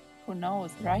 Who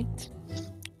knows, right?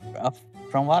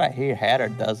 From what I hear, Heather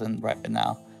doesn't right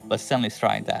now, but Stanley's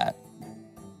trying that.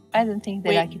 I don't think they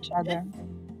Wait. like each other.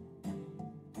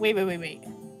 Wait.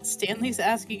 Stanley's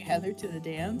asking Heather to the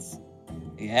dance?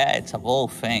 Yeah, it's a whole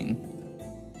thing.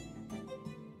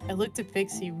 I looked at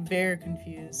Pixie, very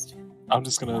confused. I'm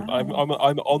just gonna. I'm Wow.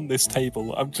 I'm on this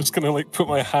table. I'm just gonna like put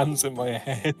my hands in my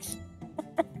head.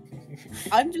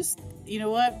 I'm just, you know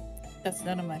what? That's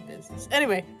none of my business.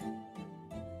 Anyway,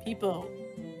 people,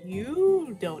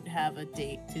 you don't have a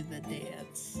date to the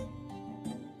dance.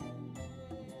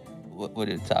 What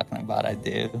are you talking about? I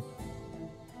do.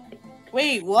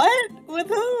 Wait, what? With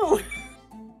who?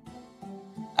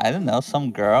 I don't know,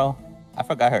 some girl. I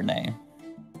forgot her name.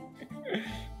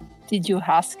 Did you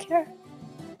ask her?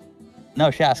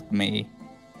 No, she asked me.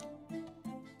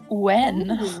 When?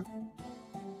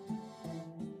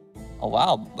 A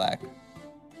while back.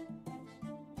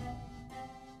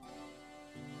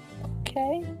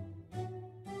 Okay.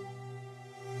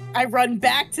 I run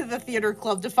back to the theater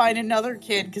club to find another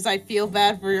kid because I feel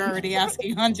bad for already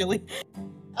asking Anjali.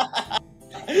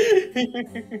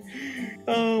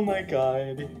 Oh my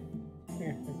God.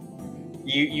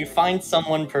 You find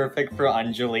someone perfect for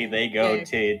Anjali. They go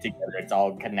Okay. together. It's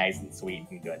all nice and sweet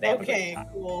and good. They have a great Okay, time.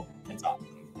 cool. It's awesome.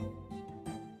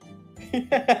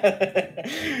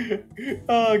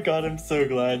 Oh God, I'm so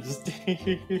glad. Just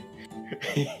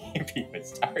People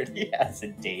start. He has a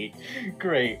date.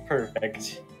 Great,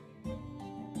 perfect.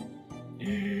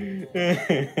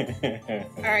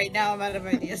 Alright, now I'm out of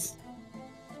ideas.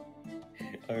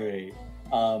 All right.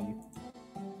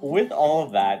 With all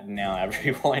of that now,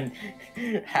 everyone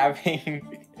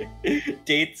having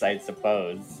dates, I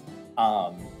suppose.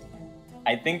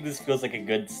 I think this feels like a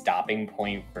good stopping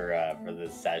point for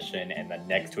this session, and then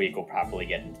next week we'll probably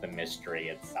get into the mystery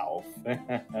itself.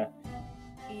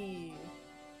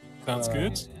 Sounds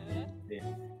good.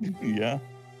 Yeah.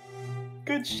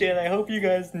 Good shit. I hope you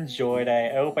guys enjoyed.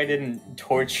 I hope I didn't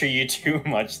torture you too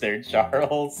much there,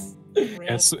 Charles.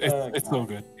 It's all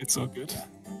good. It's all good.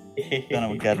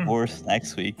 Gonna get worse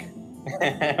next week.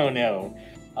 Oh no.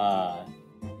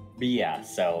 But yeah,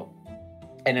 so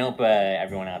I hope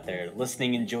everyone out there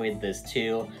listening enjoyed this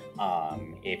too.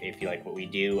 If you like what we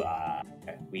do have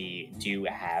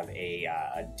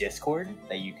a Discord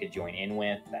that you could join in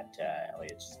with that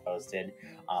Elliot just posted.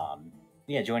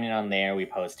 Yeah, join in on there. We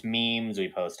post memes, we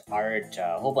post art,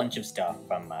 a whole bunch of stuff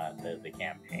from the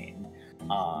campaign, as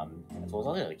well as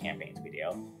all the other campaigns we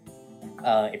do.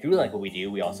 If you really like what we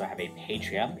do, we also have a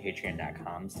Patreon,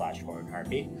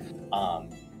 patreon.com/horrorharpy.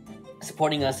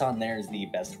 Supporting us on there is the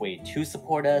best way to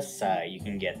support us. You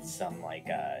can get some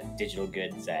digital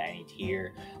goods at any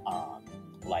tier,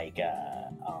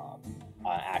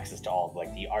 access to all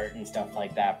of the art and stuff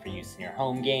like that for use in your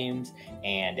home games.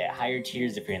 And at higher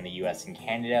tiers, if you're in the US and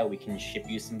Canada, we can ship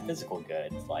you some physical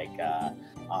goods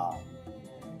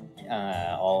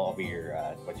all over your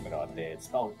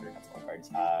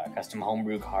custom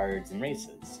homebrew cards and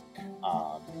races.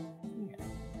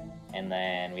 And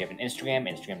then we have an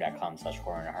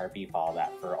Instagram.com/horrorharpy. Follow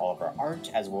that for all of our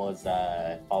art, as well as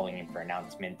following in for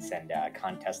announcements and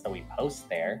contests that we post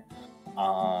there.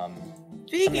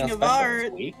 Speaking of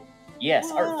art,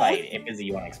 yes, Art Fight. If Izzy,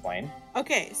 you want to explain?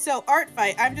 Okay, so Art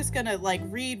Fight. I'm just gonna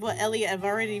read what Elliot have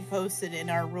already posted in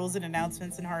our rules and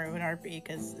announcements in Horror and RP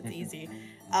because it's easy.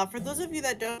 For those of you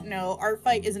that don't know, Art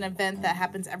Fight is an event that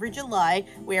happens every July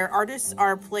where artists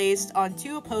are placed on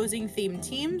 2 opposing themed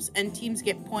teams, and teams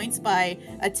get points by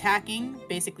attacking,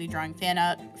 basically drawing fan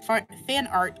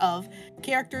art of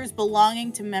characters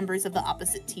belonging to members of the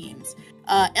opposite teams.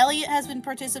 Elliot has been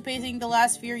participating the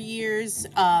last few years.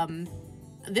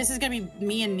 This is gonna be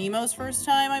me and Nemo's first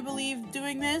time, I believe,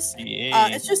 doing this. Yeah.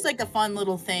 It's just a fun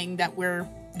little thing that we're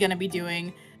gonna be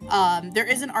doing. There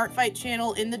is an Art Fight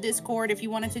channel in the Discord if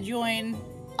you wanted to join.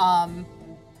 I'm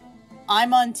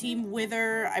on Team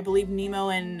Wither. I believe Nemo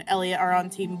and Elliot are on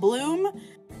Team Bloom.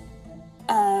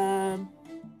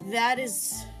 That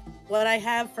is what I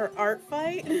have for Art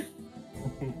Fight.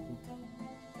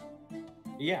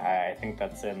 Yeah, I think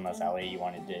that's it, unless Elliot, you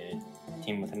wanted to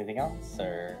team with anything else,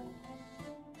 or...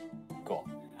 Cool.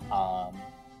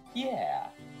 Yeah.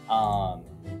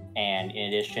 And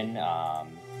in addition,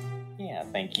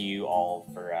 thank you all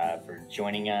for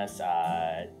joining us.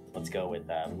 Let's go with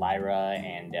Lyra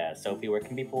and Sophie. Where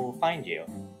can people find you?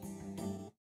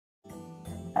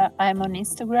 I'm on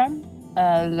Instagram,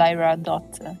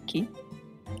 lyra.key.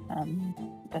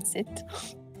 That's it.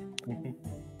 And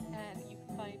you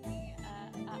can find me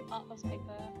at Artless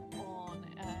Paper on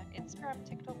Instagram,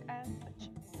 TikTok, and Twitch.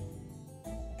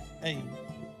 Hey,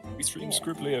 we stream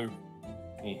Scriblio.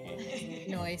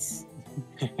 Nice.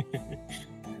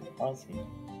 Awesome.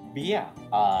 But yeah,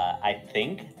 I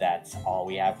think that's all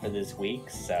we have for this week.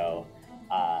 So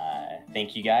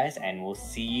thank you guys, and we'll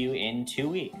see you in 2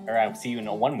 weeks. Or I'll see you in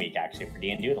 1 week, actually, for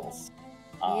D&Doodles.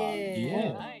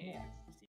 Yeah. Nice.